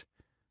rest,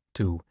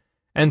 to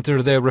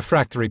enter their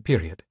refractory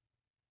period.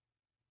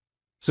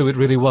 So it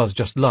really was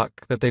just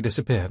luck that they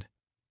disappeared.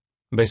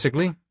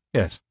 Basically,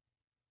 yes.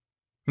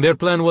 Their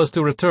plan was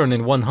to return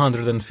in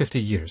 150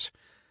 years,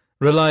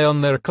 rely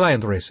on their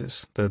client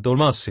races, the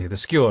Dolmassi, the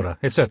Skiora,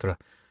 etc.,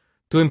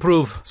 to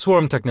improve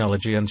swarm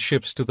technology and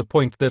ships to the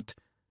point that,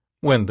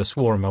 when the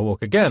swarm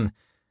awoke again,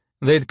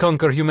 they'd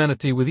conquer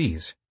humanity with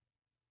ease.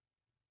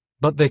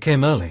 But they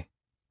came early,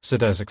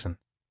 said Isaacson.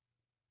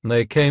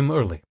 They came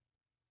early.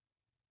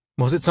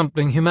 Was it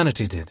something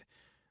humanity did,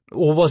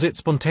 or was it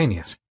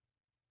spontaneous?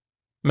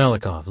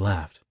 Malikov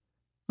laughed.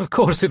 Of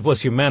course it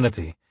was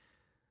humanity.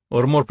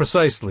 Or more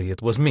precisely,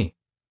 it was me.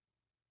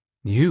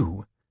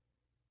 You?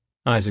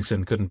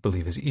 Isaacson couldn't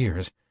believe his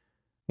ears.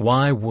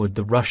 Why would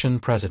the Russian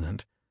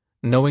president,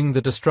 knowing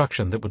the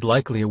destruction that would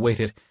likely await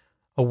it,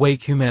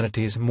 awake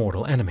humanity's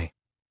mortal enemy?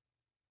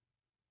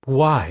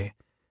 Why?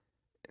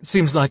 It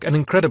seems like an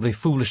incredibly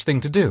foolish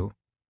thing to do.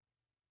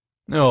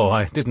 Oh,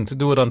 I didn't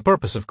do it on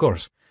purpose, of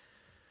course.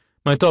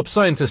 My top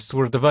scientists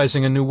were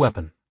devising a new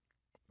weapon.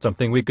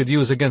 Something we could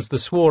use against the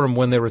swarm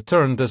when they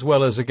returned, as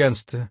well as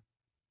against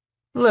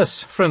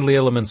less friendly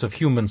elements of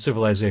human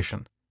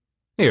civilization.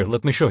 Here,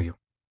 let me show you.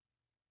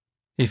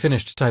 He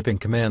finished typing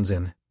commands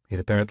in. He'd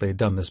apparently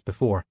done this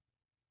before,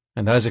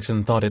 and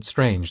Isaacson thought it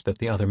strange that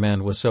the other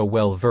man was so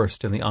well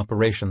versed in the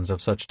operations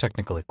of such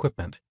technical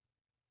equipment.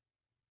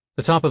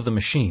 The top of the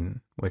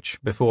machine,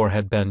 which before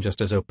had been just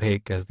as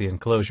opaque as the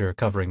enclosure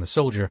covering the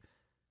soldier,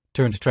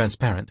 turned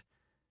transparent,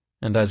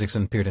 and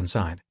Isaacson peered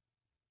inside.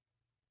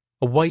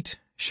 A white,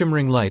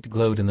 shimmering light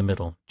glowed in the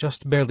middle,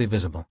 just barely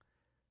visible.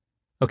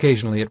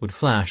 Occasionally it would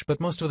flash, but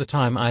most of the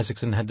time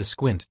Isaacson had to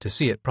squint to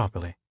see it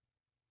properly.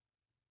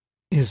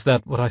 Is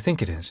that what I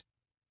think it is?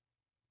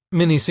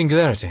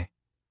 Mini-singularity?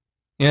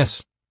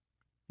 Yes.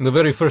 The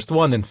very first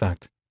one, in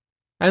fact.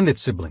 And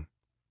its sibling.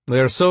 They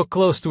are so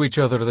close to each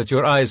other that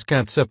your eyes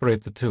can't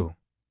separate the two.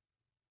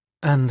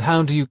 And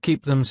how do you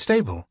keep them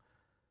stable?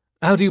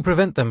 How do you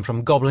prevent them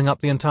from gobbling up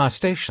the entire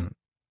station?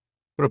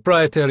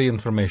 Proprietary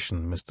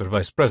information, Mr.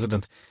 Vice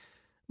President,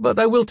 but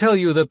I will tell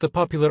you that the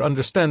popular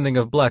understanding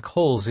of black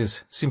holes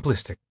is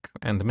simplistic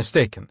and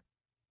mistaken.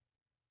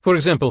 For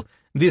example,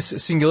 this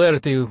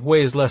singularity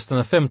weighs less than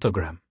a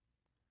femtogram.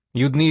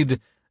 You'd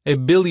need a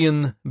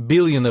billion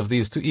of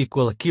these to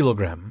equal a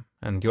kilogram,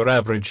 and your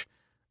average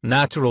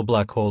natural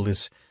black hole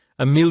is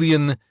a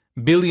million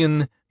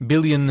billion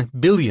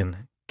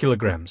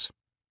kilograms,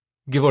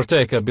 give or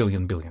take a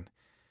billion.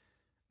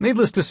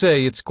 Needless to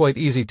say, it's quite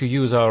easy to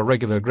use our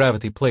regular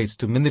gravity plates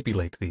to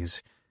manipulate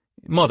these.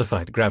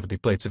 Modified gravity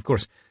plates, of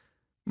course.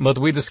 But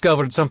we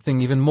discovered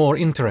something even more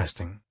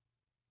interesting.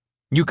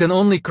 You can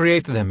only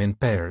create them in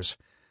pairs,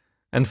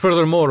 and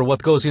furthermore,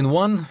 what goes in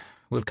one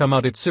will come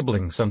out its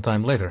sibling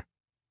sometime later.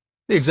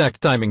 The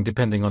exact timing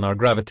depending on our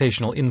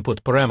gravitational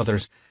input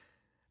parameters.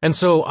 And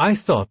so I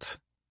thought,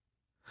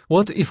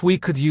 what if we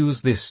could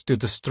use this to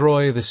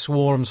destroy the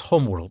swarm's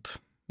homeworld,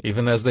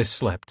 even as they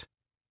slept?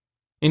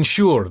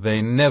 Ensure they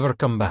never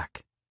come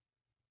back.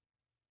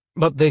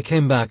 But they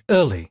came back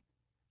early,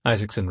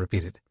 Isaacson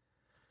repeated.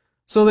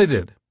 So they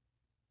did,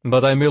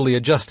 but I merely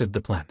adjusted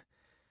the plan.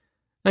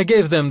 I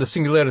gave them the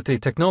singularity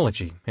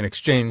technology in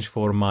exchange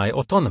for my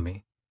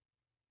autonomy.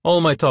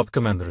 All my top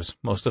commanders,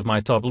 most of my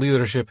top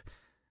leadership,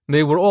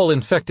 they were all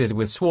infected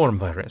with swarm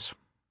virus.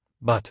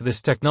 But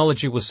this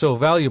technology was so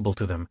valuable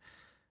to them,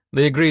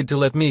 they agreed to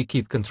let me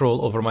keep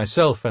control over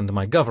myself and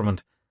my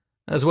government,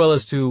 as well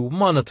as to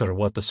monitor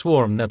what the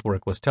swarm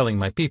network was telling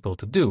my people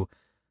to do,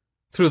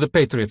 through the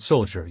Patriot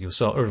soldier you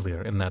saw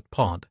earlier in that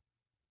pod.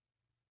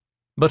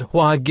 But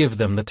why give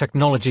them the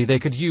technology they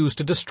could use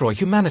to destroy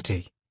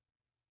humanity?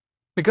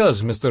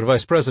 Because, Mr.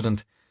 Vice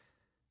President,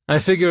 I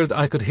figured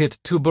I could hit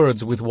two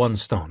birds with one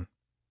stone,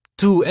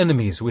 two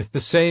enemies with the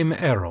same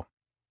arrow.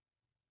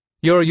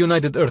 Your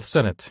United Earth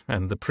Senate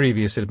and the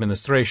previous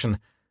administration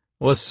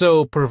was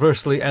so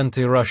perversely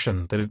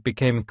anti-Russian that it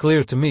became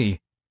clear to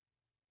me,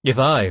 if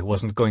I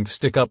wasn't going to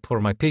stick up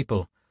for my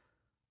people,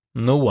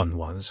 no one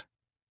was.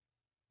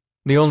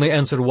 The only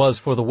answer was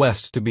for the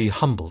West to be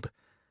humbled,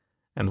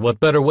 and what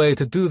better way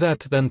to do that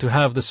than to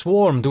have the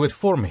swarm do it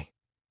for me?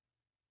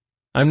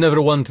 I'm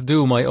never one to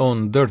do my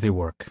own dirty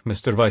work,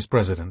 Mr. Vice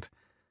President.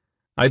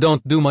 I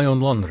don't do my own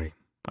laundry.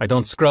 I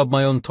don't scrub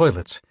my own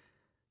toilets.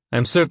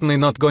 I'm certainly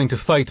not going to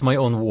fight my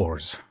own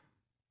wars.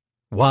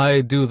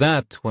 Why do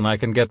that when I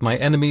can get my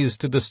enemies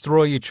to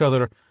destroy each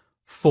other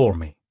for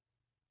me?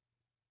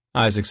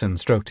 Isaacson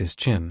stroked his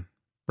chin,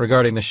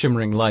 regarding the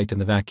shimmering light in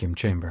the vacuum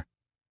chamber.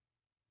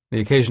 The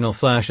occasional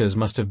flashes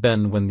must have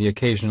been when the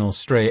occasional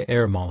stray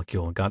air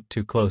molecule got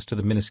too close to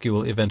the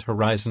minuscule event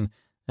horizon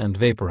and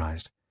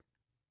vaporized.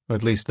 Or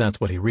at least that's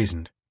what he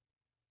reasoned.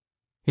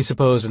 He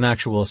supposed an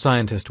actual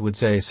scientist would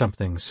say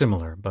something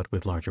similar, but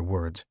with larger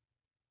words.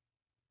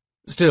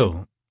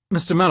 Still,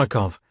 Mr.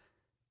 Malikov,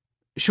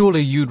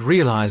 surely you'd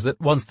realize that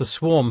once the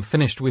swarm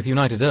finished with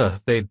United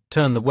Earth, they'd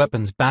turn the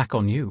weapons back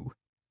on you.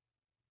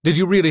 Did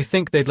you really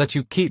think they'd let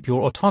you keep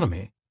your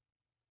autonomy?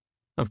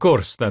 Of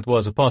course, that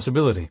was a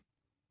possibility.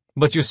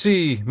 But you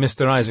see,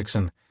 Mr.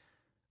 Isaacson,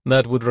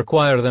 that would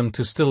require them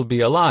to still be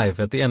alive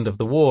at the end of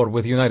the war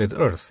with United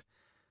Earth.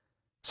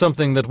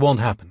 Something that won't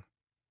happen.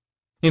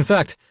 In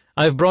fact,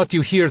 I've brought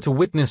you here to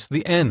witness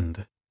the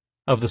end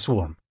of the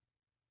swarm.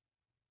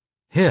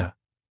 Here.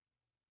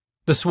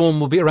 The swarm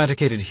will be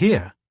eradicated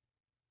here.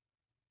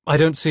 I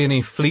don't see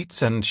any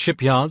fleets and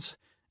shipyards,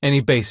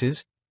 any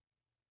bases.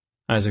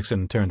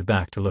 Isaacson turned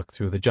back to look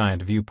through the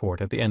giant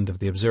viewport at the end of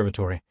the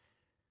observatory.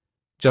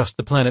 Just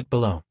the planet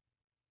below.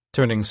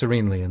 turning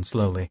serenely and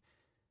slowly,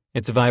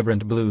 its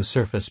vibrant blue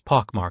surface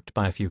pockmarked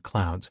by a few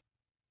clouds.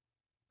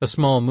 The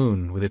small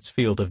moon, with its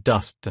field of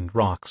dust and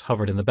rocks,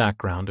 hovered in the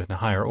background in a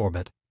higher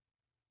orbit.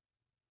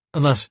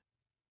 Unless...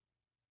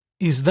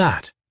 Is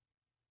that?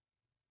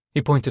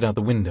 He pointed out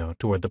the window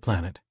toward the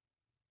planet.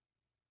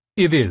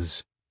 It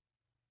is.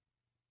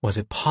 Was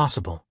it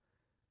possible?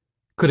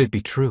 Could it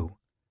be true?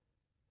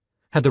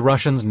 Had the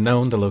Russians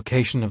known the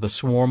location of the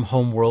swarm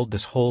homeworld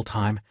this whole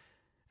time,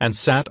 and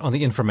sat on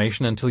the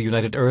information until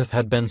United Earth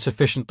had been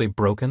sufficiently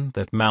broken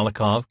that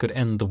Malikov could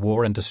end the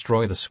war and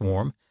destroy the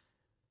swarm,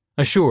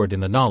 assured in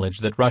the knowledge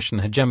that Russian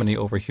hegemony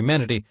over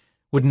humanity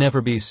would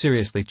never be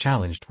seriously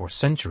challenged for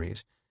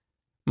centuries,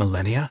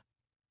 millennia?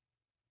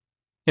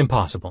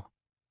 Impossible.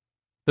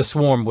 The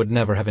swarm would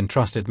never have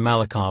entrusted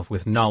Malikov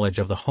with knowledge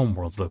of the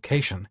homeworld's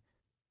location.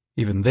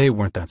 Even they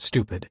weren't that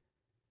stupid.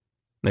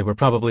 They were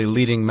probably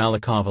leading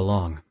Malikov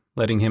along,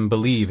 letting him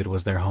believe it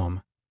was their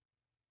home.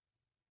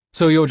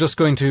 So you're just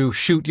going to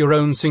shoot your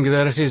own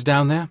singularities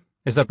down there?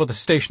 Is that what the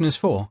station is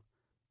for?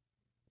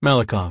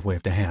 Malikov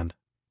waved a hand.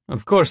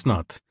 Of course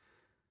not.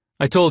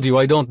 I told you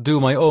I don't do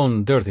my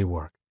own dirty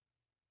work.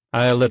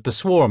 I'll let the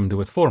swarm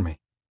do it for me.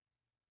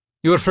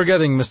 You're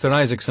forgetting, Mr.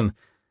 Isaacson.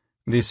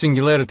 The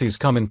singularities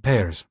come in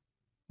pairs.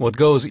 What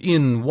goes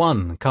in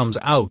one comes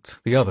out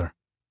the other.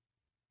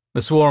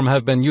 The swarm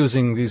have been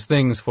using these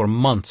things for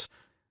months,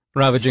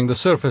 ravaging the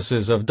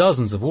surfaces of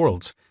dozens of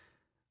worlds,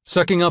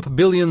 sucking up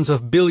billions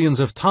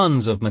of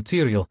tons of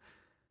material.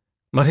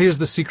 But here's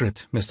the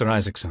secret, Mr.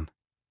 Isaacson.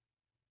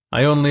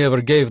 I only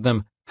ever gave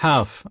them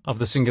half of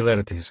the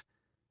singularities.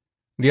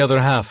 The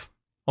other half,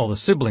 all the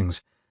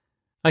siblings,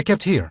 I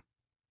kept here.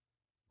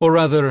 Or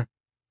rather,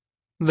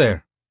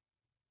 there,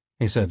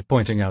 he said,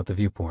 pointing out the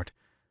viewport,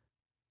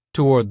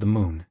 toward the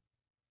moon.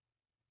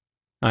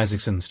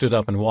 Isaacson stood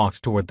up and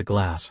walked toward the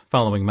glass,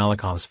 following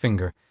Malikov's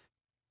finger,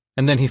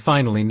 and then he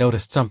finally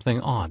noticed something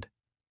odd.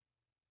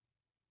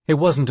 It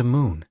wasn't a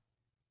moon.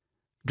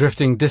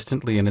 Drifting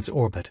distantly in its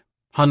orbit,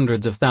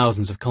 hundreds of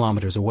thousands of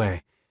kilometers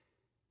away,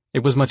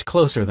 it was much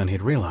closer than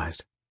he'd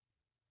realized.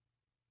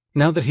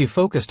 Now that he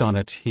focused on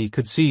it, he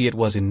could see it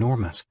was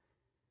enormous.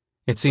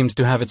 It seemed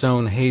to have its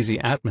own hazy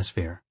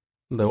atmosphere,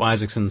 though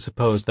Isaacson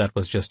supposed that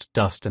was just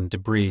dust and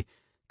debris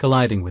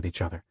colliding with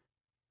each other,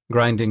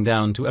 grinding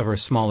down to ever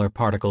smaller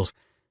particles,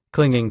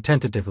 clinging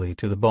tentatively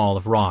to the ball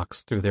of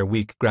rocks through their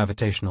weak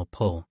gravitational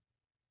pull.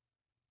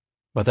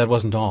 But that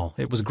wasn't all.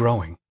 It was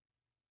growing.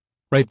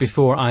 Right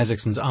before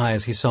Isaacson's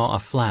eyes he saw a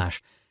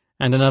flash,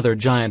 and another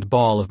giant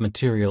ball of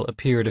material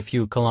appeared a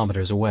few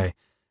kilometers away,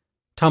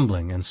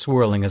 tumbling and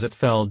swirling as it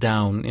fell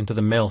down into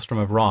the maelstrom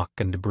of rock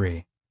and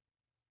debris.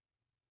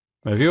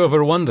 Have you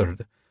ever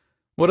wondered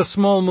what a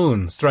small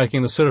moon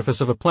striking the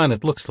surface of a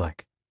planet looks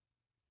like?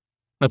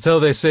 That's how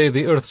they say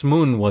the Earth's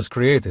moon was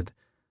created.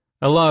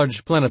 A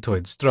large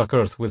planetoid struck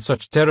Earth with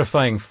such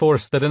terrifying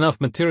force that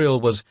enough material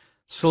was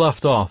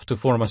sloughed off to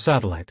form a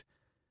satellite,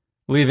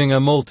 leaving a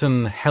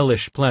molten,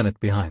 hellish planet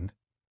behind.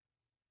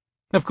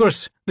 Of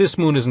course, this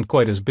moon isn't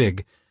quite as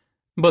big,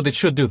 but it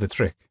should do the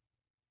trick.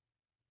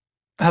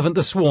 Haven't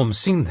the swarm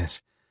seen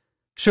this?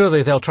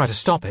 Surely they'll try to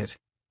stop it.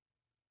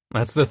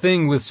 That's the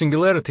thing with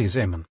singularities,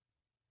 Eamon.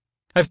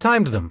 I've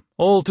timed them,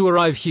 all to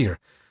arrive here,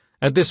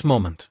 at this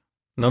moment,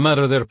 no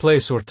matter their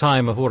place or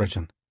time of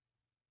origin.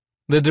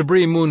 The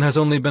debris moon has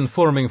only been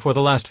forming for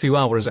the last few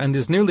hours and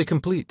is nearly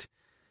complete.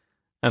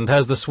 And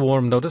has the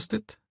swarm noticed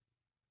it?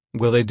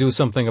 Will they do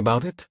something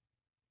about it?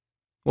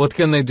 What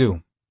can they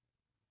do?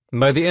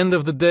 By the end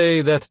of the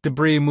day, that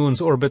debris moon's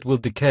orbit will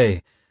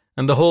decay,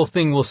 and the whole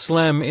thing will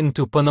slam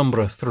into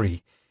Penumbra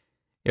 3,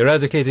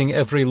 eradicating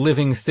every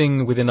living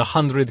thing within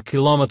 100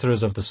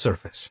 kilometers of the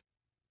surface.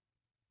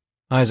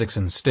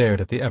 Isaacson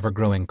stared at the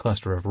ever-growing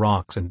cluster of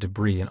rocks and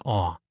debris in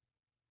awe.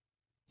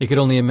 He could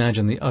only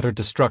imagine the utter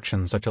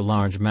destruction such a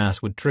large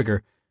mass would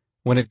trigger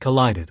when it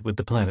collided with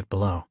the planet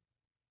below.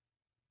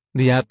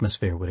 The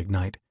atmosphere would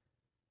ignite.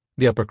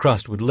 The upper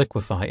crust would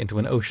liquefy into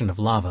an ocean of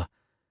lava.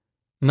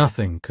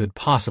 Nothing could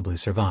possibly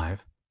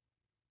survive.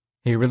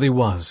 He really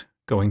was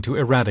going to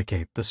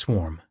eradicate the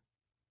swarm.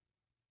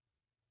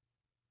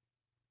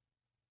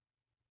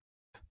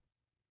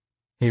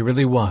 He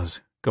really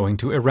was going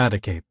to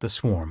eradicate the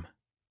swarm.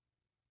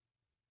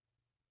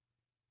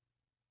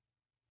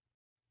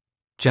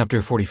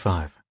 Chapter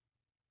 45.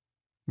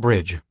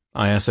 Bridge,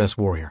 ISS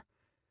Warrior.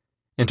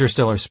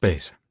 Interstellar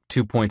space,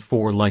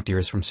 2.4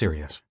 light-years from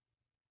Sirius.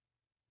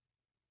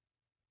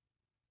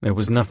 There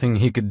was nothing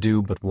he could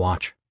do but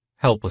watch,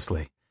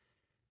 helplessly.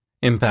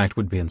 Impact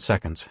would be in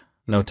seconds.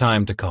 No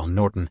time to call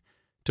Norton,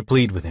 to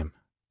plead with him.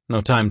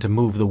 No time to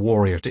move the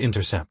Warrior to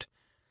intercept.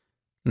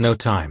 No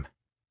time.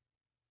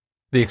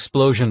 The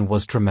explosion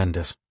was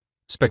tremendous,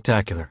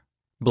 spectacular,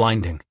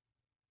 blinding.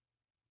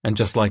 And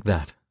just like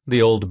that,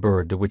 the old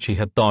bird, which he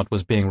had thought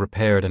was being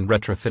repaired and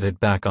retrofitted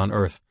back on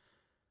Earth,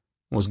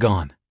 was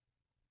gone.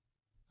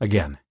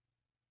 Again.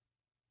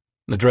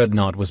 The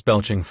dreadnought was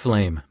belching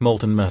flame,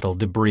 molten metal,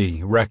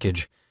 debris,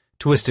 wreckage,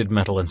 twisted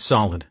metal and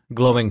solid,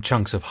 glowing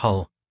chunks of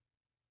hull.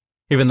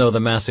 Even though the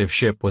massive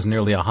ship was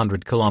nearly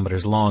 100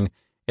 kilometers long,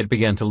 it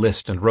began to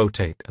list and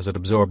rotate as it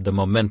absorbed the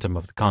momentum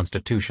of the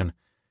Constitution,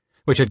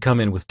 which had come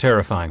in with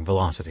terrifying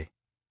velocity.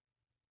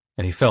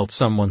 And he felt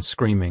someone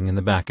screaming in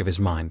the back of his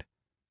mind,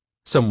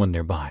 someone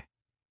nearby.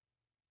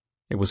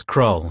 It was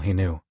Krull, he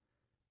knew.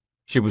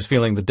 She was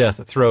feeling the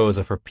death throes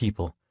of her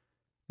people,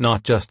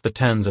 not just the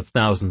tens of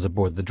thousands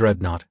aboard the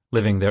dreadnought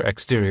living their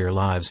exterior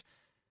lives,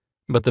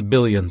 but the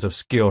billions of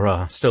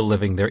Skiora still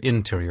living their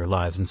interior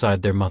lives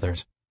inside their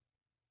mothers.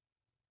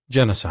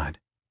 Genocide.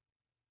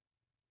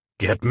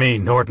 "Get me,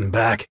 Norton,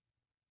 back,"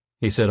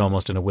 he said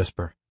almost in a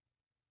whisper.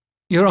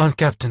 "You're on,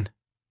 Captain,"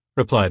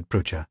 replied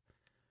Prucha.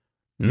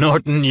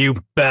 "Norton,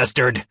 you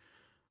bastard!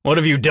 What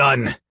have you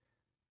done?"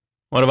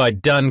 "What have I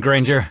done,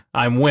 Granger?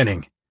 I'm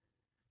winning."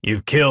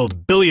 "You've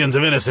killed billions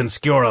of innocent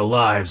Skiora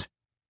lives."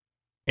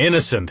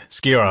 "Innocent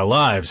Skiora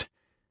lives?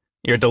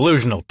 You're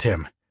delusional,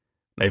 Tim.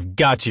 They've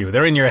got you.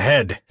 They're in your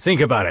head.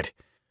 Think about it.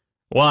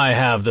 Why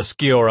have the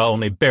Skiora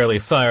only barely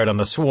fired on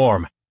the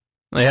swarm?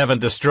 They haven't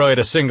destroyed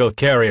a single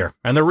carrier,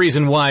 and the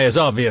reason why is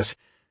obvious.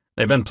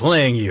 They've been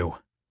playing you."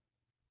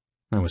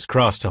 There was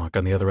crosstalk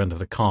on the other end of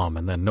the comm,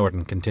 and then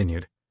Norton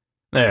continued.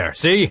 "There,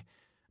 see?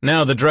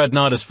 Now the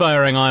dreadnought is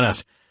firing on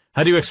us.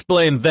 How do you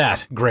explain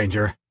that,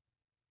 Granger?"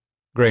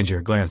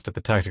 Granger glanced at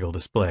the tactical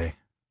display.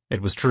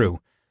 It was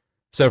true.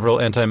 Several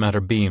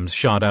antimatter beams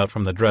shot out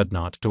from the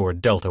dreadnought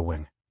toward Delta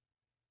Wing.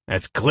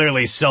 "It's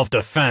clearly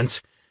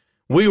self-defense.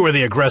 We were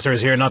the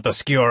aggressors here, not the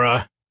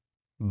Skiora."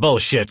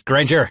 "Bullshit,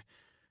 Granger.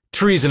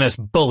 Treasonous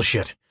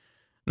bullshit.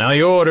 Now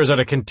your orders are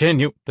to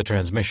continue—" The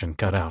transmission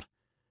cut out.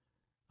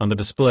 On the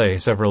display,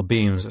 several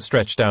beams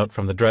stretched out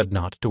from the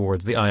dreadnought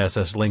towards the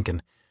ISS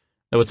Lincoln,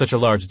 though at such a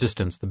large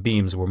distance the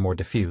beams were more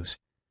diffuse.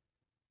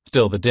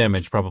 Still, the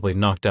damage probably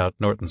knocked out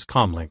Norton's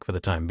comlink for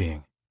the time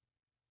being.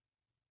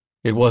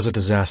 It was a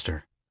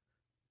disaster.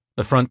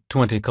 The front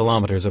 20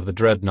 kilometers of the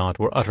dreadnought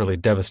were utterly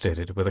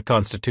devastated, with a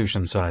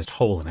Constitution-sized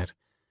hole in it.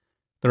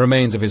 The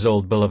remains of his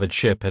old beloved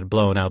ship had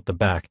blown out the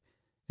back,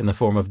 in the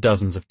form of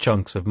dozens of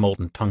chunks of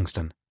molten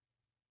tungsten.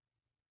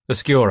 The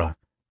Skiora,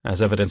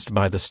 as evidenced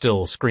by the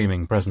still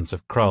screaming presence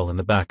of Krull in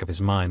the back of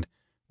his mind,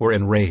 were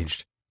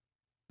enraged.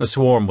 The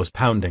swarm was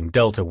pounding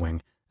Delta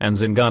Wing, and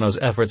Zingano's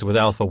efforts with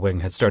Alpha Wing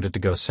had started to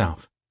go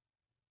south.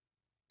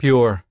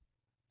 Pure,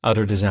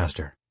 utter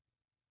disaster.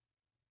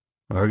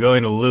 "We're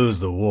going to lose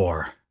the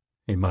war,"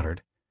 he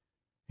muttered.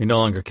 He no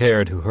longer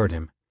cared who heard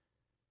him.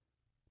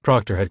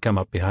 Proctor had come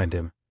up behind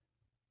him.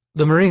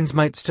 "The Marines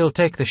might still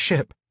take the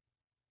ship."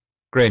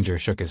 Granger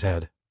shook his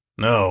head.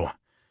 "No,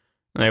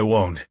 they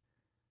won't.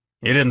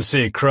 You didn't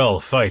see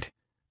Krull fight.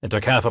 It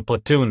took half a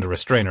platoon to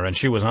restrain her, and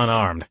she was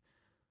unarmed.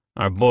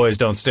 Our boys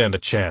don't stand a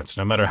chance,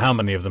 no matter how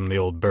many of them the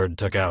old bird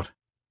took out."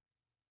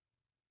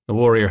 The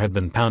warrior had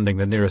been pounding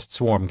the nearest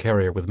swarm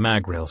carrier with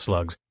mag-rail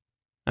slugs,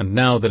 and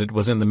now that it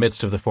was in the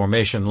midst of the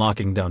formation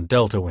locking down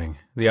Delta Wing,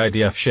 the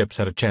IDF ships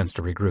had a chance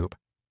to regroup.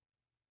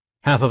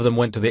 Half of them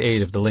went to the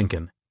aid of the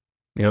Lincoln.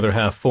 The other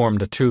half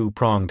formed a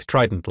two-pronged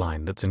trident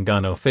line that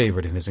Zingano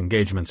favored in his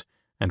engagements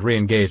and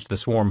re-engaged the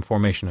swarm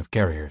formation of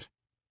carriers.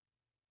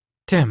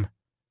 "Tim,"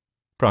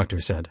 Proctor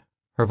said.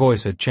 Her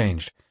voice had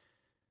changed.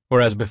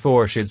 Whereas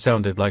before she had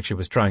sounded like she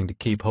was trying to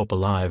keep hope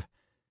alive,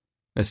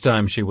 this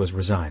time she was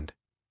resigned.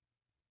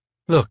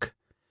 "Look,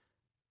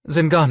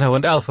 Zingano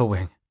and Alpha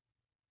Wing."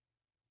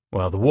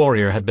 While the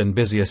warrior had been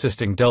busy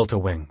assisting Delta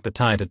Wing, the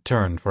tide had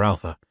turned for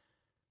Alpha.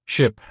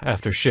 Ship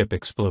after ship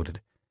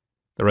exploded.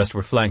 The rest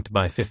were flanked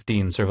by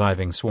 15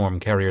 surviving swarm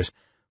carriers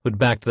who'd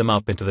backed them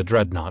up into the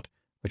dreadnought,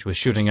 which was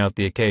shooting out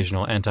the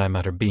occasional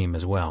antimatter beam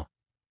as well.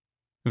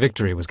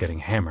 Victory was getting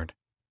hammered.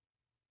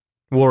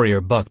 Warrior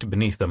bucked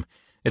beneath them.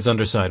 Its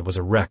underside was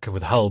a wreck,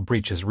 with hull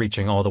breaches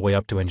reaching all the way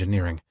up to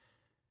engineering.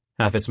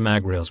 Half its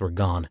mag rails were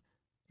gone.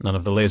 None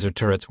of the laser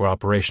turrets were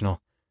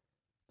operational.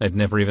 They'd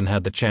never even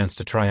had the chance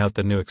to try out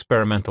the new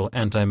experimental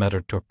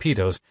antimatter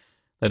torpedoes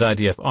that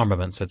IDF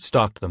armaments had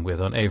stocked them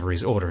with on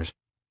Avery's orders,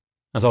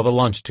 as all the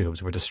launch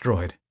tubes were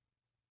destroyed.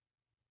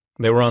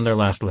 They were on their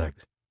last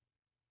legs.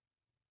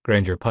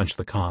 Granger punched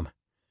the comm.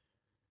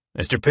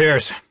 "Mr.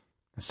 Pierce,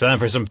 it's time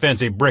for some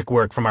fancy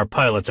brickwork from our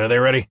pilots. Are they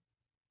ready?"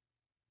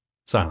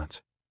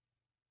 Silence.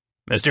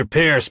 "Mr.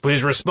 Pierce,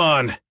 please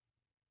respond."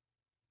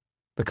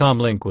 The comm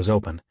link was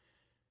open,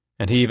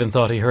 and he even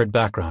thought he heard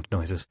background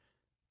noises,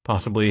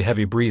 possibly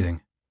heavy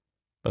breathing,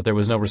 but there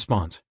was no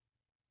response.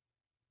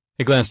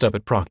 He glanced up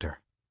at Proctor.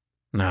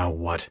 "Now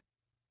what?"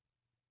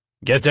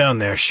 "Get down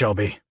there,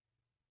 Shelby."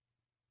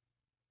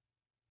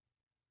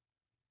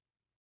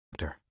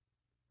 Proctor.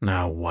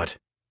 "Now what?"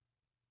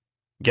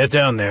 "Get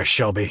down there,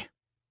 Shelby."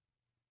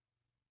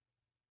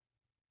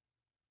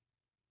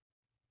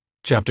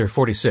 Chapter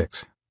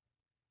 46.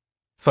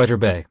 Fighter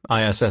Bay,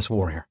 ISS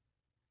Warrior.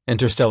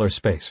 Interstellar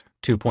space,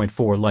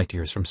 2.4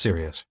 light-years from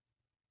Sirius.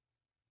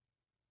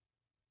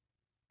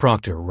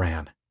 Proctor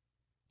ran.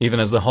 Even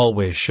as the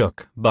hallways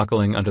shook,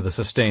 buckling under the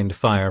sustained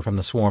fire from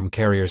the swarm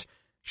carriers,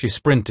 she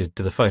sprinted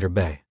to the fighter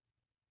bay.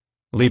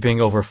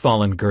 Leaping over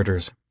fallen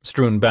girders,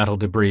 strewn battle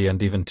debris,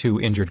 and even 2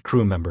 injured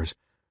crew members,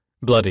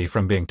 bloody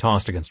from being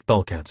tossed against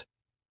bulkheads.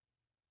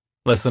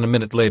 Less than a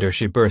minute later,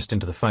 she burst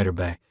into the fighter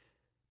bay.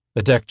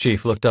 The deck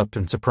chief looked up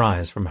in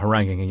surprise from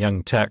haranguing a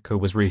young tech who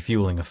was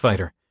refueling a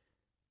fighter.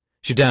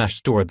 She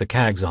dashed toward the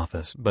CAG's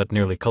office, but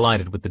nearly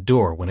collided with the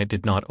door when it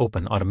did not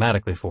open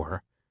automatically for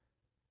her.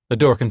 The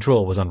door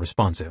control was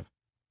unresponsive.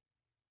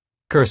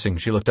 Cursing,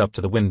 she looked up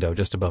to the window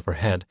just above her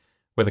head,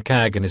 where the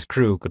CAG and his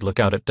crew could look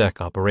out at deck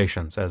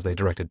operations as they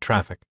directed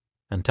traffic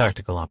and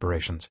tactical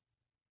operations.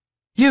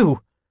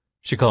 You!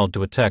 She called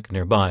to a tech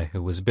nearby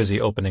who was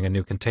busy opening a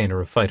new container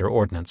of fighter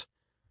ordnance.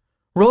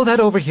 Roll that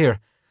over here!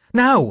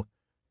 Now!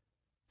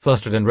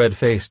 Flustered and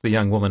red-faced, the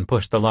young woman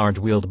pushed the large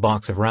wheeled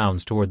box of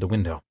rounds toward the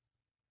window.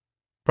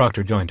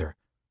 Proctor joined her,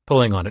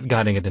 pulling on it,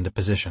 guiding it into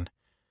position.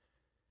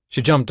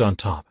 She jumped on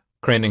top,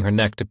 craning her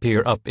neck to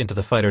peer up into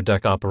the fighter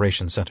deck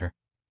operations center.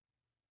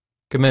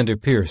 Commander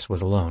Pierce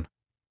was alone,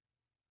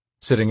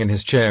 sitting in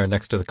his chair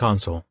next to the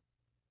console.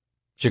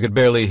 She could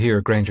barely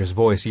hear Granger's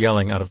voice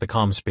yelling out of the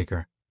comm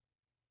speaker.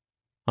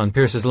 On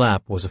Pierce's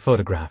lap was a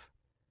photograph.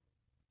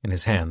 In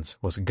his hands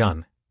was a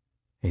gun.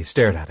 He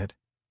stared at it.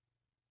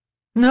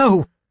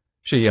 No!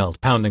 She yelled,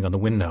 pounding on the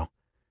window.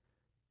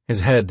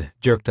 His head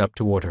jerked up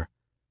toward her.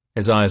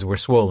 His eyes were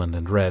swollen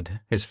and red,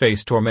 his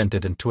face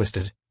tormented and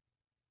twisted.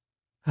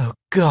 Oh,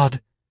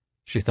 God,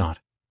 she thought.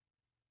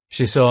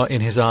 She saw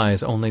in his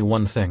eyes only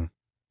one thing.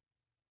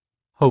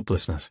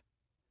 Hopelessness.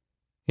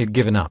 He'd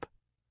given up.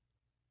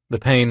 The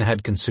pain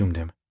had consumed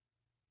him.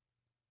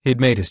 He'd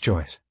made his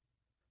choice.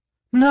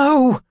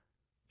 No!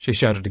 She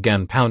shouted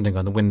again, pounding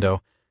on the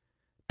window.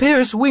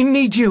 Pierce, we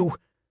need you!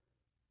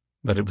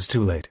 But it was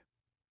too late.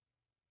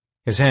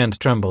 His hand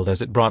trembled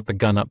as it brought the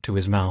gun up to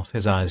his mouth,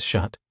 his eyes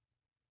shut.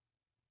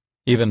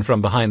 Even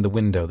from behind the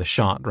window, the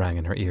shot rang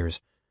in her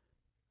ears.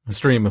 A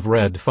stream of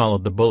red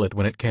followed the bullet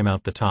when it came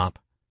out the top.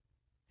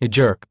 He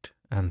jerked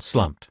and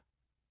slumped.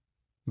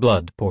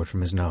 Blood poured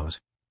from his nose.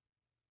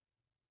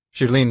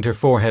 She leaned her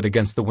forehead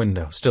against the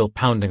window, still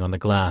pounding on the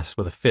glass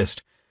with a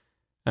fist,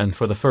 and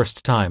for the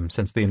first time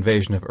since the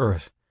invasion of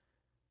Earth,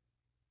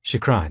 she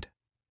cried.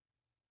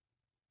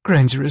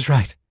 Granger is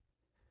right.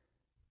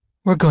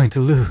 We're going to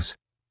lose.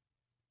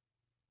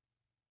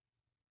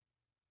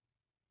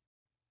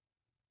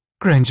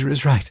 Granger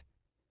is right.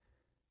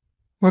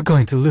 We're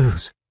going to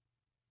lose.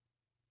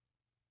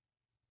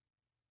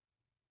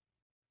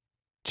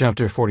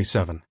 Chapter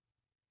 47.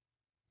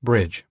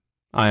 Bridge,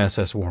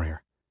 ISS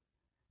Warrior.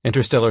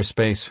 Interstellar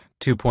space,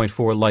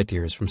 2.4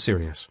 light-years from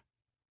Sirius.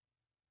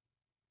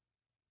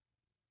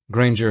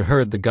 Granger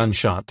heard the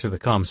gunshot through the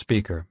comm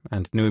speaker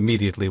and knew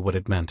immediately what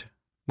it meant,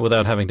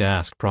 without having to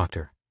ask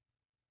Proctor.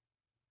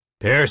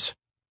 Pierce?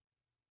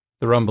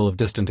 The rumble of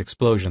distant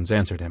explosions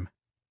answered him.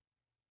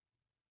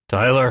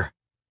 Tyler?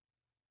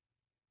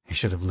 He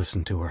should have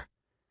listened to her.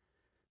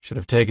 Should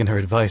have taken her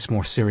advice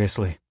more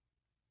seriously.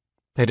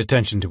 Paid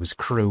attention to his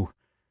crew.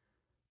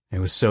 He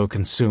was so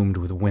consumed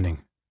with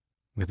winning,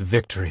 with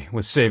victory,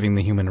 with saving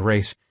the human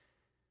race,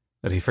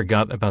 that he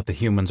forgot about the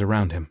humans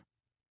around him.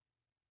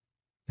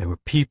 They were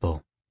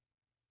people,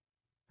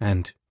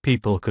 and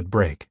people could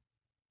break.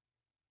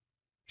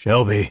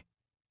 Shelby,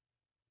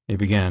 he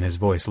began, his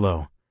voice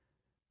low.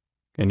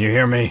 Can you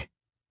hear me?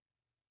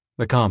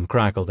 The comm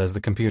crackled as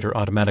the computer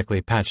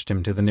automatically patched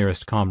him to the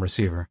nearest comm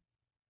receiver.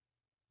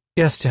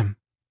 Yes, Tim.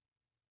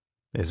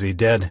 Is he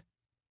dead?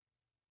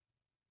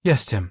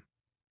 Yes, Tim.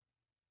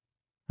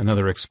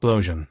 Another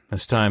explosion,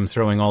 this time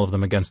throwing all of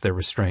them against their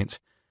restraints.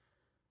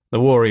 The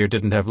warrior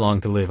didn't have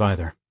long to live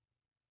either.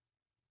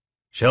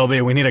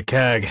 Shelby, we need a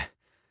CAG.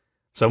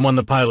 Someone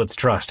the pilots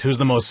trust. Who's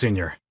the most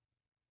senior?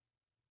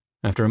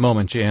 After a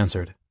moment, she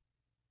answered.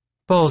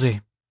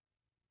 Ballsy.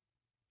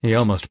 He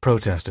almost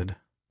protested,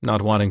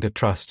 not wanting to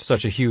trust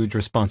such a huge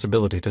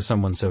responsibility to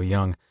someone so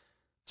young,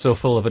 so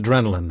full of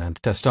adrenaline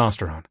and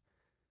testosterone.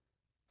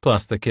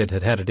 Plus, the kid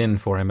had had it in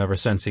for him ever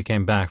since he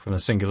came back from the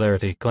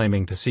Singularity,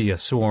 claiming to see a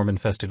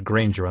swarm-infested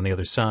Granger on the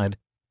other side.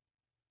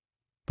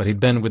 But he'd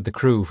been with the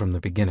crew from the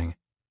beginning.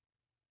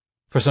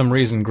 For some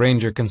reason,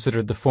 Granger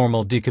considered the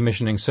formal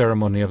decommissioning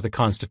ceremony of the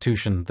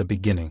Constitution the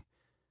beginning.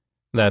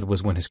 That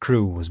was when his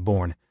crew was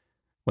born,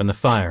 when the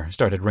fire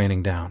started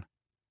raining down.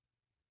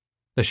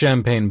 The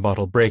champagne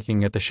bottle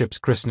breaking at the ship's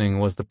christening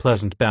was the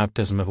pleasant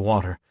baptism of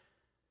water.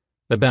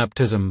 The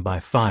baptism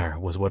by fire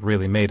was what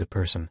really made a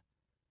person.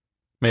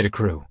 Made a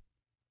crew.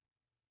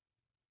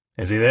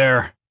 Is he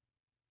there?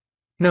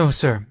 No,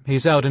 sir.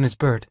 He's out in his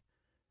bird.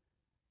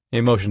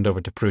 He motioned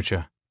over to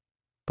Prucha.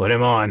 Put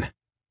him on.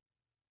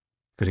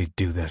 Could he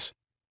do this?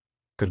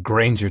 Could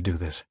Granger do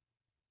this?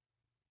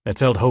 It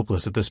felt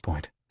hopeless at this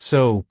point.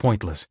 So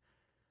pointless.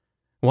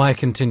 Why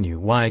continue?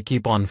 Why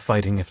keep on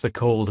fighting if the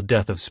cold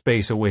death of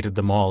space awaited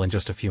them all in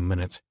just a few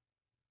minutes?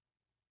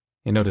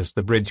 He noticed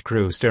the bridge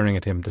crew staring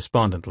at him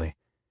despondently.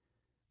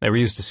 They were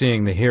used to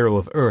seeing the hero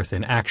of Earth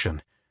in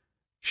action,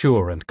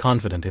 sure and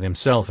confident in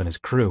himself and his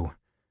crew.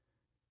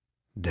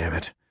 Damn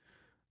it.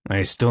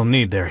 I still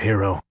need their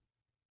hero.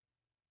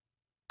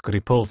 Could he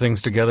pull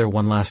things together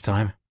one last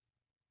time?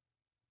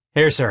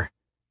 Here, sir,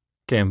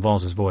 came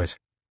Vals's voice.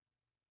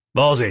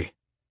 Ballsy,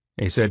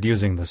 he said,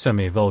 using the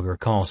semi-vulgar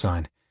call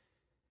sign.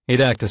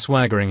 He'd act a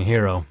swaggering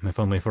hero, if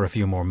only for a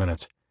few more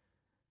minutes.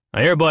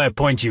 I hereby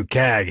appoint you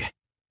CAG.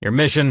 Your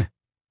mission?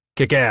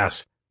 Kick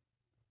ass.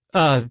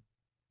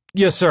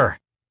 Yes, sir.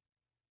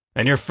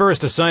 And your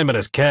first assignment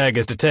as CAG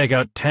is to take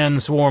out 10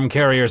 swarm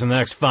carriers in the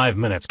next 5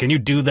 minutes. Can you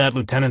do that,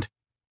 Lieutenant?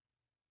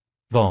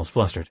 Vols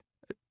flustered.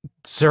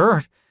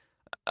 Sir?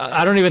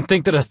 I don't even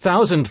think that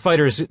 1,000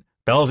 fighters—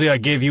 Balzi, I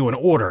gave you an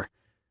order.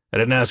 I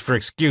didn't ask for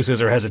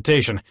excuses or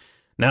hesitation.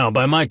 Now,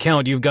 by my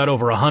count, you've got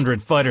over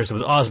 100 fighters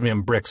with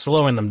osmium bricks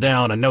slowing them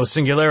down and no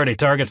singularity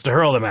targets to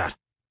hurl them at.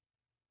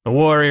 The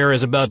Warrior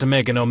is about to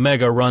make an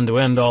Omega run to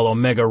end all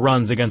Omega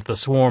runs against the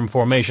swarm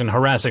formation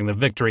harassing the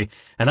Victory,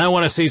 and I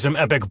want to see some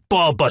epic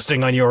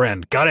ball-busting on your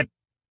end. Got it?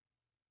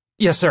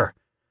 Yes, sir.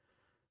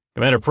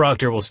 Commander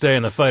Proctor will stay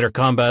in the Fighter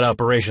Combat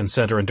Operations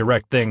Center and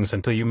direct things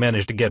until you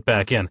manage to get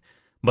back in.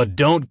 But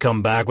don't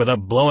come back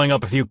without blowing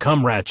up a few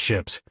Cumrat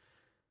ships.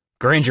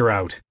 Granger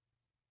out.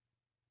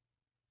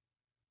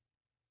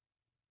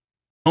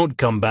 Don't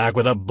come back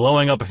without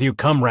blowing up a few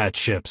Cumrat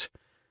ships.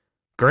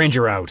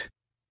 Granger out.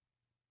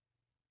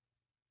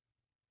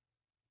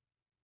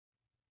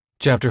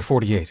 Chapter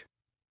 48.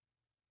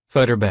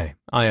 Fighter Bay,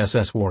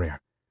 ISS Warrior.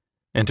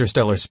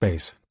 Interstellar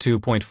space,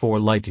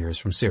 2.4 light-years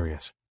from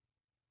Sirius.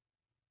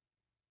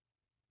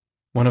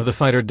 One of the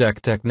fighter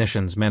deck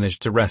technicians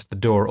managed to wrest the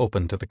door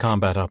open to the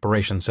Combat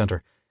Operations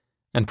Center,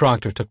 and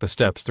Proctor took the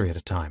steps 3 at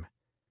a time.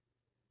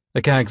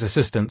 The CAG's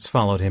assistants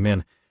followed him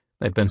in.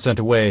 They'd been sent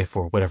away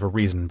for whatever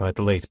reason by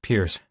the late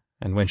Pierce,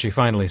 and when she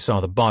finally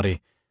saw the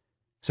body,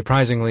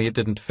 surprisingly it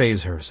didn't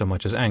faze her so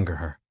much as anger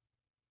her.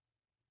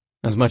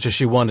 As much as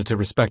she wanted to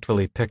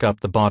respectfully pick up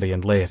the body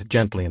and lay it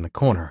gently in the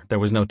corner, there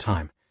was no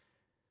time.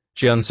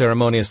 She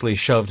unceremoniously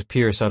shoved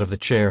Pierce out of the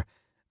chair,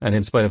 and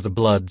in spite of the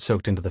blood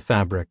soaked into the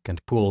fabric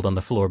and pooled on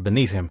the floor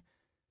beneath him,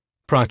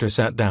 Proctor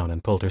sat down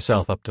and pulled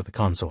herself up to the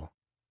console.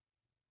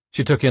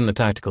 She took in the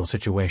tactical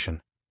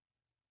situation.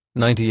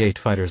 98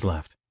 fighters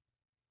left.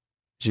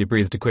 She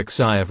breathed a quick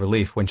sigh of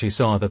relief when she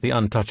saw that the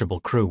untouchable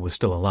crew was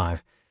still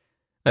alive.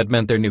 That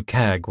meant their new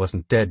CAG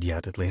wasn't dead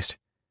yet, at least.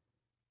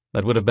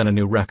 That would have been a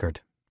new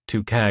record.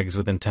 2 CAGs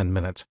within 10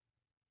 minutes.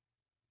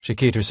 She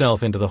keyed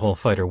herself into the whole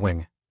fighter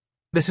wing.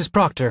 This is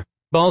Proctor.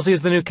 Balzi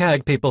is the new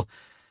CAG, people.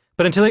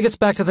 But until he gets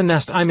back to the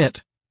nest, I'm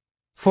it.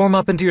 Form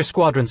up into your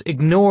squadrons.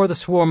 Ignore the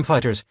swarm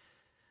fighters.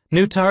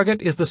 New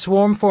target is the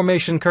swarm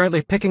formation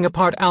currently picking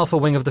apart Alpha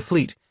Wing of the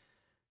fleet.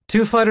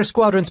 2 fighter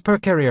squadrons per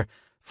carrier.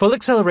 Full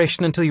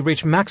acceleration until you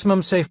reach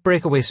maximum safe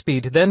breakaway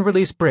speed, then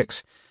release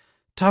bricks.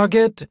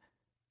 Target—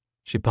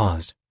 She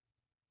paused.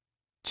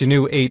 She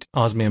knew 8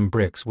 osmium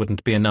bricks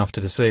wouldn't be enough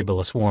to disable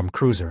a swarm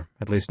cruiser,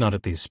 at least not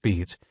at these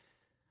speeds.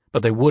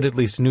 But they would at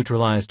least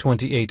neutralize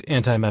 28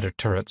 antimatter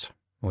turrets,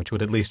 which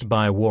would at least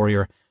buy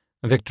Warrior,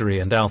 Victory,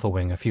 and Alpha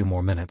Wing a few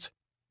more minutes.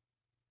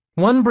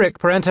 1 brick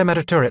per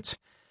antimatter turrets.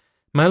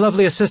 My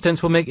lovely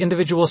assistants will make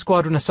individual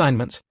squadron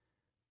assignments.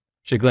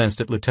 She glanced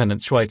at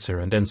Lieutenant Schweitzer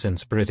and Ensign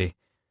Spriti.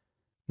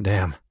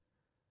 Damn.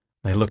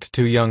 They looked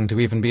too young to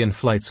even be in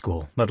flight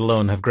school, let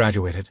alone have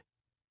graduated.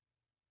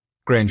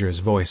 Granger's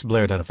voice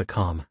blared out of the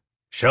comm.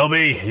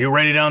 Shelby, you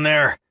ready down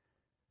there?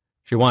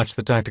 She watched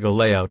the tactical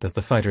layout as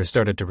the fighters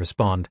started to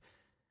respond,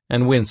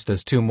 and winced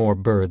as 2 more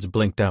birds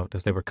blinked out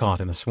as they were caught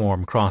in a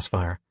swarm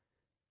crossfire.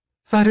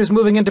 Fighters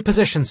moving into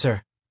position,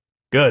 sir.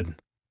 Good.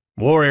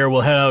 Warrior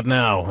will head out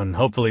now and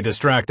hopefully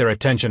distract their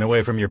attention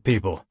away from your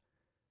people.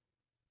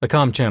 The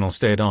comm channel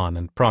stayed on,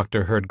 and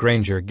Proctor heard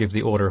Granger give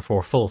the order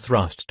for full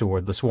thrust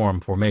toward the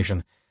swarm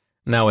formation,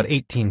 now at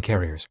 18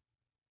 carriers.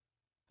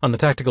 On the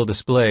tactical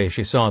display,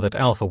 she saw that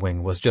Alpha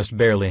Wing was just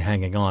barely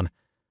hanging on.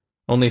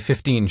 Only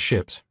 15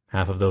 ships,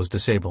 half of those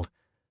disabled,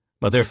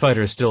 but their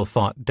fighters still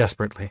fought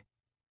desperately.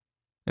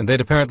 And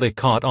they'd apparently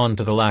caught on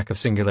to the lack of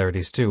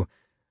singularities too,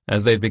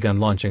 as they'd begun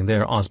launching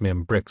their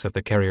osmium bricks at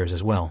the carriers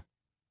as well.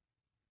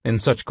 In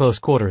such close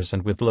quarters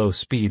and with low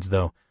speeds,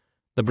 though,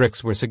 the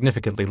bricks were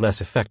significantly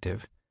less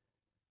effective.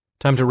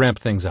 Time to ramp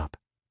things up.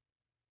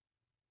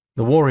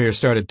 The Warrior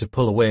started to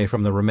pull away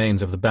from the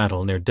remains of the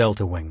battle near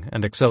Delta Wing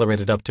and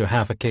accelerated up to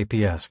half a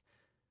kps,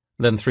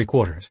 then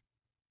 3/4.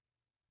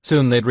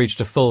 Soon they'd reached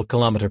a full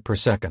kilometer per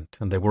second,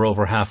 and they were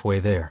over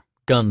halfway there,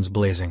 guns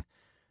blazing,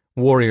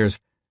 Warriors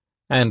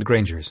and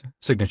Granger's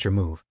signature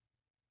move.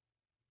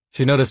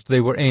 She noticed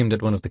they were aimed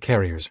at one of the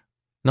carriers,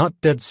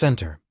 not dead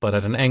center, but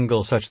at an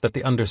angle such that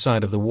the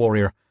underside of the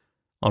Warrior,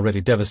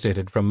 already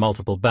devastated from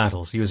multiple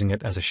battles using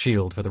it as a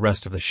shield for the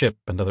rest of the ship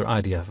and other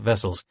IDF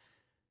vessels,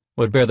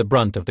 would bear the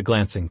brunt of the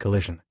glancing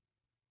collision.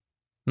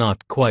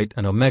 Not quite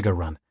an Omega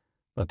run,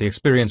 but the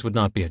experience would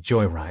not be a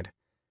joyride.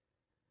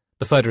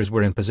 The fighters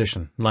were in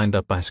position, lined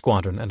up by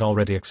squadron and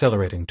already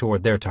accelerating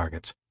toward their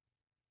targets.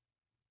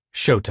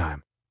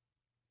 Showtime.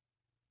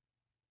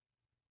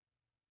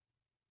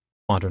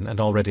 Squadron and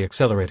already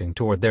accelerating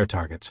toward their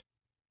targets.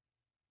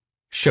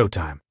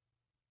 Showtime.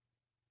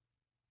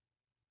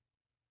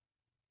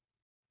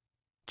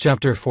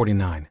 Chapter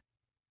 49.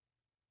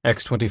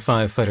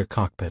 X-25 Fighter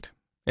Cockpit.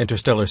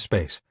 Interstellar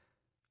space,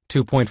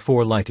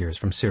 2.4 light-years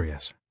from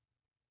Sirius.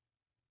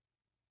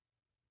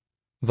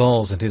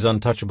 Vols and his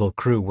untouchable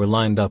crew were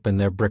lined up in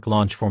their brick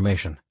launch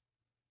formation.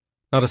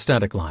 Not a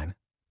static line,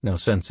 No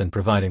sense in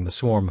providing the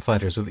swarm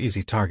fighters with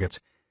easy targets,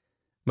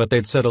 but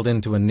they'd settled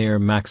into a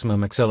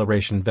near-maximum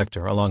acceleration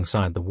vector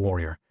alongside the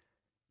warrior,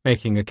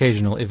 making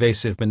occasional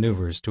evasive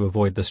maneuvers to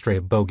avoid the stray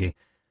bogey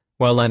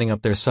while lining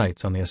up their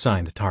sights on the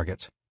assigned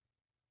targets.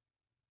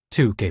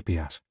 2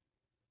 kps.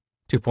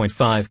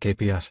 2.5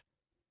 kps.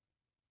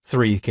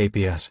 3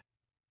 kps.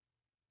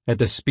 At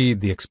this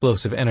speed, the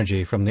explosive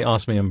energy from the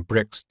osmium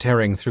bricks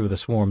tearing through the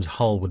swarm's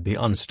hull would be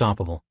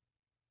unstoppable.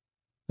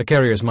 The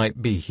carriers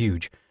might be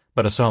huge,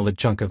 but a solid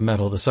chunk of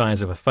metal the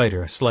size of a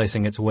fighter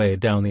slicing its way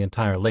down the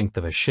entire length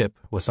of a ship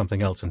was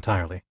something else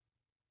entirely.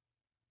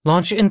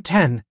 "Launch in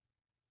 10,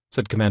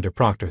 said Commander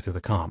Proctor through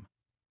the comm.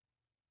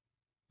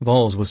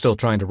 Vols was still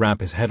trying to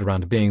wrap his head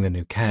around being the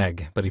new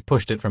CAG, but he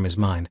pushed it from his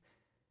mind.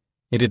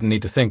 He didn't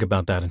need to think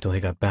about that until he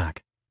got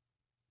back.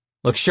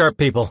 "Look sharp,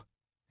 people,"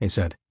 he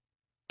said.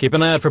 "Keep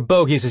an eye out for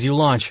bogeys as you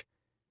launch."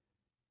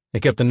 He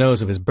kept the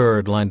nose of his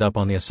bird lined up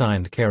on the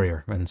assigned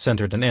carrier and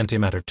centered an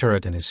antimatter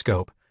turret in his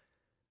scope.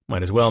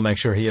 Might as well make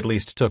sure he at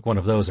least took one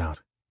of those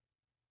out.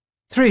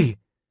 3,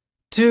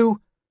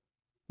 2,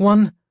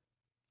 1,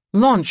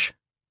 launch,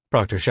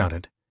 Proctor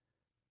shouted.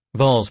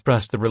 Vols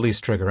pressed the release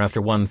trigger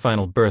after one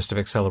final burst of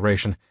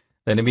acceleration,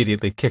 then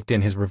immediately kicked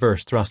in his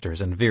reverse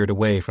thrusters and veered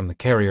away from the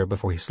carrier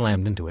before he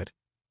slammed into it.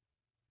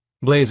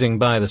 Blazing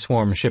by the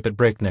swarm ship at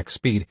breakneck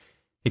speed,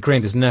 he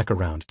craned his neck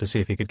around to see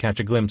if he could catch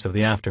a glimpse of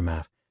the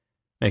aftermath,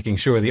 making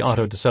sure the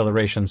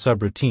auto-deceleration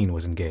subroutine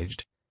was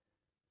engaged.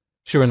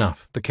 Sure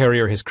enough, the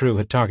carrier his crew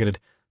had targeted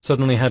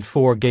suddenly had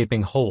 4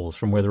 gaping holes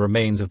from where the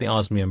remains of the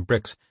osmium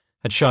bricks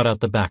had shot out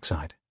the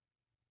backside.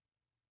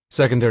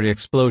 Secondary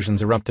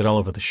explosions erupted all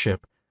over the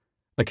ship.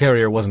 The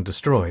carrier wasn't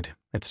destroyed.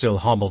 It still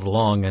hobbled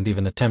along and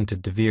even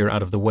attempted to veer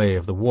out of the way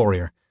of the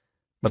warrior,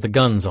 but the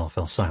guns all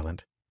fell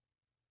silent.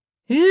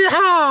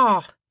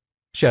 "Yee-haw!"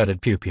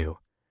 shouted Pew Pew.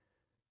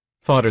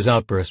 Fodder's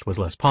outburst was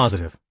less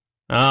positive.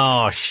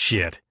 "Oh,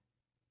 shit."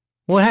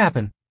 "What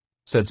happened?"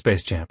 said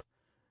Space Champ.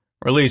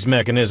 "Release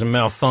mechanism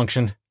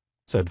malfunctioned,"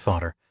 said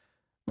Fodder.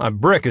 "My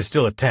brick is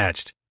still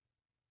attached."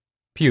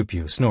 Pew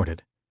Pew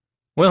snorted.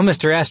 "Well,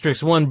 Mr.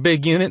 Asterix 1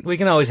 big unit, we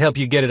can always help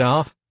you get it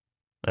off."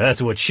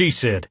 "That's what she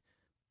said,"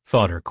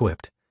 Fodder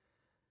quipped.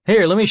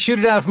 "Here, let me shoot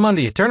it out from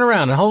under you. Turn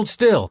around and hold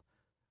still."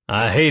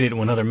 "I hate it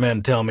when other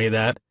men tell me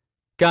that."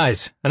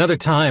 "Guys, another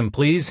time,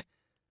 please."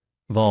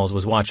 Vols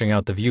was watching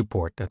out the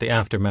viewport at the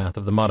aftermath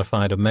of the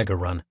modified Omega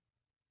run.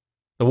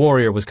 The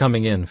warrior was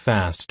coming in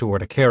fast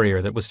toward a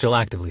carrier that was still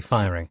actively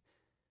firing.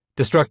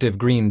 Destructive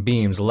green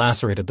beams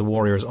lacerated the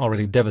warrior's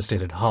already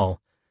devastated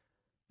hull.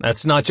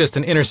 "That's not just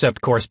an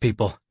intercept course,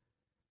 people."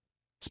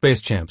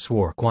 Space Champ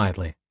swore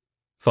quietly.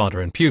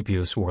 Fodder and Pew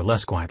Pew swore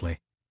less quietly.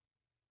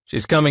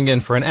 "She's coming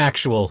in for an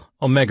actual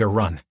Omega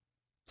run,"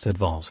 said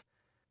Vols.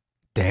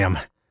 "Damn.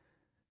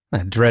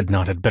 That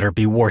dreadnought had better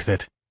be worth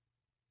it."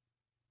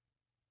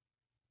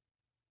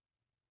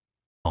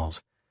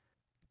 Vols.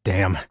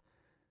 "Damn.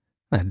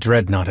 That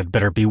dreadnought had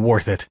better be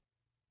worth it."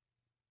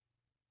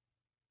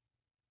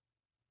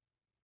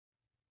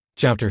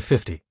 Chapter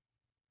 50.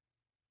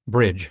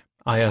 Bridge,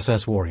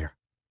 ISS Warrior.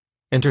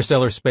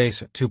 Interstellar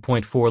space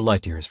 2.4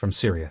 light-years from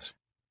Sirius.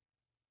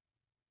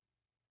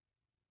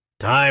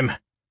 "Time."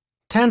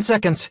 10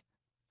 seconds,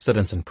 said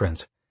Ensign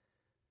Prince.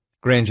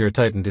 Granger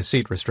tightened his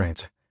seat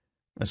restraints.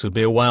 This would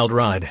be a wild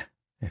ride,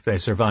 if they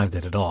survived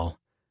it at all.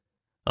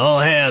 "All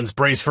hands,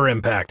 brace for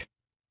impact."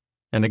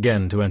 And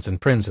again to Ensign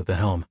Prince at the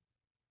helm.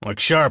 "Look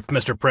sharp,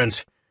 Mr.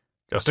 Prince.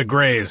 Just a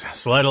graze,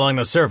 slide along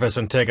the surface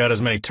and take out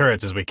as many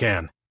turrets as we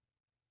can."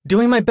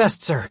 "Doing my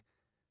best, sir."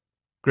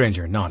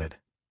 Granger nodded.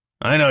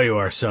 "I know you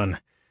are, son.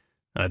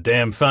 A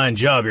damn fine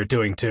job you're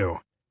doing,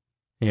 too,"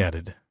 he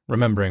added,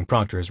 remembering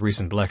Proctor's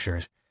recent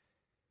lectures.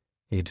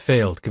 He'd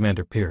failed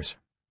Commander Pierce.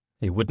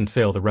 He wouldn't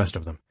fail the rest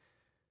of them,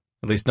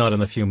 at least not in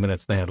the few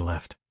minutes they had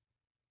left.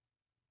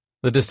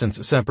 The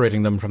distance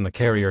separating them from the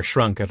carrier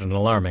shrunk at an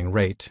alarming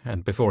rate,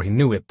 and before he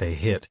knew it, they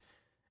hit,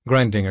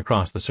 grinding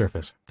across the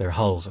surface, their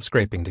hulls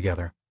scraping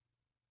together.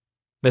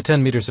 The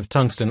 10 meters of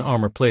tungsten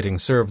armor plating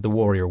served the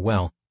warrior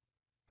well,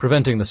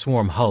 preventing the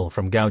swarm hull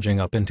from gouging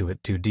up into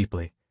it too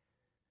deeply.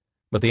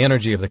 But the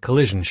energy of the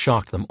collision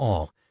shocked them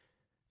all.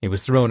 He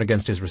was thrown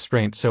against his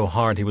restraint so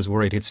hard he was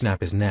worried he'd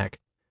snap his neck.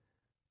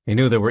 He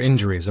knew there were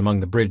injuries among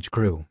the bridge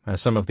crew,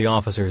 as some of the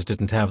officers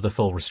didn't have the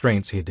full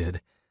restraints he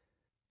did,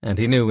 and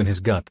he knew in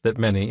his gut that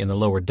many in the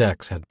lower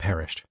decks had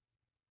perished.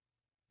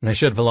 They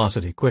shed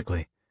velocity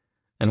quickly,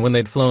 and when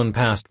they'd flown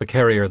past the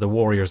carrier, the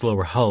warrior's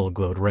lower hull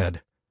glowed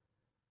red.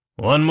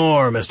 "One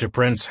more, Mr.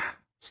 Prince.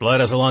 Slide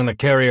us along the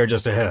carrier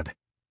just ahead."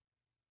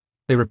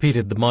 They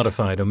repeated the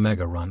modified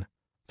Omega run,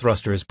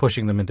 thrusters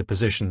pushing them into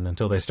position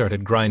until they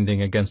started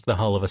grinding against the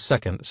hull of a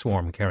second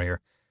swarm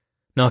carrier,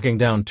 knocking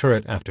down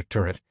turret after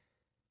turret.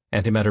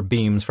 Antimatter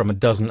beams from a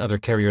dozen other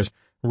carriers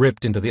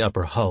ripped into the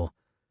upper hull,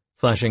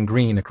 flashing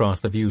green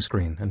across the view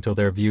screen until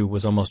their view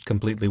was almost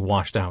completely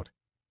washed out.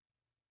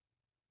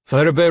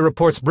 "Fighter Bay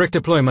reports brick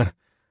deployment.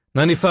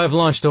 95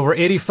 launched, over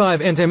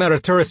 85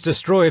 antimatter turrets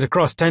destroyed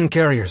across 10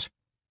 carriers,"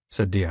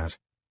 said Diaz.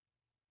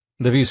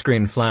 The view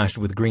screen flashed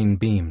with green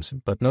beams,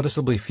 but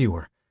noticeably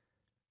fewer.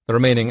 The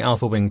remaining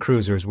Alpha Wing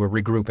cruisers were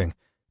regrouping,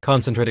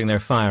 concentrating their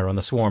fire on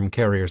the swarm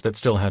carriers that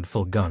still had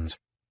full guns.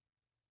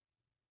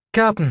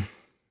 "Captain,"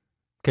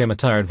 came a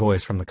tired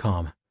voice from the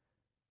comm.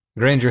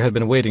 Granger had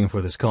been waiting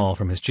for this call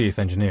from his chief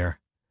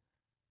engineer.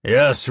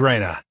 Yes,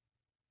 Reyna.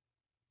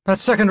 "That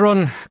second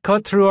run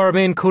cut through our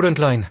main coolant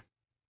line."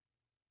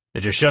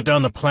 Did you shut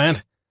down the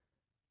plant?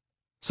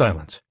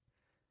 Silence.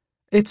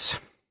 It's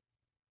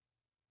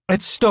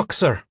stuck,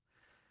 sir.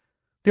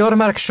 The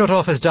automatic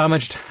shut-off is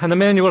damaged, and the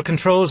manual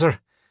controls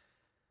are...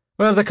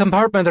 Well, the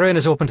compartment they're in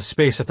is open to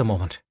space at the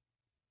moment."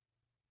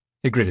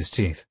 He grit his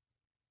teeth.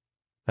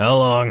 How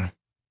long?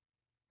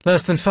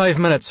 "Less than 5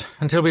 minutes,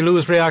 until we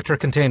lose reactor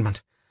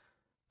containment.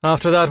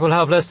 After that, we'll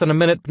have less than a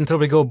minute until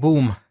we go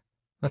boom.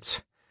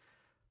 Let's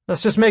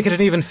just make it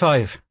an even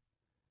 5.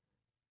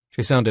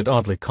 She sounded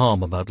oddly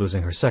calm about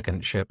losing her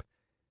second ship.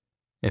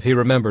 If he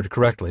remembered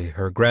correctly,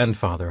 her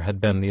grandfather had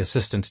been the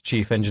assistant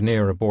chief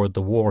engineer aboard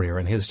the Warrior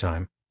in his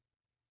time.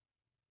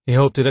 He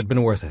hoped it had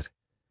been worth it.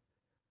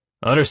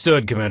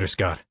 Understood, Commander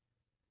Scott.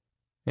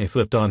 He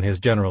flipped on his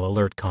general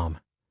alert comm.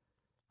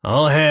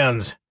 All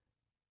hands.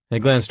 He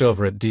glanced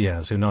over at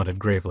Diaz, who nodded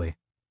gravely.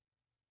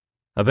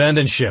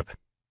 Abandon ship.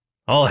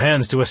 All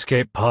hands to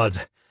escape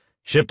pods.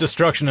 Ship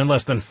destruction in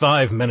less than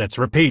 5 minutes.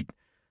 Repeat.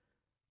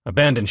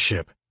 Abandon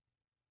ship.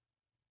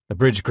 The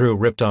bridge crew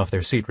ripped off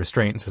their seat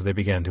restraints as they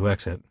began to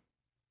exit.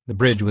 The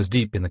bridge was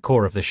deep in the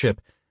core of the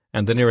ship,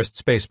 and the nearest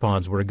space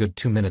pods were a good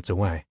 2 minutes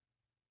away.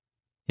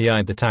 He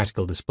eyed the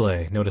tactical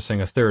display, noticing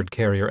a third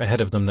carrier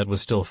ahead of them that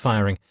was still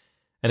firing,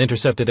 and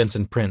intercepted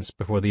Ensign Prince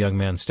before the young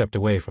man stepped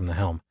away from the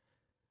helm.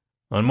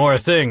 One more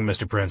thing,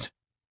 Mr. Prince.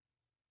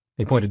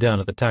 He pointed down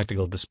at the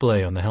tactical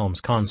display on the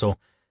helm's console,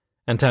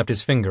 and tapped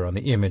his finger on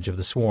the image of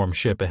the swarm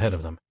ship ahead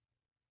of them.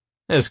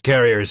 This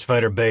carrier's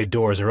fighter bay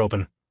doors are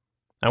open.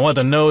 I want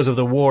the nose of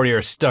the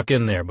Warrior stuck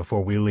in there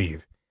before we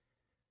leave.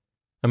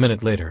 A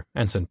minute later,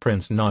 Ensign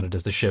Prince nodded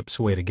as the ship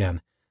swayed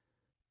again.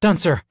 "Done,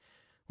 sir.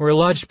 We're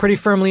lodged pretty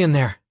firmly in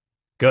there."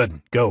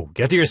 Good. Go.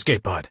 Get to your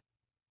escape pod."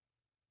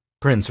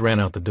 Prince ran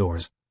out the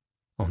doors.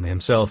 Only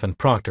himself and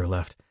Proctor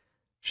left.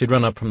 She'd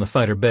run up from the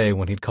fighter bay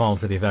when he'd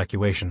called for the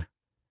evacuation.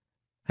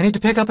 "I need to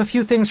pick up a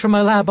few things from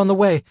my lab on the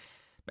way.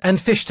 And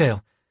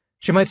Fishtail.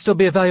 She might still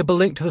be a valuable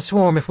link to the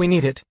swarm if we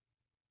need it."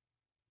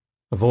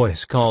 A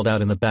voice called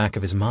out in the back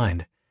of his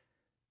mind.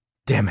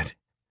 Damn it.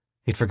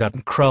 He'd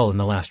forgotten Krull in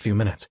the last few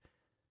minutes.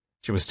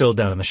 She was still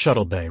down in the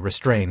shuttle bay,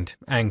 restrained,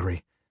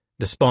 angry,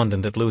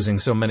 despondent at losing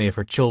so many of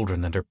her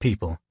children and her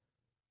people.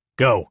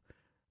 Go.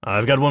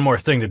 I've got one more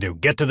thing to do.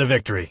 Get to the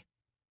Victory.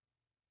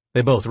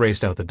 They both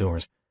raced out the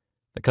doors.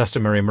 The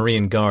customary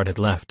Marine Guard had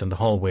left, and the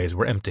hallways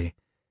were empty.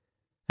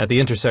 At the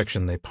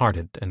intersection they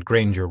parted, and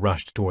Granger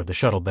rushed toward the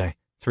shuttle bay,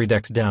 3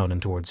 decks down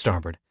and toward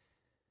starboard.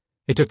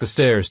 He took the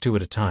stairs 2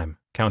 at a time,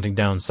 counting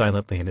down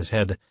silently in his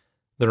head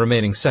the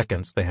remaining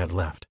seconds they had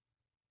left.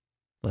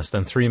 Less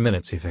than 3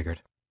 minutes, he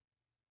figured.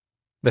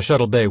 The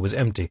shuttle bay was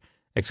empty,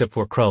 except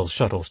for Krull's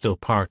shuttle still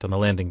parked on the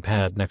landing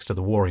pad next to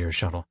the Warrior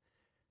shuttle.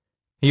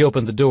 He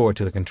opened the door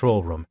to the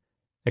control room,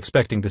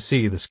 expecting to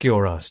see the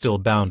Skjora still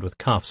bound with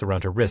cuffs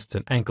around her wrists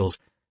and ankles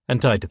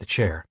and tied to the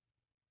chair.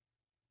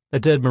 A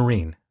dead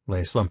Marine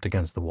lay slumped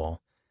against the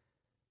wall.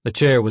 The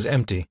chair was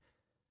empty,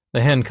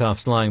 the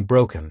handcuffs lying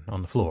broken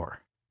on the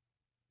floor.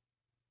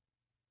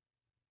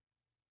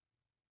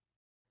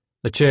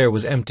 The chair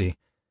was empty,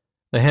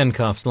 the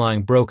handcuffs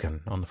lying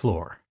broken on the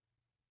floor.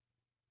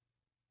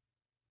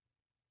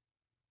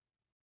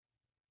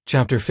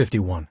 Chapter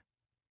 51.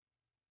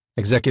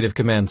 Executive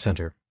Command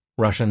Center,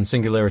 Russian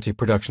Singularity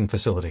Production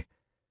Facility.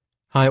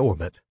 High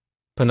Orbit,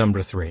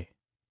 Penumbra 3.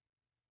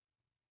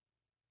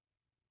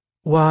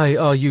 "Why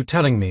are you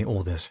telling me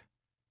all this?"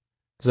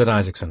 said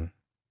Isaacson,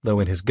 though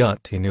in his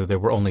gut he knew there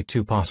were only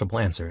 2 possible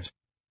answers.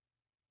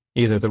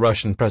 Either the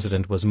Russian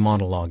president was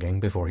monologuing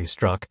before he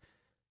struck,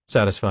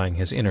 satisfying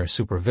his inner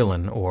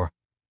supervillain, or,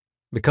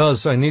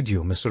 "Because I need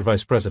you, Mr.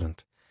 Vice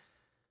President.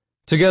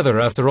 Together,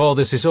 after all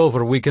this is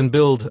over, we can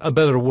build a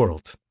better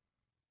world.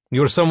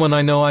 You're someone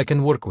I know I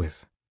can work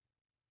with."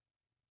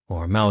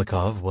 Or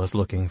Malikov was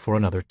looking for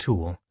another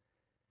tool.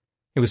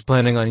 He was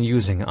planning on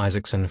using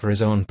Isaacson for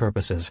his own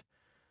purposes.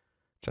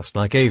 Just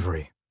like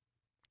Avery.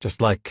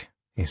 Just like,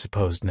 he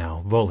supposed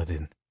now,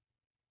 Volodin.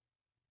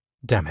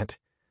 Damn it.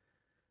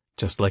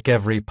 Just like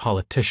every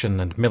politician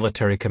and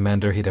military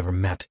commander he'd ever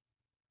met.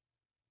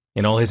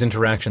 In all his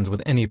interactions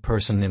with any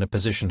person in a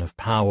position of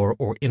power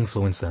or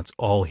influence, that's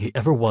all he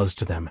ever was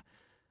to them.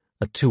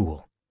 A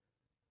tool.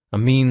 A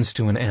means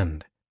to an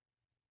end.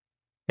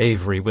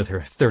 Avery with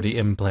her 30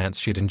 implants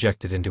she'd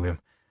injected into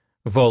him.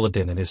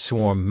 Volodin and his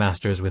swarm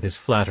masters with his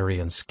flattery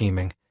and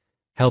scheming.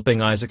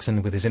 Helping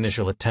Isaacson with his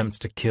initial attempts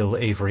to kill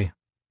Avery,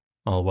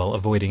 all while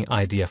avoiding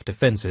IDF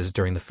defenses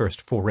during the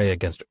first foray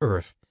against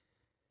Earth.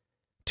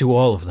 To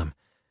all of them,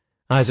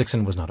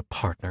 Isaacson was not a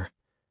partner,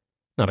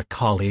 not a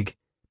colleague.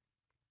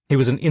 He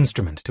was an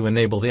instrument to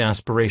enable the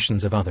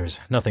aspirations of others,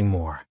 nothing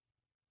more.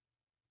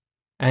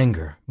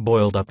 Anger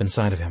boiled up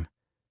inside of him.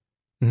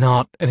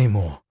 Not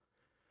anymore.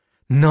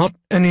 Not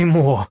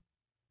anymore.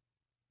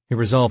 He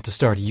resolved to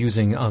start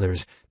using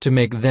others, to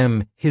make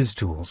them his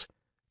tools,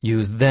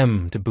 use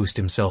them to boost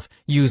himself,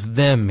 use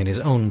them in his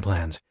own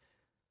plans.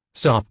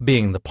 Stop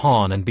being the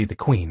pawn and be the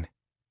queen.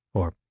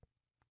 Or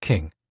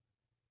king.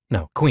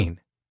 No,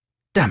 queen.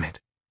 Damn it.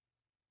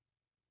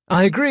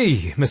 I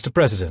agree, Mr.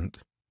 President.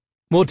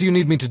 What do you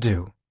need me to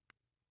do?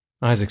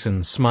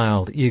 Isaacson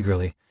smiled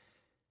eagerly.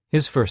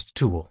 His first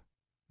tool,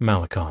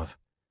 Malikov.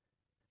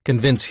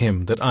 Convince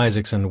him that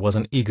Isaacson was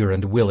an eager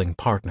and willing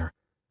partner.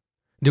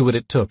 Do what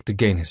it took to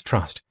gain his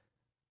trust.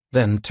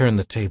 Then turn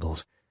the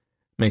tables.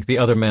 Make the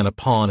other man a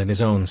pawn in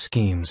his own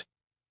schemes.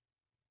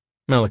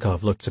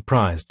 Malikov looked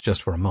surprised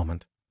just for a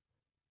moment.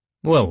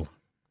 Well,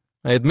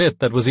 I admit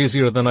that was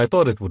easier than I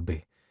thought it would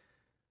be.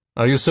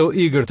 Are you so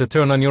eager to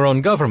turn on your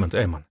own government,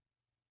 Eamon?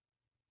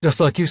 Just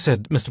like you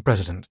said, Mr.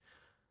 President.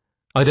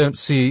 I don't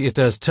see it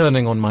as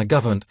turning on my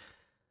government.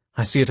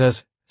 I see it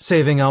as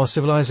saving our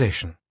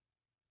civilization.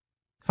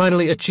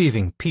 Finally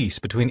achieving peace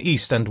between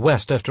East and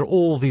West after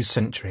all these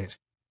centuries.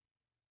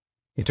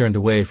 He turned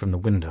away from the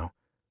window,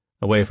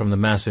 away from the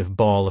massive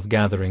ball of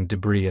gathering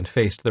debris, and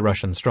faced the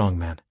Russian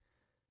strongman.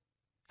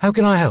 How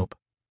can I help?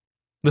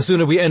 The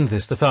sooner we end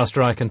this, the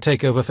faster I can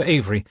take over for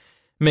Avery,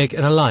 make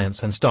an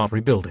alliance, and start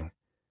rebuilding.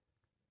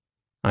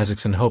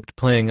 Isaacson hoped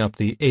playing up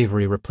the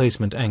Avery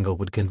replacement angle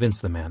would convince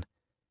the man.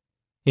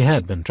 He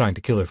had been trying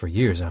to kill her for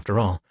years, after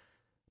all.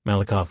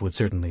 Malikov would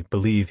certainly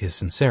believe his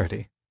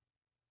sincerity.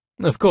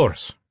 Of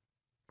course,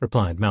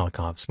 replied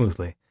Malikov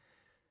smoothly.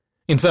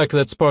 In fact,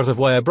 that's part of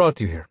why I brought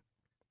you here.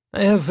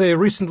 I have a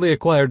recently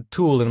acquired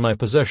tool in my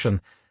possession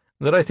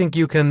that I think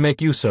you can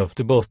make use of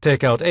to both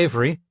take out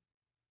Avery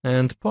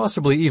and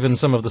possibly even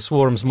some of the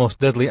Swarm's most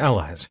deadly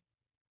allies.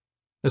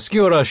 The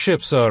Skiora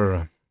ships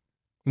are,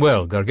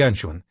 well,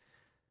 gargantuan.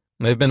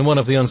 They've been one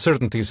of the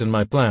uncertainties in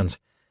my plans.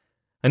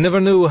 I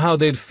never knew how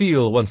they'd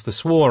feel once the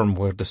Swarm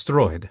were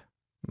destroyed,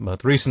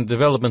 but recent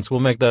developments will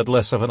make that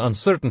less of an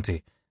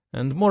uncertainty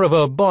and more of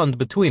a bond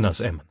between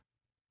us, Eamon.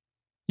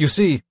 You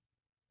see,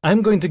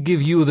 I'm going to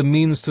give you the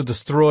means to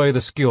destroy the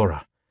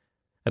Skiora.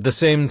 At the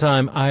same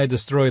time, I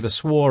destroy the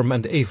Swarm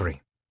and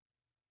Avery.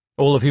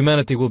 All of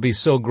humanity will be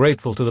so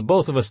grateful to the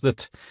both of us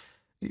that,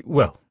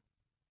 well,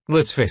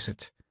 let's face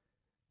it,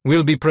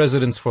 we'll be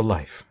presidents for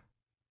life.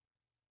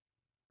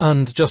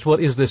 And just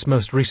what is this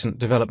most recent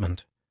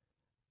development?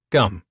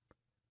 Come.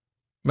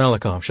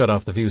 Malikov shut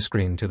off the view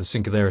screen to the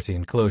Singularity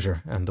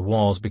enclosure, and the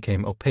walls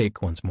became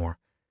opaque once more.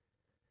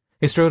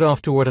 He strode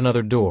off toward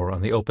another door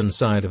on the open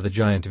side of the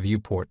giant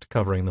viewport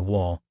covering the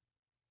wall.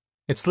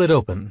 It slid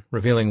open,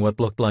 revealing what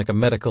looked like a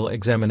medical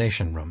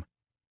examination room.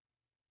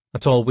 A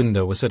tall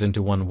window was set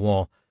into one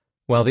wall,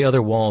 while the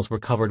other walls were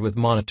covered with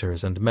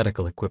monitors and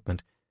medical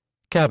equipment,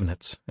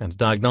 cabinets and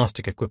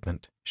diagnostic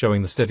equipment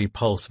showing the steady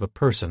pulse of a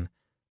person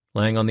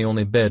lying on the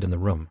only bed in the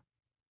room.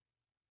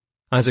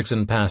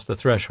 Isaacson passed the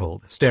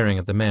threshold, staring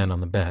at the man on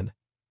the bed.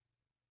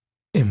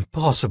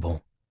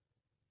 Impossible.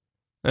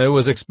 I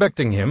was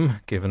expecting him,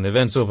 given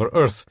events over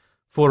Earth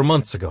 4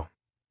 months ago.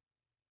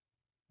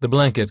 The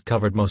blanket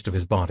covered most of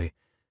his body,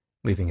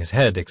 leaving his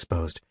head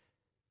exposed.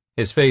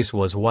 His face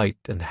was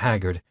white and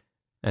haggard,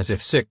 as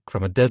if sick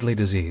from a deadly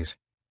disease.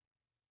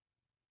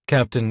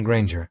 Captain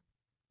Granger.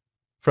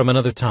 From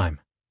another time.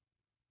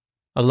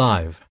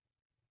 Alive,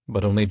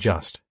 but only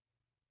just.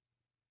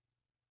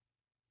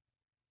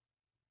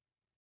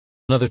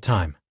 Another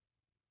time.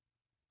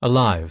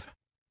 Alive,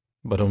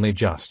 but only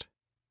just.